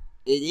that.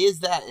 It is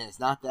that, and it's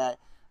not that.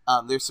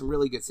 There's some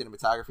really good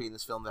cinematography in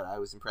this film that I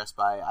was impressed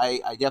by. I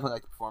definitely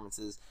like the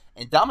performances,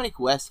 and Dominic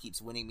West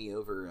keeps winning me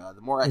over.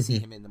 The more I see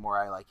him in, the more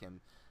I like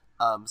him.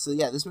 So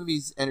yeah, this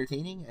movie's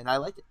entertaining, and I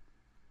liked it.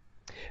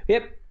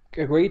 Yep,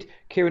 agreed.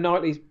 Keira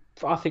Knightley,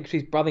 I think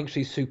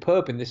she's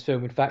superb in this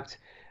film. In fact,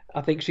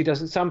 I think she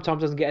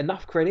sometimes doesn't get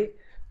enough credit.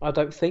 I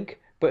don't think,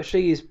 but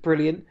she is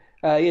brilliant.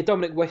 Yeah,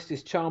 Dominic West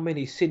is charming.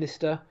 He's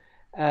sinister,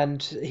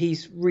 and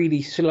he's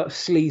really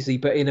sleazy,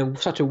 but in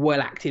such a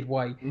well acted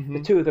way.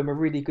 The two of them are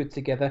really good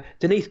together.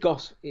 Denise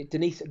Gough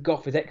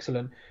is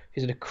excellent.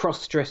 She's a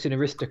cross dressing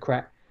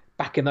aristocrat.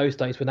 Back in those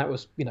days when that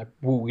was,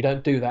 we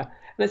don't do that.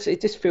 And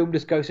this film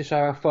just goes to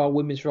show how far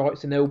women's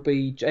rights and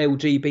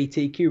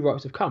LGBTQ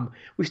rights have come.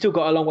 We've still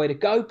got a long way to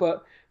go,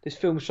 but this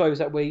film shows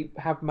that we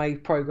have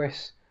made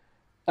progress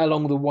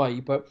along the way.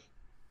 But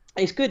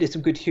it's good. There's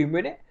some good humour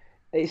in it.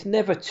 It's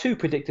never too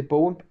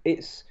predictable.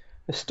 It's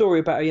a story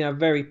about a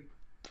very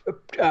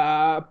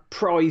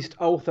prized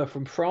author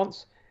from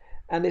France.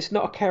 And it's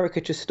not a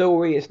caricature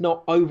story. It's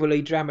not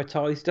overly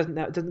dramatised. It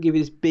doesn't give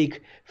you this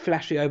big,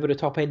 flashy, over the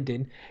top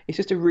ending. It's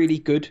just a really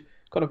good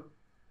kind of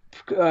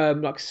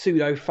like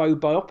pseudo faux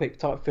biopic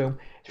type film.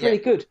 It's really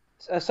good.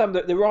 Some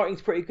of the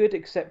writing's pretty good,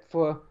 except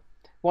for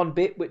one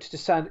bit, which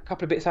a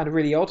couple of bits sounded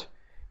really odd.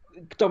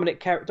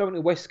 Dominic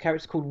West's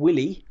character's called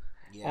Willie,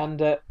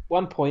 and at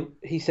one point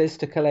he says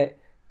to Colette,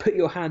 "Put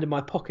your hand in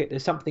my pocket.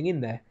 There's something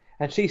in there."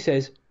 And she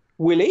says,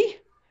 "Willie?"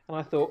 And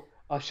I thought,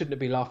 I shouldn't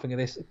be laughing at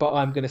this, but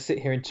I'm going to sit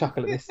here and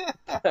chuckle at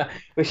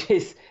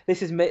this,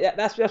 this is me.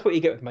 That's what you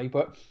get with me.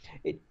 But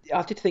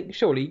I did think,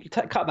 surely you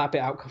cut that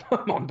bit out.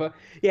 Come on, but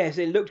yes,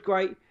 it looked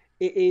great.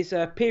 It is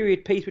a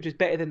period piece, which is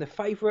better than The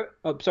Favourite.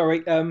 Oh,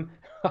 sorry.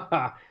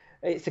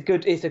 It's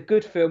a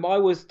good film.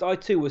 I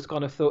too was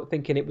kind of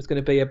thinking it was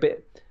going to be a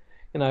bit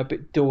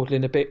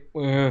dawdling, a bit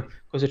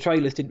because the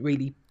trailers didn't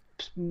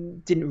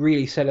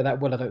really sell it that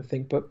well, I don't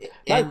think. But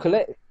no,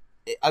 Colette.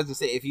 I was gonna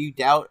say, if you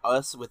doubt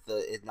us with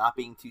it not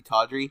being too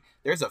tawdry,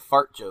 there's a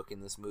fart joke in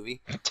this movie.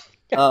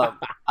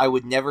 I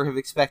would never have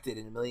expected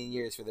in a million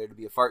years for there to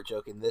be a fart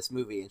joke in this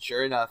movie, and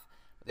sure enough,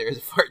 there is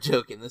a fart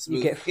joke in this movie.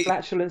 You get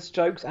flatulence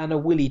jokes and a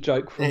willy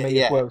joke from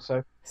me as well.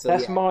 So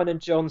that's mine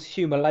and John's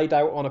humour laid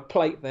out on a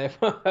plate there.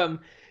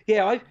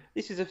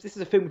 This is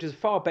a film which is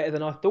far better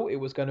than I thought it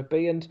was going to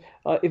be, and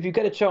if you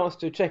get a chance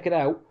to check it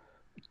out,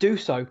 do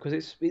so,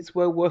 because it's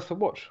well worth a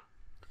watch.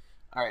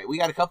 All right, we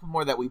got a couple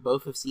more that we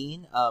both have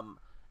seen,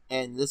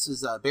 and this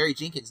is Barry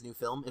Jenkins' new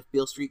film, If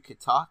Beale Street Could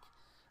Talk.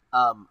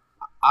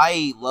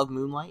 I love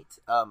Moonlight.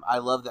 I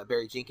love that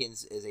Barry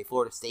Jenkins is a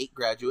Florida State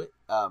graduate,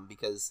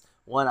 because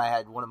I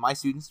had one of my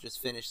students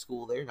just finish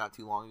school there not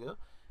too long ago,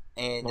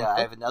 and I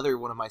have another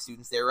one of my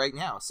students there right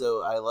now.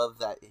 So I love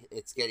that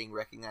it's getting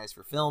recognized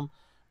for film.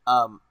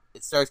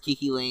 It stars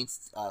Kiki Layne,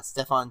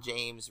 Stephan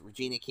James,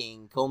 Regina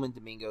King, Coleman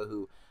Domingo,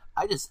 who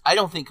I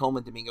don't think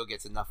Coleman Domingo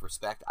gets enough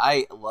respect.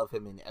 I love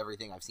him in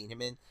everything I've seen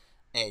him in,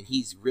 and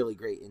he's really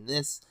great in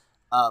this.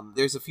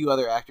 There's a few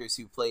other actors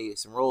who play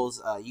some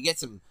roles. You get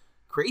some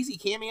crazy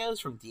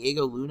cameos from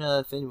Diego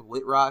Luna, Finn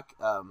Wittrock,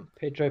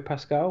 Pedro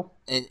Pascal,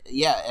 and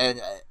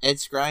Ed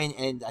Skrein,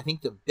 and I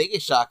think the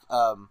biggest shock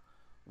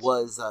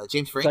was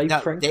Dave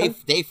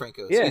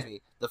Franco. Excuse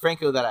me, the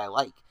Franco that I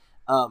like.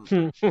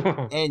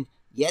 And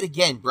yet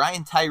again,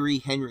 Brian Tyree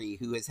Henry,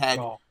 who has had.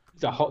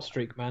 He's a hot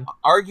streak, man.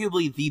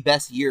 Arguably the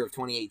best year of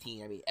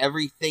 2018. I mean,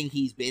 everything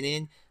he's been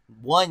in,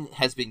 one,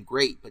 has been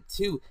great, but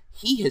two,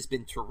 he has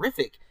been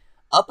terrific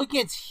up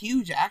against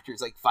huge actors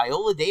like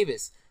Viola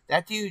Davis.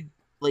 That dude,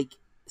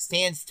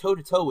 stands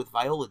toe-to-toe with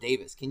Viola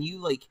Davis. Can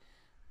you,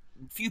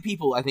 few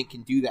people, I think,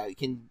 can do that.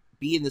 Can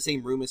be in the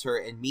same room as her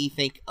and me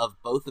think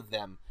of both of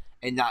them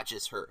and not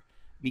just her.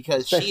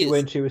 Because especially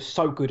when she was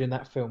so good in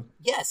that film.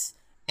 Yes.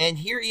 And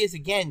here he is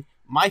again.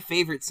 My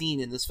favorite scene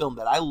in this film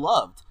that I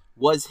loved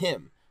was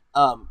him.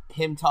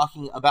 Him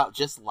talking about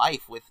just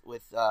life with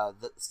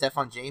the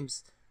Stephan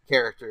James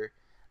character.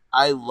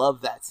 I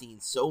love that scene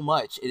so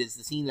much. It is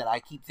the scene that I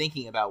keep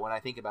thinking about when I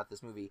think about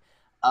this movie.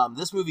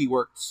 This movie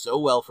worked so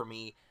well for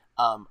me.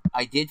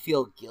 I did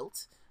feel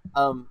guilt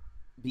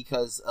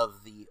because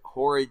of the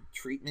horrid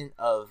treatment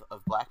of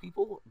black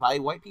people by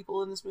white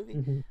people in this movie.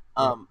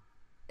 Mm-hmm.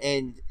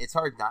 And it's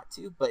hard not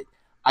to, but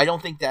I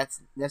don't think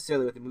that's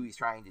necessarily what the movie's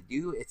trying to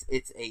do.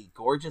 It's a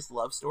gorgeous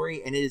love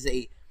story, and it is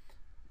a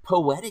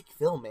poetic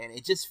film, man.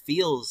 It just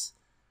feels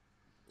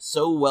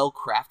so well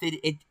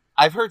crafted.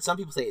 I've heard some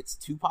people say it's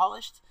too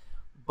polished,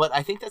 but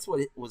I think that's what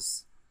it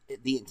was,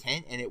 the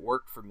intent, and it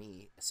worked for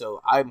me.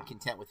 So I'm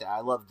content with it. I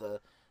love the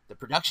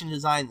production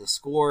design, the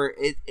score.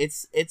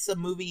 It's a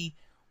movie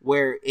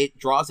where it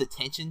draws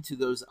attention to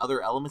those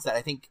other elements that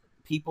I think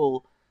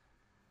people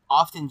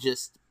often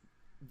just,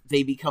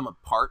 they become a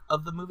part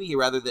of the movie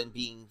rather than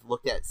being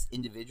looked at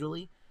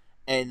individually.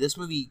 And this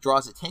movie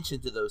draws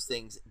attention to those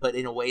things, but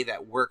in a way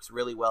that works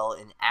really well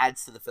and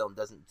adds to the film,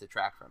 doesn't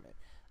detract from it.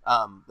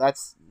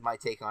 That's my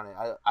take on it.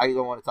 I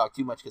don't want to talk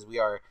too much because we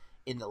are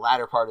in the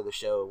latter part of the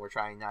show and we're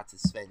trying not to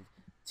spend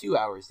 2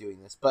 hours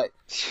doing this, but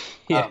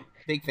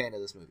big fan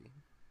of this movie.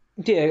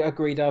 Yeah,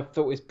 agreed. I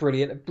thought it was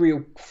brilliant. A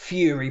real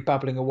fury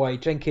bubbling away.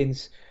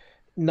 Jenkins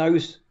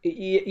knows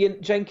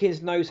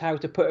how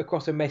to put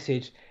across a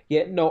message,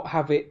 yet not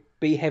have it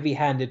be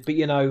heavy-handed. But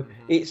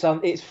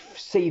it's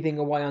seething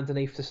away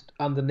underneath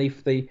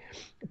the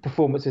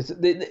performances.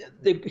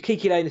 The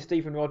Kiki Lane and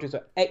Stephen Rogers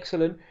are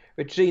excellent.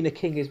 Regina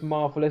King is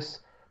marvelous.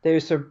 There are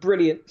some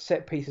brilliant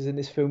set pieces in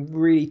this film.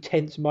 Really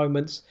tense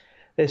moments.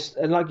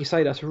 And like you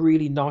say, that's a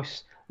really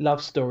nice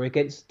love story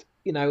against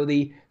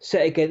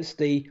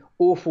the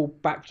awful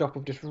backdrop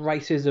of just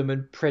racism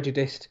and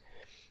prejudice.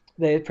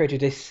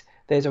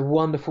 There's a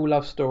wonderful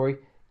love story.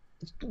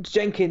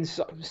 Jenkins'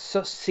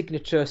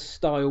 signature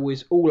style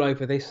is all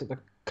over this, the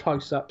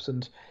close-ups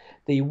and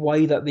the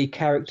way that the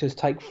characters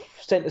take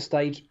centre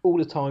stage all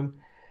the time.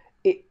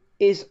 It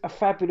is a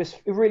fabulous,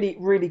 really,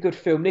 really good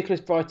film. Nicholas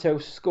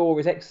Britell's score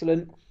is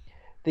excellent.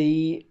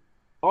 I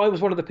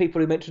was one of the people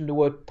who mentioned the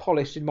word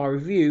polished in my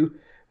review,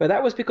 but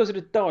that was because of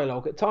the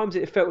dialogue. At times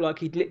it felt like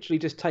he'd literally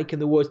just taken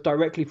the words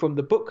directly from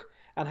the book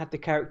and had the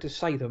characters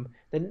say them.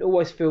 They didn't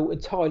always feel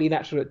entirely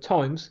natural at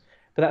times,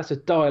 but that's the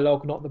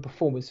dialogue, not the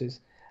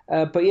performances.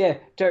 But yeah,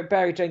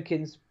 Barry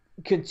Jenkins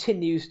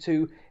continues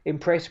to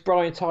impress.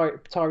 Brian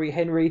Tyree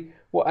Henry,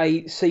 what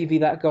a CV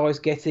that guy's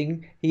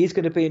getting. He is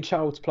going to be in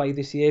Child's Play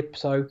this year,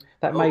 so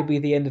that may be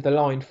the end of the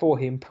line for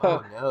him.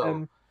 But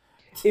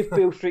if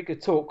Beale Street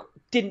Could Talk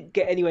didn't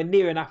get anywhere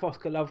near enough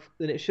Oscar love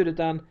than it should have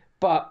done,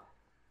 but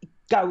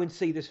go and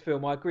see this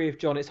film. I agree with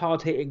John. It's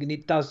hard hitting and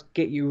it does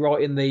get you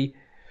right in the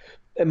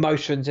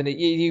emotions, and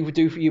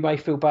you may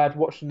feel bad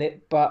watching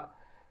it, but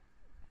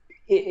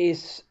it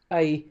is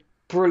a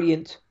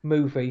brilliant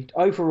movie.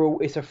 Overall,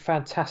 it's a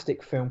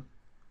fantastic film.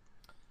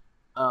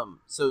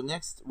 So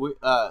next,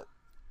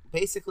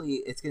 basically,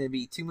 it's going to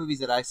be 2 movies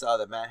that I saw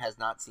that Matt has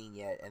not seen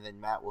yet, and then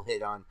Matt will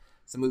hit on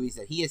some movies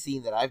that he has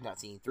seen that I've not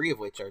seen, 3 of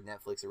which are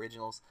Netflix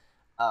originals.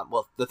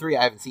 Well, the 3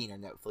 I haven't seen are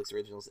Netflix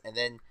originals, and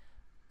then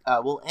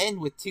we'll end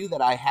with 2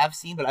 that I have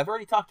seen, but I've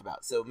already talked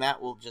about, so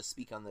Matt will just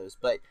speak on those.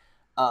 But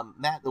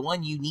Matt, the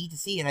one you need to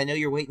see, and I know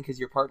you're waiting because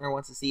your partner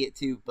wants to see it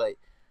too, but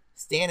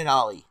Stan and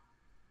Ollie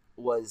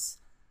was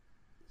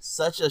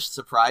such a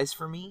surprise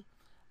for me.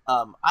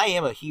 I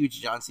am a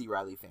huge John C.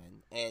 Reilly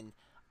fan, and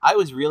I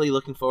was really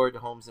looking forward to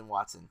Holmes and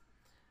Watson.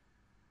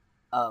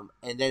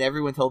 And then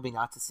everyone told me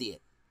not to see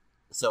it,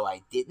 so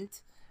I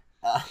didn't.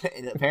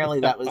 And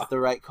apparently that was the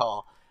right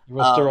call. It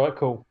was the right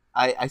call.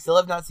 I still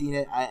have not seen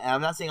it.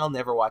 I'm not saying I'll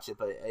never watch it,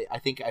 but I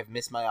think I've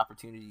missed my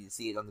opportunity to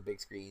see it on the big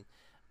screen.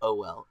 Oh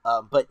well.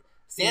 But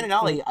Stan and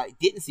Ollie, I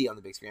didn't see on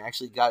the big screen. I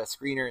actually got a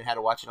screener and had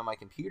to watch it on my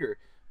computer.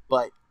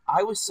 But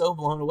I was so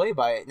blown away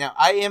by it. Now,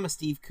 I am a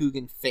Steve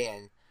Coogan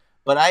fan,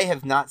 but I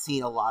have not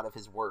seen a lot of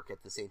his work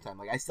at the same time.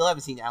 Like, I still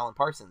haven't seen Alan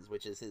Parsons,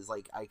 which is his,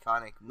 like,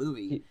 iconic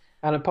movie.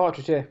 Alan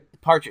Partridge, yeah.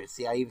 Partridge.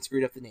 See, I even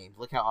screwed up the names.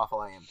 Look how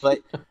awful I am.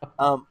 But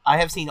I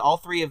have seen all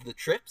 3 of The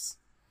Trips.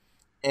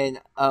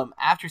 And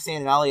after Stan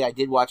and Ollie, I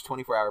did watch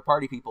 24 Hour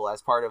Party People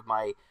as part of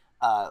my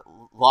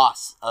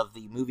loss of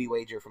the movie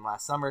wager from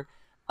last summer.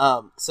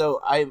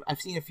 So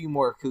I've seen a few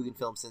more Coogan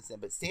films since then.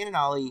 But Stan and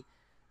Ollie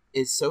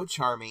is so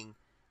charming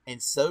and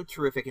so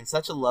terrific and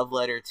such a love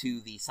letter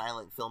to the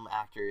silent film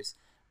actors,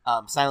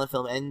 silent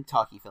film and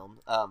talkie film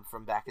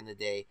from back in the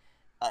day.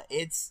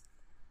 It's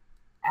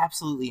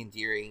absolutely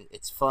endearing.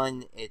 It's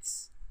fun.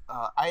 It's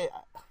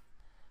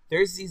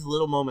there's these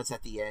little moments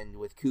at the end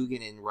with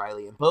Coogan and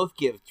Reilly, and both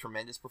give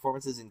tremendous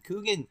performances. And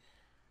Coogan,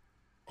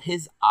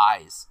 his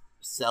eyes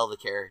sell the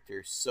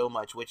character so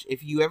much, which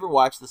if you ever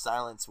watch The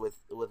Silence with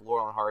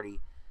Laurel and Hardy,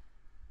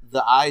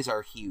 the eyes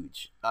are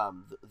huge.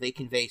 They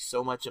convey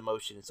so much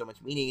emotion and so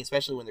much meaning,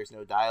 especially when there's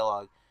no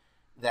dialogue,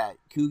 that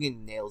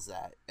Coogan nails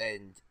that.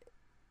 And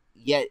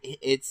yet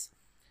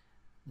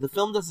the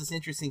film does this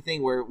interesting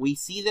thing where we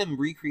see them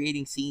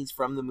recreating scenes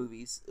from the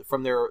movies,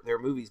 from their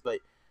movies, but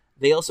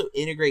they also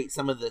integrate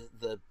some of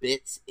the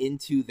bits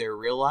into their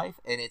real life,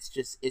 and it's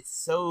just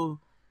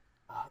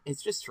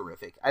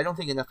terrific. I don't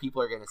think enough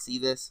people are going to see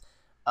this,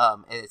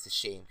 and it's a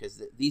shame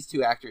because these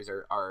 2 actors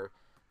are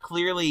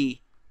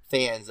clearly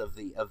fans of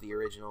the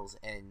originals,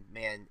 and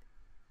man,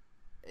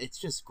 it's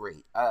just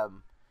great.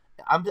 I'm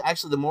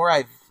actually, the more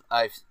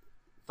I've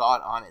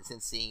thought on it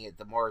since seeing it,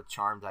 the more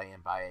charmed I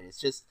am by it. It's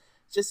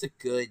just a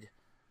good,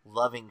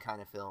 loving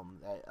kind of film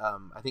that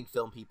I think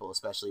film people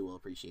especially will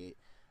appreciate.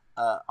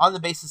 On the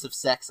basis of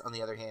sex, on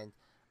the other hand,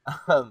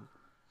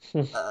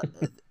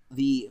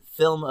 the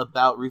film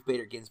about Ruth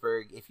Bader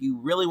Ginsburg, if you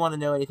really want to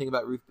know anything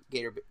about Ruth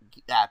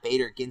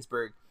Bader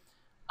Ginsburg,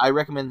 I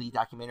recommend the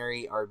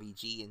documentary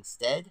RBG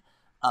instead.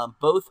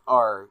 Both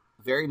are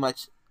very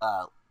much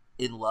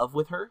in love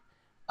with her.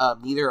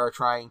 Neither are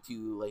trying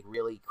to like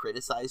really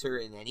criticize her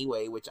in any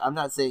way, which I'm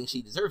not saying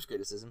she deserves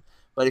criticism.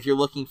 But if you're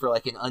looking for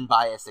like an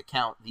unbiased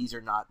account, these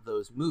are not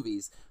those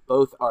movies.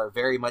 Both are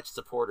very much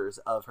supporters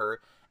of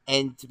her.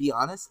 And to be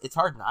honest, it's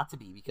hard not to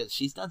be because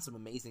she's done some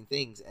amazing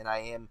things. And I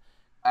am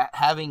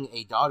having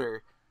a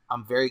daughter.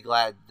 I'm very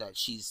glad that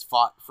she's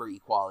fought for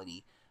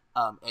equality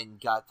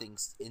and got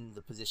things in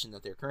the position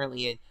that they're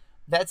currently in.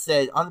 That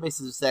said, On the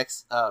Basis of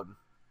Sex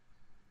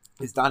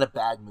is not a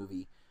bad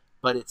movie,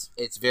 but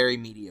it's very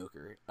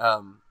mediocre.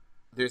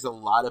 There's a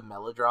lot of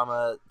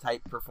melodrama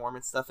type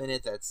performance stuff in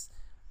it that's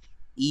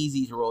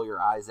easy to roll your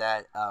eyes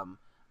at.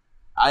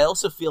 I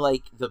also feel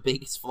like the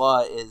biggest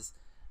flaw is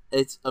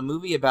it's a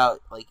movie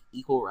about like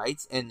equal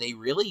rights, and they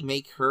really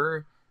make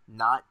her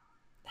not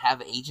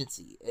have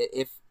agency.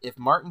 If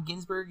Martin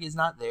Ginsburg is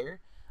not there,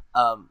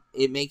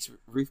 it makes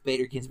Ruth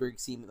Bader Ginsburg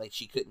seem like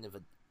she couldn't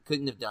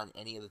have done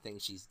any of the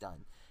things she's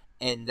done,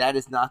 and that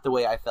is not the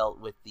way I felt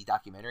with the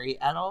documentary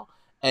at all.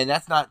 And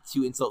that's not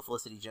to insult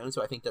Felicity Jones,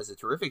 who I think does a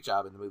terrific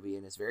job in the movie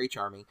and is very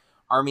charming.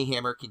 Armie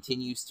Hammer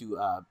continues to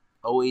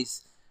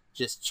always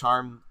just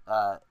charm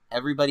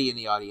everybody in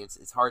the audience.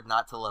 It's hard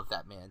not to love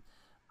that man.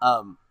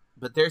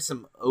 But there's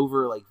some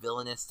over like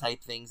villainous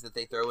type things that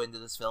they throw into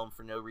this film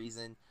for no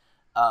reason.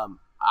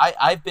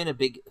 I've been a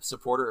big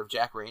supporter of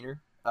Jack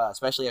Reynor,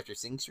 especially after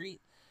Sing Street.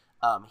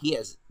 He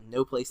has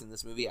no place in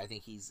this movie. I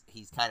think he's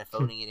kind of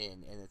phoning it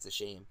in, and it's a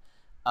shame.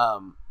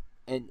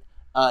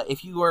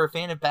 If you are a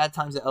fan of Bad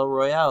Times at El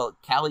Royale,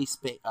 Callie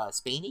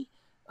Spaney,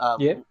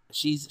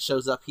 she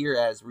shows up here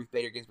as Ruth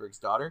Bader Ginsburg's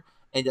daughter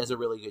and does a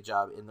really good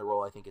job in the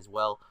role, I think, as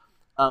well.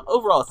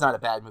 Overall, it's not a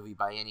bad movie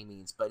by any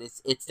means, but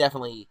it's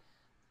definitely,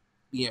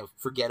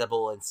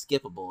 forgettable and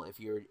skippable. If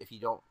you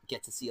don't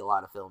get to see a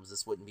lot of films,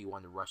 this wouldn't be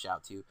one to rush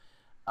out to,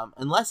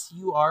 unless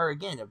you are,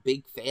 again, a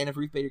big fan of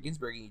Ruth Bader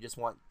Ginsburg and you just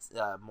want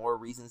more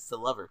reasons to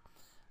love her.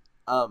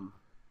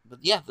 But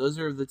yeah, those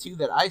are the two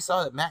that I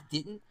saw that Matt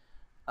didn't.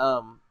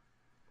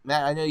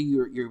 Matt, I know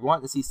you're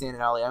wanting to see Stan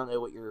and Ollie. I don't know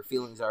what your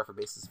feelings are for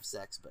Basis of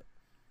Sex, but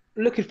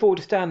looking forward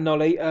to Stan and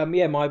Ollie.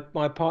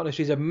 My partner,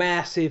 she's a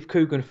massive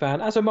Coogan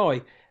fan, as am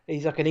I.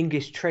 He's like an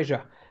English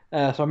treasure.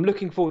 So I'm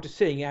looking forward to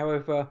seeing it.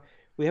 However,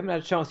 we haven't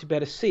had a chance to be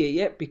able to see it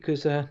yet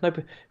because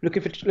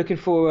looking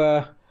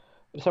for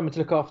someone to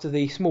look after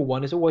the small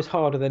one is always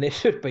harder than it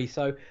should be.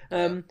 So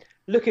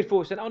looking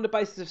forward to it. On the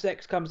Basis of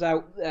Sex comes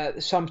out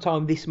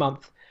sometime this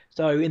month.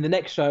 So in the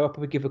next show, I'll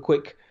probably give a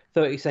quick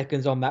 30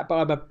 seconds on that. But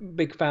I'm a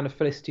big fan of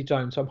Felicity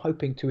Jones, so I'm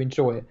hoping to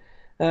enjoy it.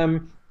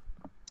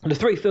 The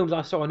three films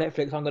I saw on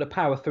Netflix, I'm going to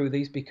power through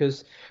these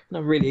because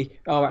not really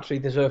are actually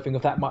deserving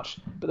of that much.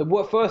 But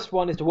the first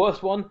one is the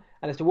worst one,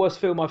 and it's the worst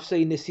film I've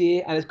seen this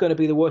year, and it's going to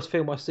be the worst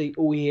film I see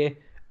all year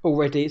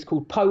already. It's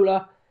called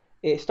Polar.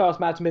 It stars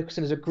Mads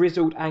Mikkelsen as a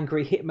grizzled,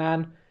 angry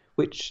hitman,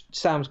 which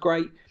sounds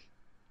great.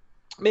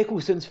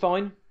 Mikkelsen's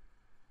fine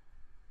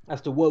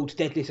as the world's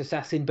deadliest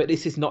assassin, but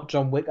this is not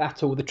John Wick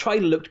at all. The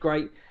trailer looked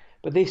great,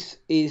 but this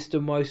is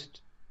the most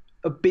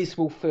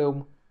abysmal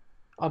film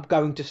I'm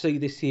going to see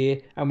this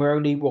year, and we're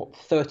only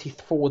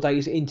 34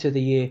 days into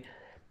the year.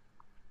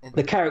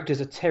 The characters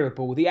are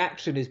terrible. The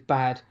action is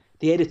bad.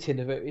 The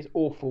editing of it is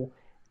awful.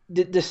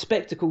 The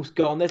spectacle's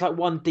gone. There's like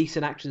one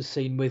decent action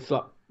scene with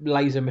like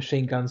laser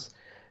machine guns.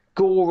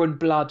 Gore and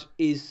blood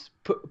is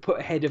put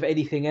ahead of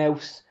anything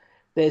else.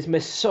 There's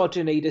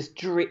misogyny. There's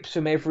drips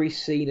from every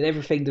scene, and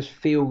everything just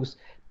feels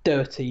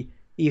dirty.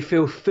 You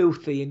feel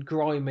filthy and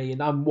grimy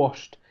and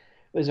unwashed.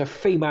 There's a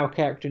female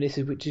character in this,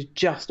 which is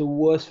just the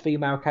worst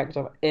female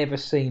character I've ever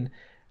seen.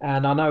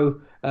 And I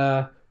know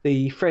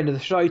the friend of the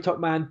show, Top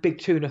Man, Big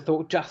Tuna,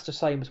 thought just the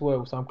same as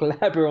well. So I'm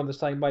glad we're on the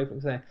same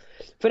wavelength there.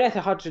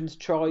 Vanessa Hudgens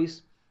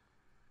tries.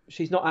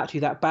 She's not actually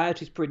that bad.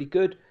 She's pretty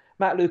good.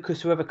 Matt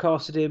Lucas, whoever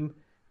casted him,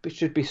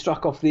 should be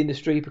struck off the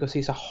industry because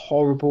he's a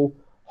horrible,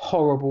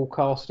 horrible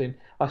casting.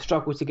 I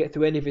struggled to get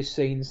through any of his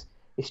scenes.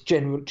 It's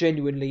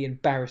genuinely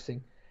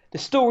embarrassing. The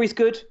story's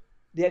good.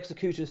 The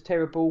execution's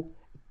terrible.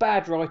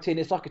 Bad writing.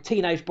 It's like a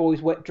teenage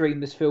boy's wet dream,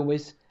 this film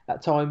is,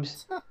 at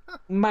times.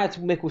 Mads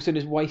Mikkelsen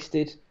is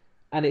wasted,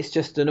 and it's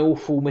just an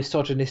awful,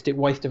 misogynistic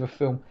waste of a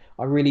film.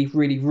 I really,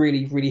 really,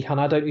 really, really,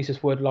 and I don't use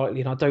this word lightly,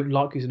 and I don't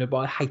like using it, but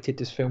I hated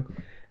this film.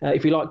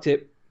 If you liked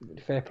it,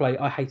 fair play.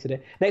 I hated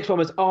it. Next one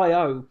was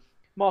I.O.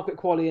 Margaret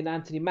Qualley and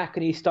Anthony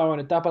Mackie star in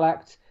a double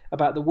act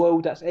about the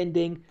world that's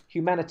ending.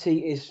 Humanity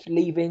is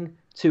leaving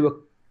to a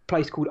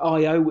place called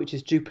Io, which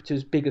is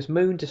Jupiter's biggest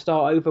moon, to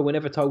start over. We're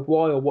never told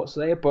why or what's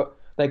there, but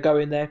they're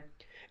going there.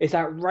 It's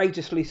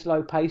outrageously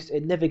slow paced.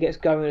 It never gets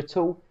going at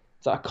all.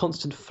 It's like a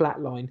constant flat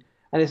line,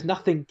 and there's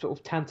nothing sort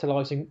of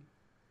tantalising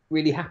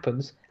really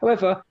happens.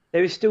 However,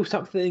 there is still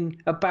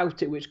something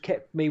about it which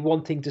kept me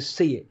wanting to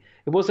see it.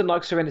 It wasn't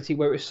like Serenity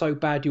where it was so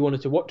bad you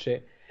wanted to watch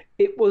it.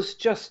 It was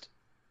just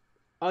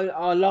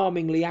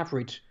alarmingly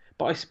average,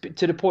 but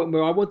to the point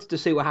where I wanted to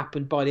see what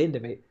happened by the end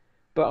of it,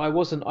 but I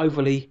wasn't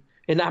overly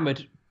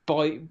enamoured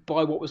by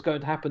what was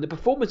going to happen. The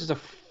performances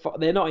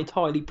they're not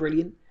entirely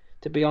brilliant,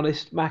 to be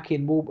honest. Mackie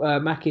and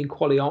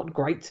Qualley aren't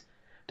great.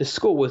 The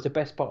score was the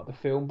best part of the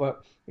film,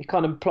 but it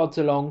kind of plods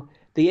along.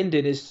 The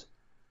ending is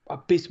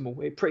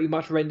abysmal. It pretty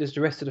much renders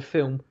the rest of the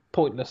film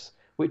pointless,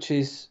 which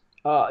is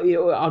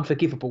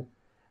unforgivable.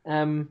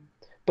 Um,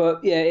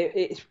 but yeah,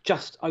 it's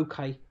just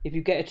okay. If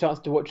you get a chance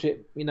to watch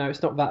it,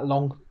 it's not that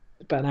long.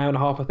 It's about an hour and a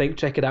half, I think.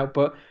 Check it out,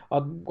 but I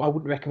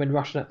wouldn't recommend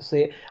rushing out to see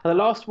it. And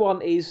the last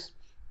one is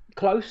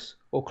Close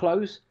or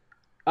Close.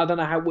 I don't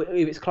know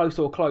if it's close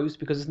or closed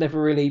because it's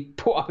never really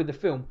put up in the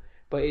film,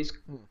 but it's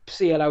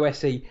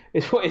CLOSE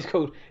is what it's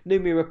called.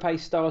 Noomi Rapace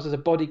stars as a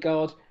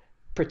bodyguard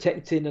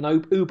protecting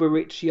an uber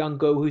rich young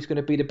girl who's going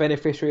to be the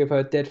beneficiary of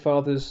her dead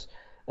father's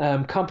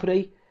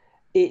company.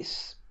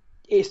 It's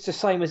the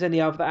same as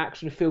any other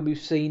action film you've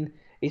seen.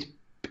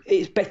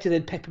 It's better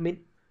than Peppermint,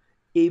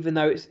 even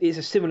though it's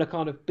a similar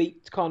kind of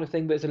beat kind of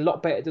thing, but it's a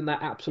lot better than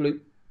that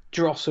absolute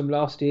dross from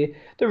last year.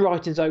 The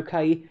writing's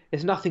okay.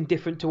 There's nothing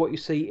different to what you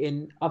see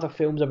in other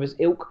films of his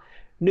ilk.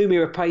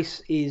 Noomi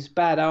Rapace is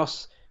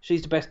badass.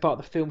 She's the best part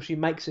of the film. She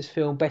makes this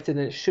film better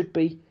than it should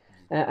be.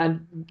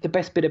 And the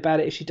best bit about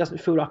it is she doesn't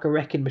feel like a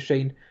wrecking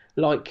machine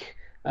like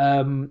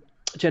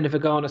Jennifer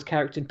Garner's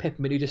character in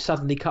Peppermint, who just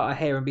suddenly cut her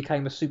hair and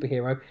became a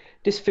superhero.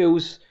 This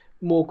feels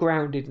more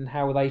grounded in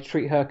how they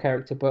treat her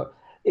character, but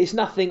it's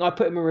nothing. I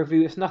put him in a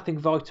review. It's nothing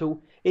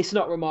vital. It's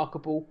not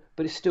remarkable,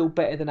 but it's still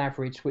better than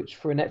average, which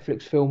for a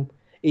Netflix film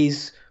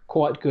is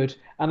quite good.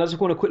 And I just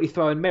want to quickly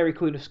throw in Mary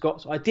Queen of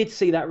Scots. I did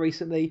see that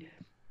recently.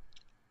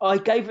 I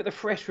gave it the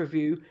fresh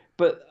review,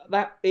 but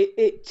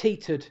it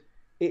teetered.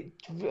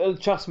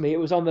 Trust me, it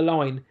was on the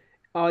line.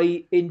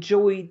 I don't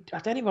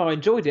even know I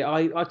enjoyed it.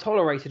 I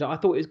tolerated it. I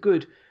thought it was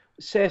good.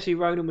 Saoirse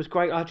Ronan was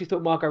great. I actually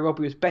thought Margot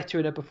Robbie was better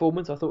in her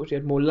performance. I thought she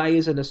had more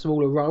layers and a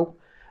smaller role.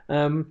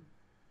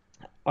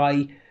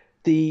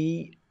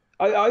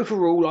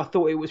 Overall, I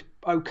thought it was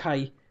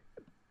okay.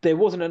 There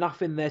wasn't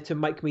enough in there to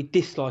make me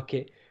dislike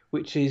it,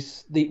 which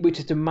is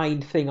the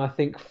main thing I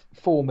think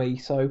for me.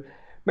 So,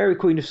 Mary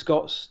Queen of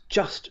Scots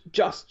just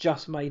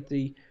made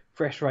the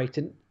fresh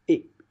rating.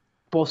 It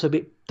was a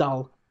bit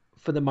dull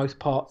for the most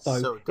part, though.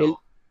 So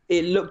dull.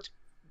 It looked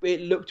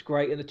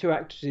great, and the two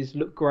actresses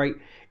looked great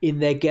in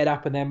their get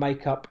up and their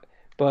makeup.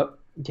 But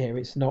yeah,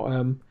 it's not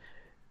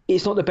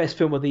the best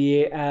film of the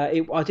year.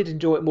 I did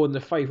enjoy it more than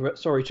The Favourite.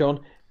 Sorry, John.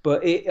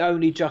 But it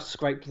only just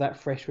scraped that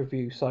fresh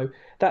review. So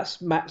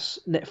that's Matt's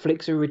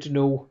Netflix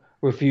original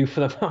review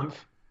for the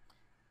month.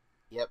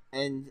 Yep,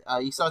 and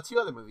you saw two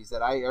other movies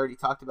that I already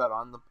talked about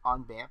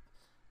on BAMP.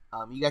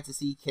 You got to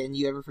see Can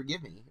You Ever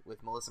Forgive Me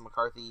with Melissa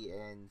McCarthy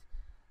and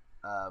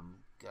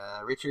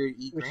Richard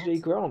E. Grant. Richard E.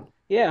 Grant.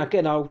 Yeah,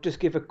 again, I'll just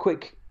give a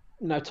quick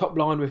top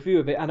line review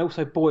of it, and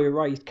also Boy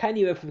Erased. Can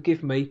You Ever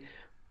Forgive Me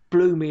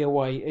blew me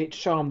away. It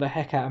charmed the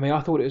heck out of me.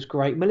 I thought it was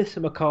great. Melissa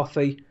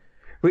McCarthy,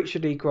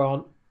 Richard E.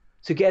 Grant,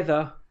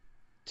 together,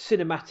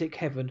 cinematic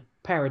heaven,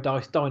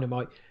 paradise,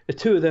 dynamite. The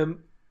two of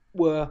them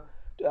were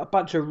a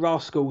bunch of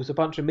rascals, a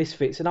bunch of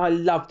misfits, and I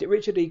loved it.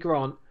 Richard E.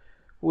 Grant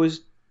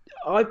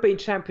I've been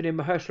championing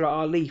Mahershala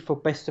Ali for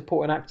Best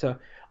Supporting Actor.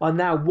 I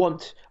now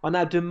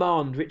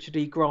demand Richard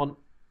E. Grant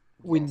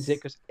wins it,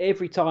 because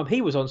every time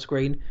he was on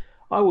screen,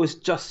 I was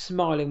just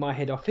smiling my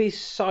head off. He's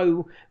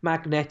so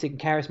magnetic and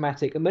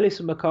charismatic. And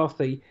Melissa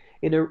McCarthy,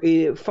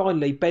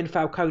 finally, Ben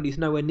Falcone's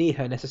nowhere near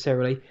her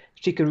necessarily.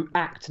 She can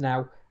act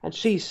now, and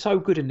she's so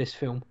good in this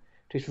film.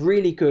 She's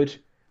really good.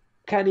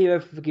 Can You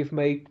Ever Forgive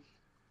Me?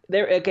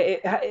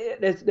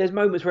 There's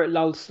moments where it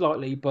lulls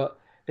slightly, but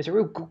there's a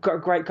real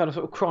great kind of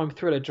sort of crime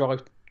thriller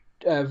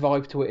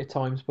vibe to it at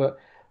times. But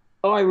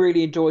I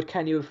really enjoyed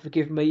Can You Ever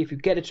Forgive Me? If you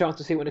get a chance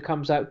to see it when it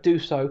comes out, do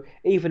so,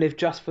 even if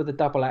just for the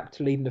double act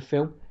leading the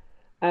film.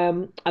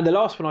 And the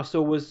last one I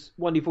saw was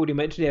one you've already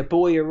mentioned here,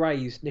 Boy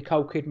Erased,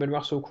 Nicole Kidman,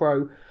 Russell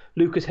Crowe,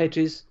 Lucas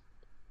Hedges.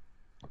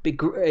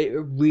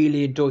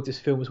 Really enjoyed this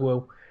film as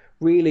well.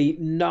 Really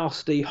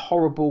nasty,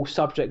 horrible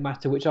subject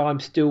matter, which I'm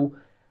still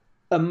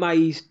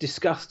amazed,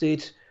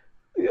 disgusted,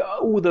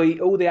 all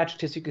the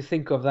adjectives you could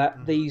think of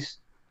that these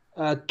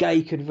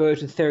gay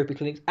conversion therapy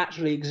clinics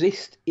actually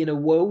exist in a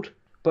world,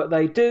 but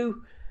they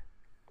do.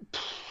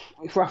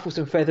 Ruffles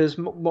and feathers,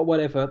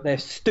 whatever. They're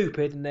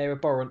stupid and they're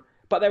abhorrent,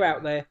 but they're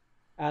out there.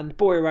 And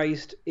Boy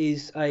Erased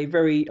is I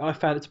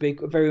found it to be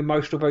a very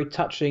emotional, very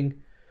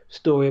touching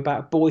story about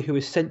a boy who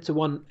is sent to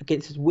one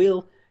against his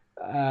will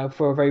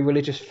for a very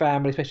religious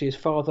family, especially his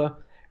father.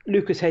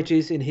 Lucas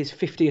Hedges, in his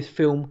 50th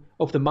film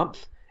of the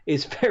month,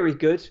 is very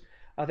good.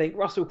 I think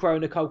Russell Crowe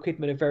and Nicole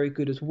Kidman are very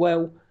good as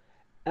well.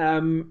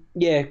 Again,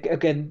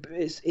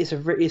 it's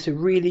a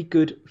really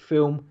good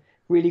film,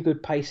 really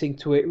good pacing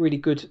to it, really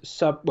good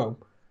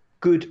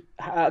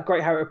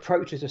great how it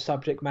approaches a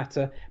subject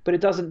matter, but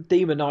it doesn't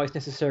demonise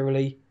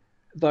necessarily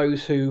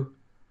those who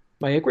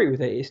may agree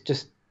with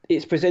it.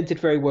 It's presented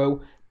very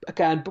well.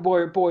 Again,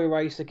 Boy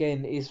Erased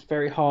again is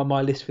very high on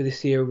my list for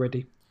this year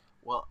already.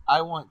 Well,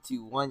 I want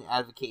to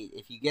advocate,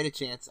 if you get a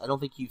chance. I don't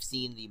think you've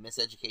seen The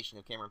Miseducation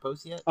of Cameron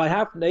Post yet. I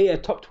have. Yeah,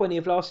 top 20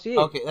 of last year.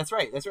 Okay, that's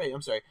right.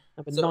 I'm sorry.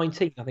 Number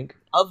 19, I think.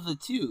 Of the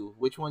two,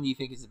 which one do you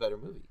think is the better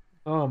movie?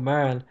 Oh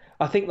man,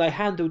 I think they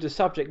handled the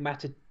subject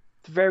matter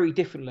very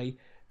differently.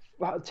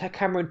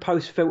 Cameron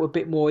Post felt a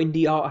bit more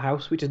indie art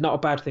house, which is not a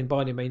bad thing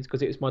by any means,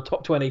 because it was my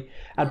top 20.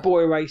 And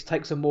Boy Erased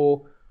takes a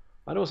more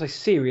I don't want to say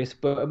serious,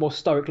 but a more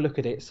stoic look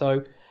at it.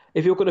 So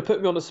if you're going to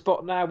put me on the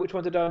spot now, which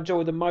one did I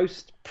enjoy the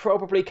most?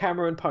 Probably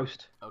Cameron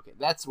Post. Okay,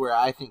 that's where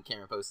I think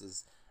Cameron Post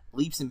is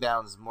leaps and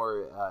bounds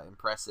more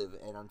impressive,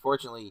 and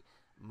unfortunately,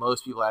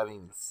 most people haven't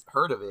even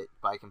heard of it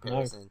by No,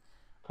 comparison.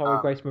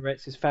 Chloe Grace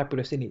Moretz is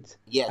fabulous in it,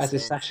 Yes, as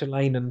is and Sasha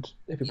Lane and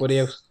everybody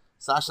yes, else.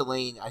 Sasha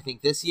Lane. I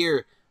think this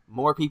year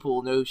more people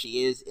will know who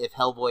she is if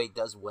Hellboy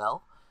does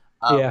well.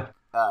 Um, Yeah.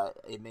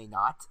 it may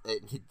not.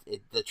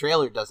 The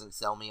trailer doesn't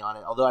sell me on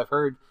it. Although I've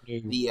heard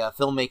the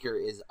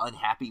filmmaker is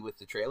unhappy with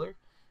the trailer.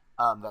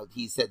 That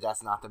he said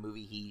that's not the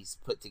movie he's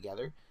put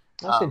together.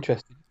 That's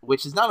interesting.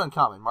 Which is not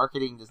uncommon.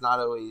 Marketing does not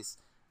always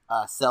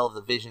sell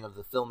the vision of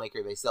the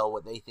filmmaker. They sell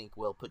what they think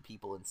will put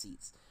people in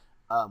seats,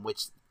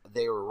 which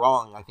they were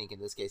wrong, I think, in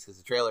this case, because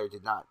the trailer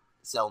did not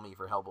sell me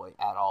for Hellboy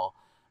at all.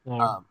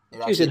 No.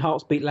 She was in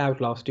Hearts Beat Loud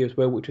last year as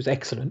well, which was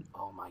excellent.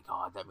 Oh my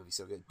god, that movie's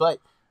so good. But,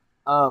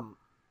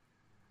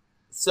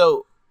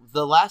 so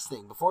the last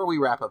thing before we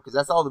wrap up, because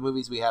that's all the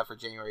movies we have for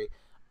January.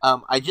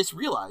 I just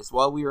realized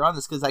while we were on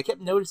this, because I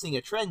kept noticing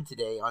a trend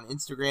today on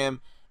Instagram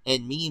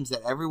and memes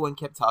that everyone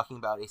kept talking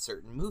about a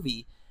certain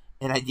movie,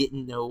 and I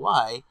didn't know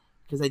why,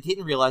 because I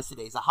didn't realize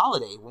today's a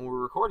holiday when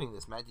we're recording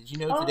this. Matt, did you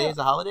know today is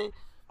a holiday?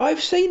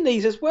 I've seen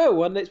these as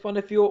well, and it's one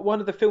of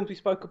the films we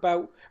spoke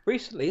about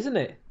recently, isn't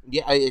it?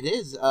 Yeah, it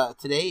is.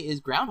 Today is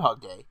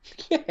Groundhog Day.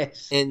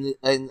 Yes. And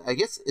I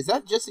guess, is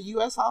that just a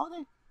U.S.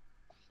 holiday?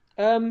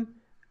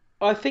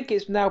 I think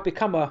it's now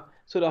become a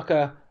sort of like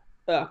a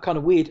kind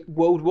of weird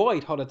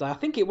worldwide holiday. I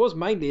think it was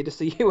mainly just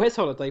a US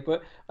holiday,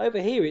 but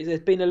over here there's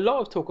been a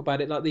lot of talk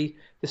about it. Like the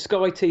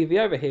Sky TV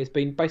over here has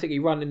been basically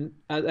running.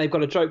 They've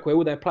got a joke where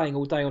all they're playing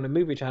all day on the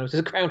movie channels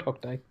is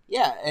Groundhog Day.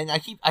 Yeah, and I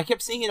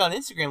kept seeing it on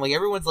Instagram. Like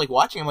everyone's like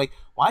watching. I'm like,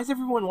 why is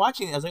everyone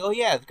watching it? I was like, oh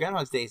yeah, the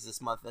Groundhog Day is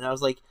this month, and I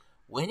was like,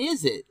 when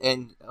is it?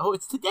 And oh,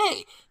 it's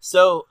today.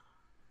 So,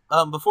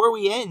 before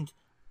we end,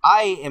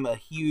 I am a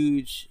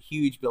huge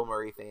Bill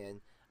Murray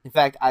fan. In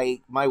fact,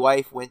 my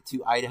wife went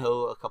to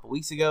Idaho a couple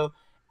weeks ago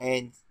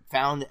and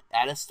found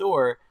at a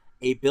store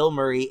a Bill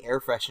Murray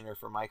air freshener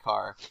for my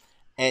car.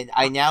 And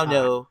I now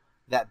know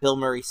that Bill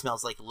Murray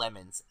smells like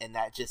lemons, and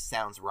that just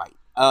sounds right.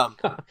 I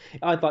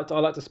like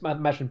to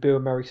imagine Bill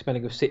Murray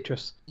smelling of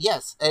citrus.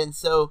 Yes, and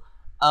so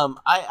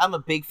I'm a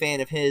big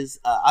fan of his.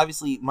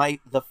 Obviously,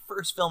 the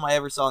first film I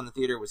ever saw in the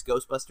theater was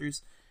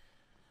Ghostbusters.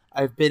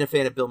 I've been a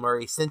fan of Bill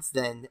Murray since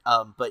then,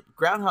 but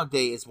Groundhog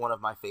Day is one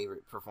of my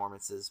favorite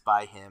performances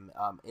by him.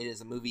 It is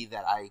a movie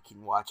that I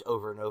can watch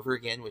over and over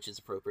again, which is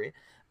appropriate.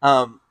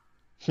 And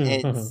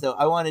so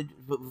I wanted,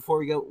 before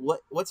we go,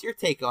 what's your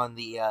take on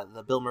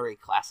the Bill Murray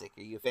classic?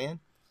 Are you a fan?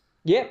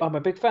 Yep, I'm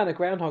a big fan of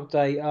Groundhog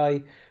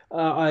Day.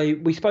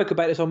 We spoke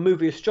about this on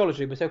Movie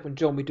Astrology. Myself and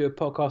John, we do a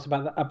podcast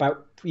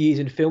about years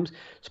in films.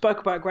 Spoke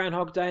about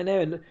Groundhog Day in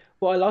there, and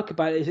what I like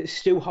about it is it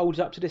still holds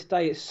up to this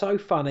day. It's so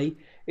funny.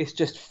 It's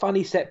just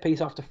funny set piece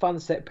after fun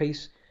set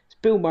piece. It's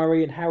Bill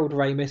Murray and Harold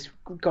Ramis,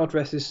 God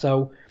rest his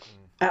soul,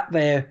 at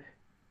their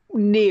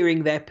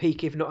nearing their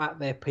peak, if not at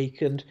their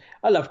peak. And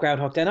I love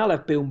Groundhog Day, and I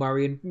love Bill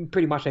Murray and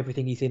pretty much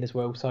everything he's in as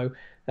well. So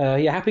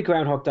yeah, happy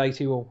Groundhog Day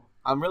to you all.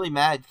 I'm really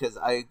mad because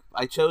I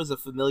chose a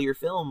familiar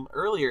film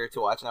earlier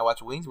to watch, and I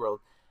watched Wayne's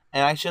World,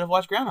 and I should have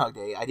watched Groundhog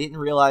Day. I didn't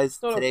realize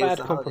today was the holiday. It's not a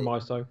bad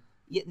compromise, though.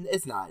 Yeah,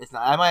 it's not.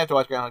 I might have to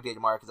watch Groundhog Day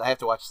tomorrow because I have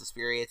to watch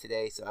Suspiria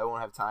today, so I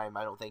won't have time,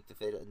 I don't think, to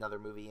fit another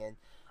movie in.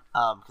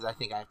 Because I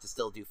think I have to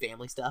still do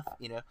family stuff,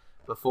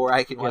 before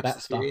I can watch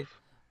Suspiria.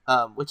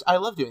 Which I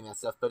love doing that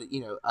stuff, but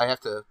I have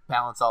to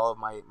balance all of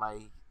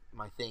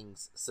my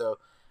things. So,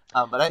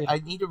 but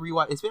I need to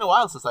rewatch. It's been a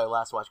while since I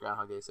last watched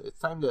Groundhog Day, so it's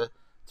time to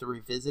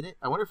revisit it.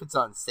 I wonder if it's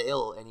on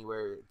sale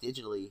anywhere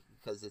digitally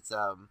because it's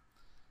the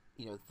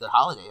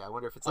holiday. I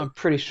wonder if it's. I'm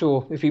pretty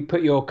sure if you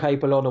put your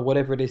cable on or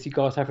whatever it is you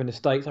guys have in the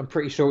States, I'm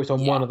pretty sure it's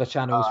on one of the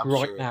channels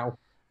now.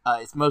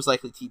 It's most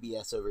likely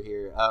TBS over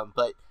here,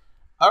 but.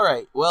 All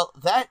right, well,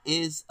 that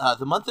is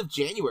the month of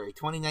January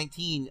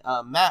 2019.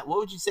 Matt, what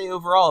would you say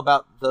overall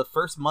about the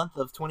first month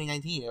of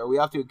 2019? Are we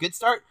off to a good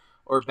start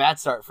or a bad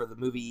start for the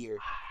movie year?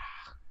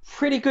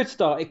 Pretty good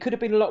start. It could have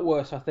been a lot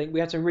worse, I think. We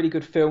had some really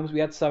good films. We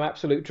had some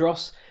absolute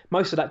dross.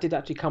 Most of that did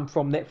actually come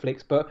from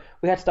Netflix, but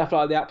we had stuff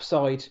like The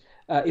Upside,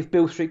 If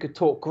Beale Street Could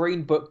Talk,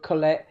 Green Book,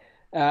 Colette,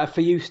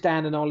 For You,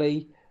 Stan and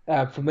Ollie,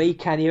 for me,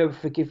 Can You Ever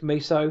Forgive Me?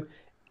 So,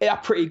 a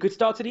pretty good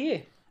start to the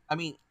year. I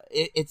mean,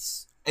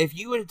 it's... If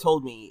you had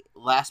told me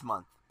last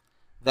month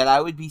that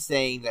I would be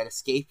saying that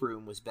Escape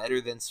Room was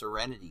better than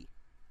Serenity,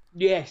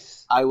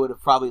 yes, I would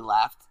have probably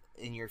laughed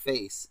in your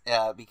face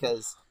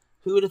because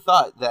who would have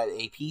thought that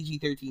a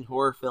PG-13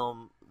 horror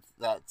film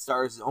that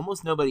stars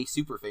almost nobody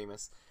super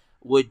famous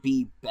would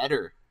be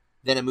better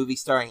than a movie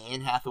starring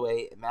Anne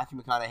Hathaway,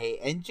 Matthew McConaughey,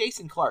 and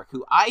Jason Clarke,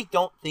 who I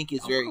don't think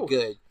is very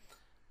good,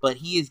 but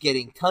he is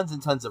getting tons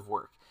and tons of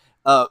work.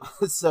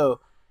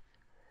 So...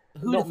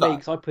 Not me,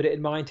 because I put it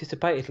in my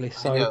anticipated list.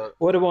 So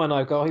what do I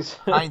know, guys?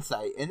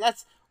 Hindsight, and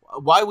that's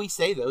why we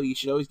say though you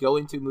should always go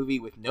into a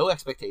movie with no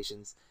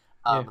expectations.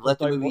 Let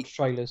the movie watch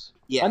trailers.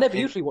 Yeah, I never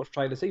usually watch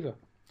trailers either.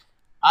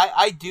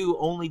 I do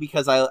only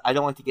because I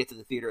don't like to get to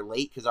the theater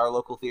late because our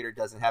local theater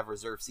doesn't have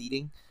reserved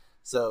seating.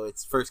 so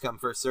it's first come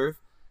first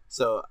serve.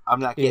 So I'm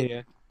not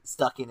getting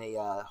stuck in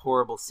a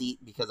horrible seat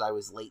because I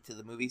was late to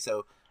the movie.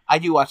 So I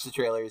do watch the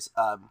trailers,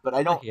 but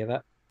I don't. I hear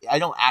that. I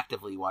don't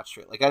actively watch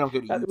trailers. Like I don't go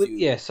to YouTube.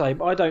 Yeah,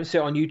 same. I don't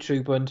sit on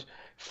YouTube and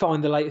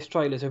find the latest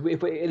trailers,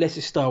 unless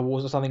it's Star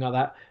Wars or something like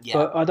that. Yeah.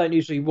 But I don't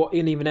usually watch.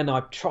 And even then, I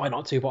try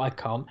not to, but I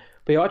can't.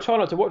 But yeah, I try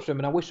not to watch them,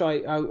 and I wish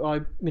I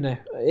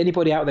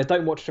anybody out there,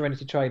 don't watch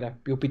Serenity trailer.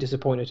 You'll be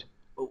disappointed.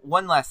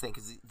 One last thing,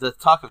 because the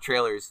talk of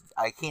trailers,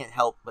 I can't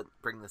help but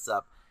bring this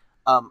up.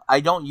 I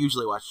don't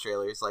usually watch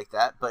trailers like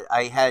that, but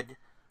I had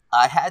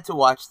to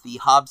watch the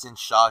Hobbs and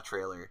Shaw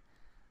trailer.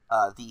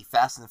 The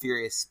Fast and the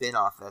Furious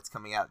spin-off that's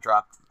coming out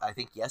dropped, I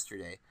think,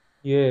 yesterday.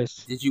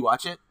 Yes. Did you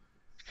watch it?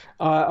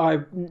 I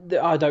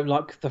don't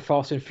like the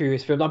Fast and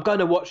Furious film. I'm going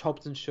to watch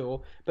Hobbs and Shaw,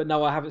 but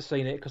no, I haven't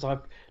seen it because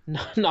I've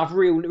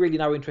really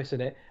no interest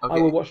in it. Okay. I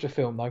will watch the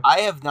film though.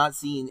 I have not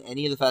seen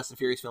any of the Fast and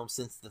Furious films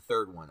since the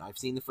third one. I've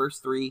seen the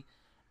first three,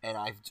 and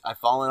I've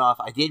fallen off.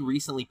 I did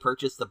recently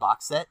purchase the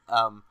box set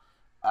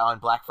on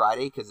Black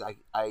Friday because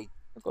I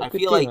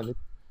feel like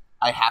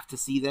I have to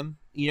see them,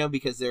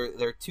 because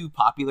they're too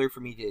popular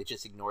for me to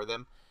just ignore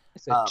them.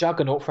 It's a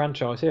juggernaut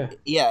franchise, yeah.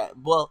 Yeah,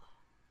 well,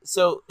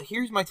 so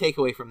here's my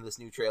takeaway from this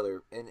new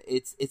trailer, and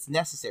it's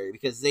necessary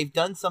because they've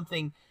done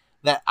something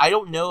that I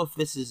don't know if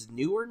this is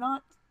new or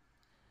not,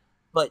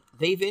 but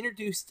they've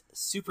introduced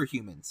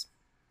superhumans.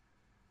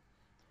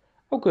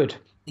 Oh, good.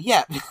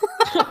 Yeah,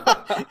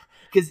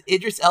 because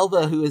Idris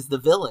Elba, who is the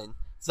villain,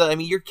 so I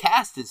mean your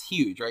cast is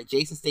huge, right?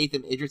 Jason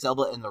Statham, Idris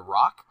Elba, and The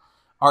Rock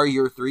are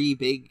your three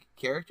big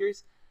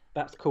characters.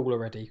 That's cool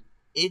already.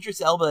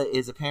 Idris Elba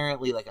is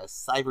apparently like a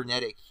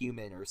cybernetic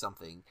human or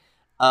something.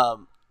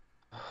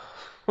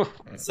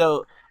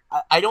 So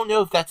I don't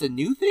know if that's a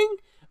new thing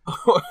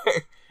or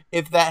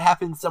if that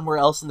happened somewhere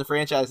else in the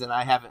franchise and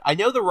I haven't. I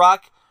know The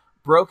Rock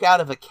broke out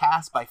of a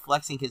cast by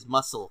flexing his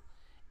muscle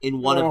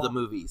in one of the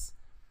movies.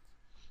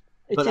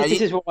 But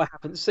this is why I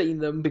haven't seen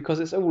them, because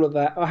it's all of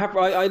that.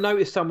 I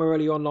noticed somewhere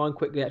early online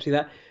quickly actually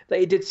that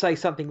he did say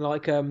something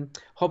like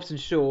Hobbs and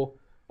Shaw.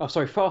 Oh,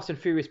 sorry, Fast and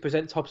Furious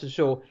presents Hobbs and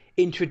Shaw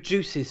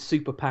introduces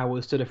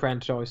superpowers to the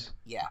franchise.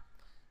 Yeah.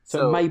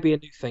 So it may be a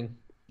new thing.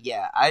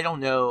 Yeah, I don't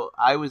know.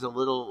 I was a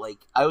little,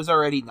 I was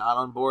already not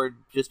on board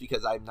just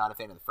because I'm not a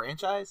fan of the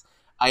franchise.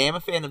 I am a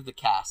fan of the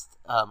cast.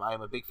 I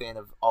am a big fan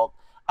of all...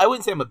 I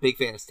wouldn't say I'm a big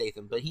fan of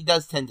Statham, but he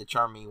does tend to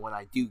charm me when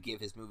I do give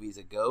his movies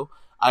a go.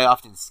 I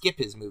often skip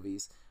his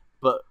movies,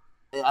 but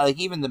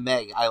even the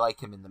Meg, I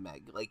liked him in the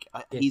Meg.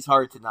 He's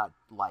hard to not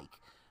like.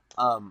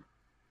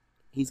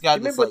 He's got. Do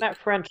you remember when that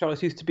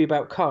franchise used to be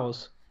about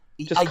cars?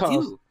 Just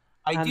cars.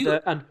 I do.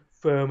 And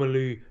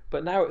family,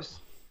 but now it's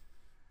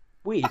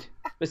weird.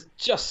 It's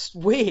just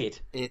weird.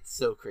 It's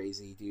so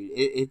crazy, dude.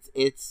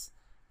 It's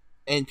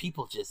and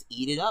people just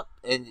eat it up,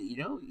 and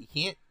you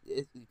can't.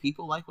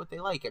 People like what they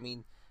like. I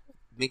mean,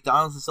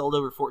 McDonald's has sold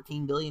over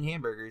 14 billion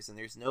hamburgers, and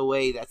there's no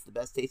way that's the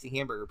best tasting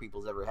hamburger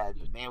people's ever had.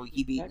 But man, we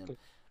keep eating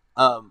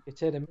them.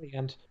 It's enemy,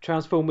 and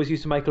Transformers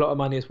used to make a lot of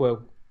money as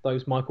well.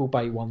 Those Michael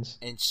Bay ones.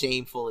 And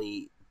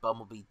shamefully,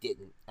 Bumblebee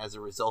didn't as a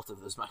result of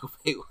those Michael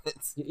Bay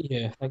ones.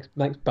 Yeah, thanks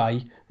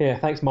Bay. Yeah,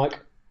 thanks Mike.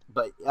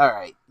 But all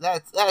right,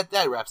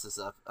 that wraps us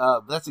up.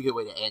 That's a good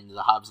way to end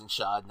the Hobbs and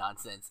Shaw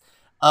nonsense.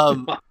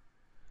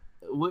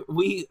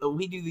 We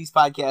do these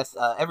podcasts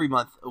every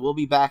month. We'll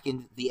be back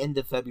in the end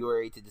of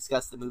February to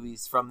discuss the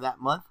movies from that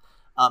month.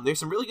 There's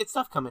some really good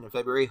stuff coming in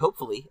February.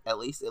 Hopefully, at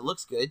least it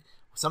looks good.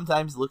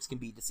 Sometimes looks can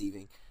be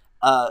deceiving.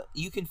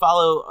 You can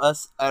follow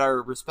us at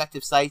our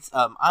respective sites.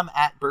 I'm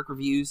at Burke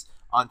Reviews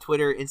on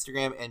Twitter,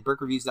 Instagram, and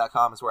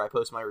BurkeReviews.com is where I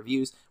post my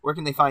reviews. Where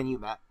can they find you,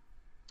 Matt?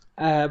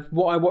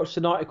 What I watched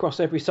tonight across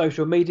every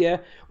social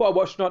media. What I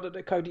watched tonight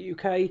at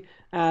UK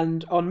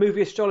and on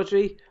Movie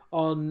Astrology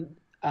on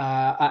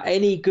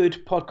any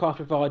good podcast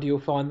provider. You'll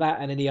find that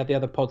and any of the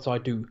other pods I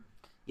do.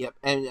 Yep,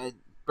 and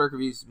Burke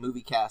Reviews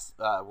Movie Cast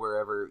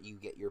wherever you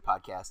get your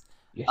podcast.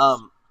 Yes.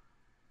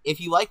 If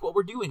you like what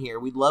we're doing here,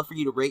 we'd love for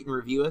you to rate and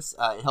review us.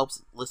 It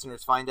helps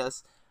listeners find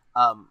us.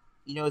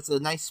 It's a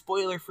nice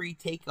spoiler-free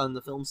take on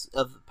the films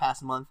of the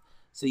past month,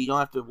 so you don't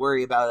have to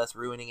worry about us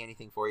ruining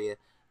anything for you.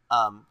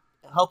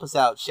 Help us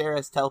out. Share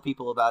us. Tell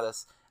people about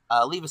us.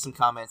 Leave us some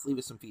comments. Leave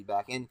us some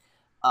feedback. And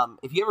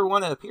if you ever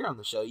want to appear on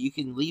the show, you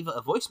can leave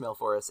a voicemail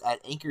for us at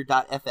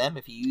anchor.fm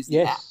if you use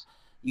the app.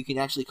 You can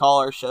actually call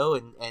our show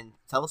and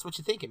tell us what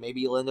you think, and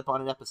maybe you'll end up on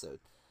an episode.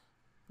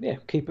 Yeah,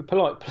 keep it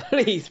polite,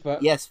 please.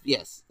 But yes.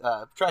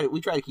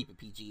 We try to keep it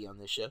PG on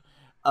this show.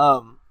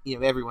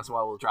 Every once in a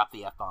while we'll drop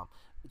the F-bomb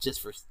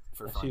just for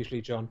That's fun.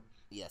 Usually John.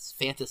 Yes,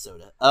 Fanta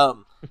soda.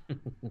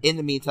 In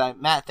the meantime,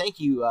 Matt,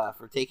 thank you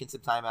for taking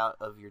some time out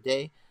of your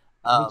day.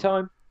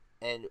 Anytime.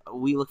 And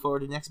we look forward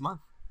to next month.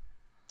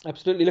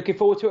 Absolutely, looking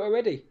forward to it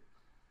already.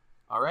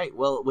 All right.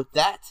 Well, with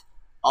that,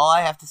 all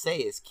I have to say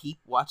is keep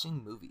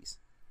watching movies.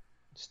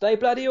 Stay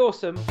bloody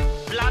awesome.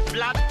 Blood,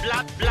 blood,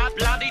 blood, blood,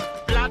 bloody,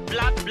 blood,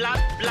 blood,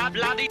 blood, blood,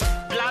 bloody,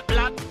 blood,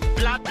 blood,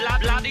 blood,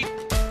 blood, bloody,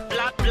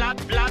 blood,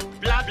 blood,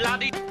 blood, blood,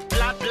 bloody,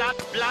 blood, blood,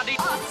 bloody.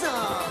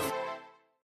 Awesome.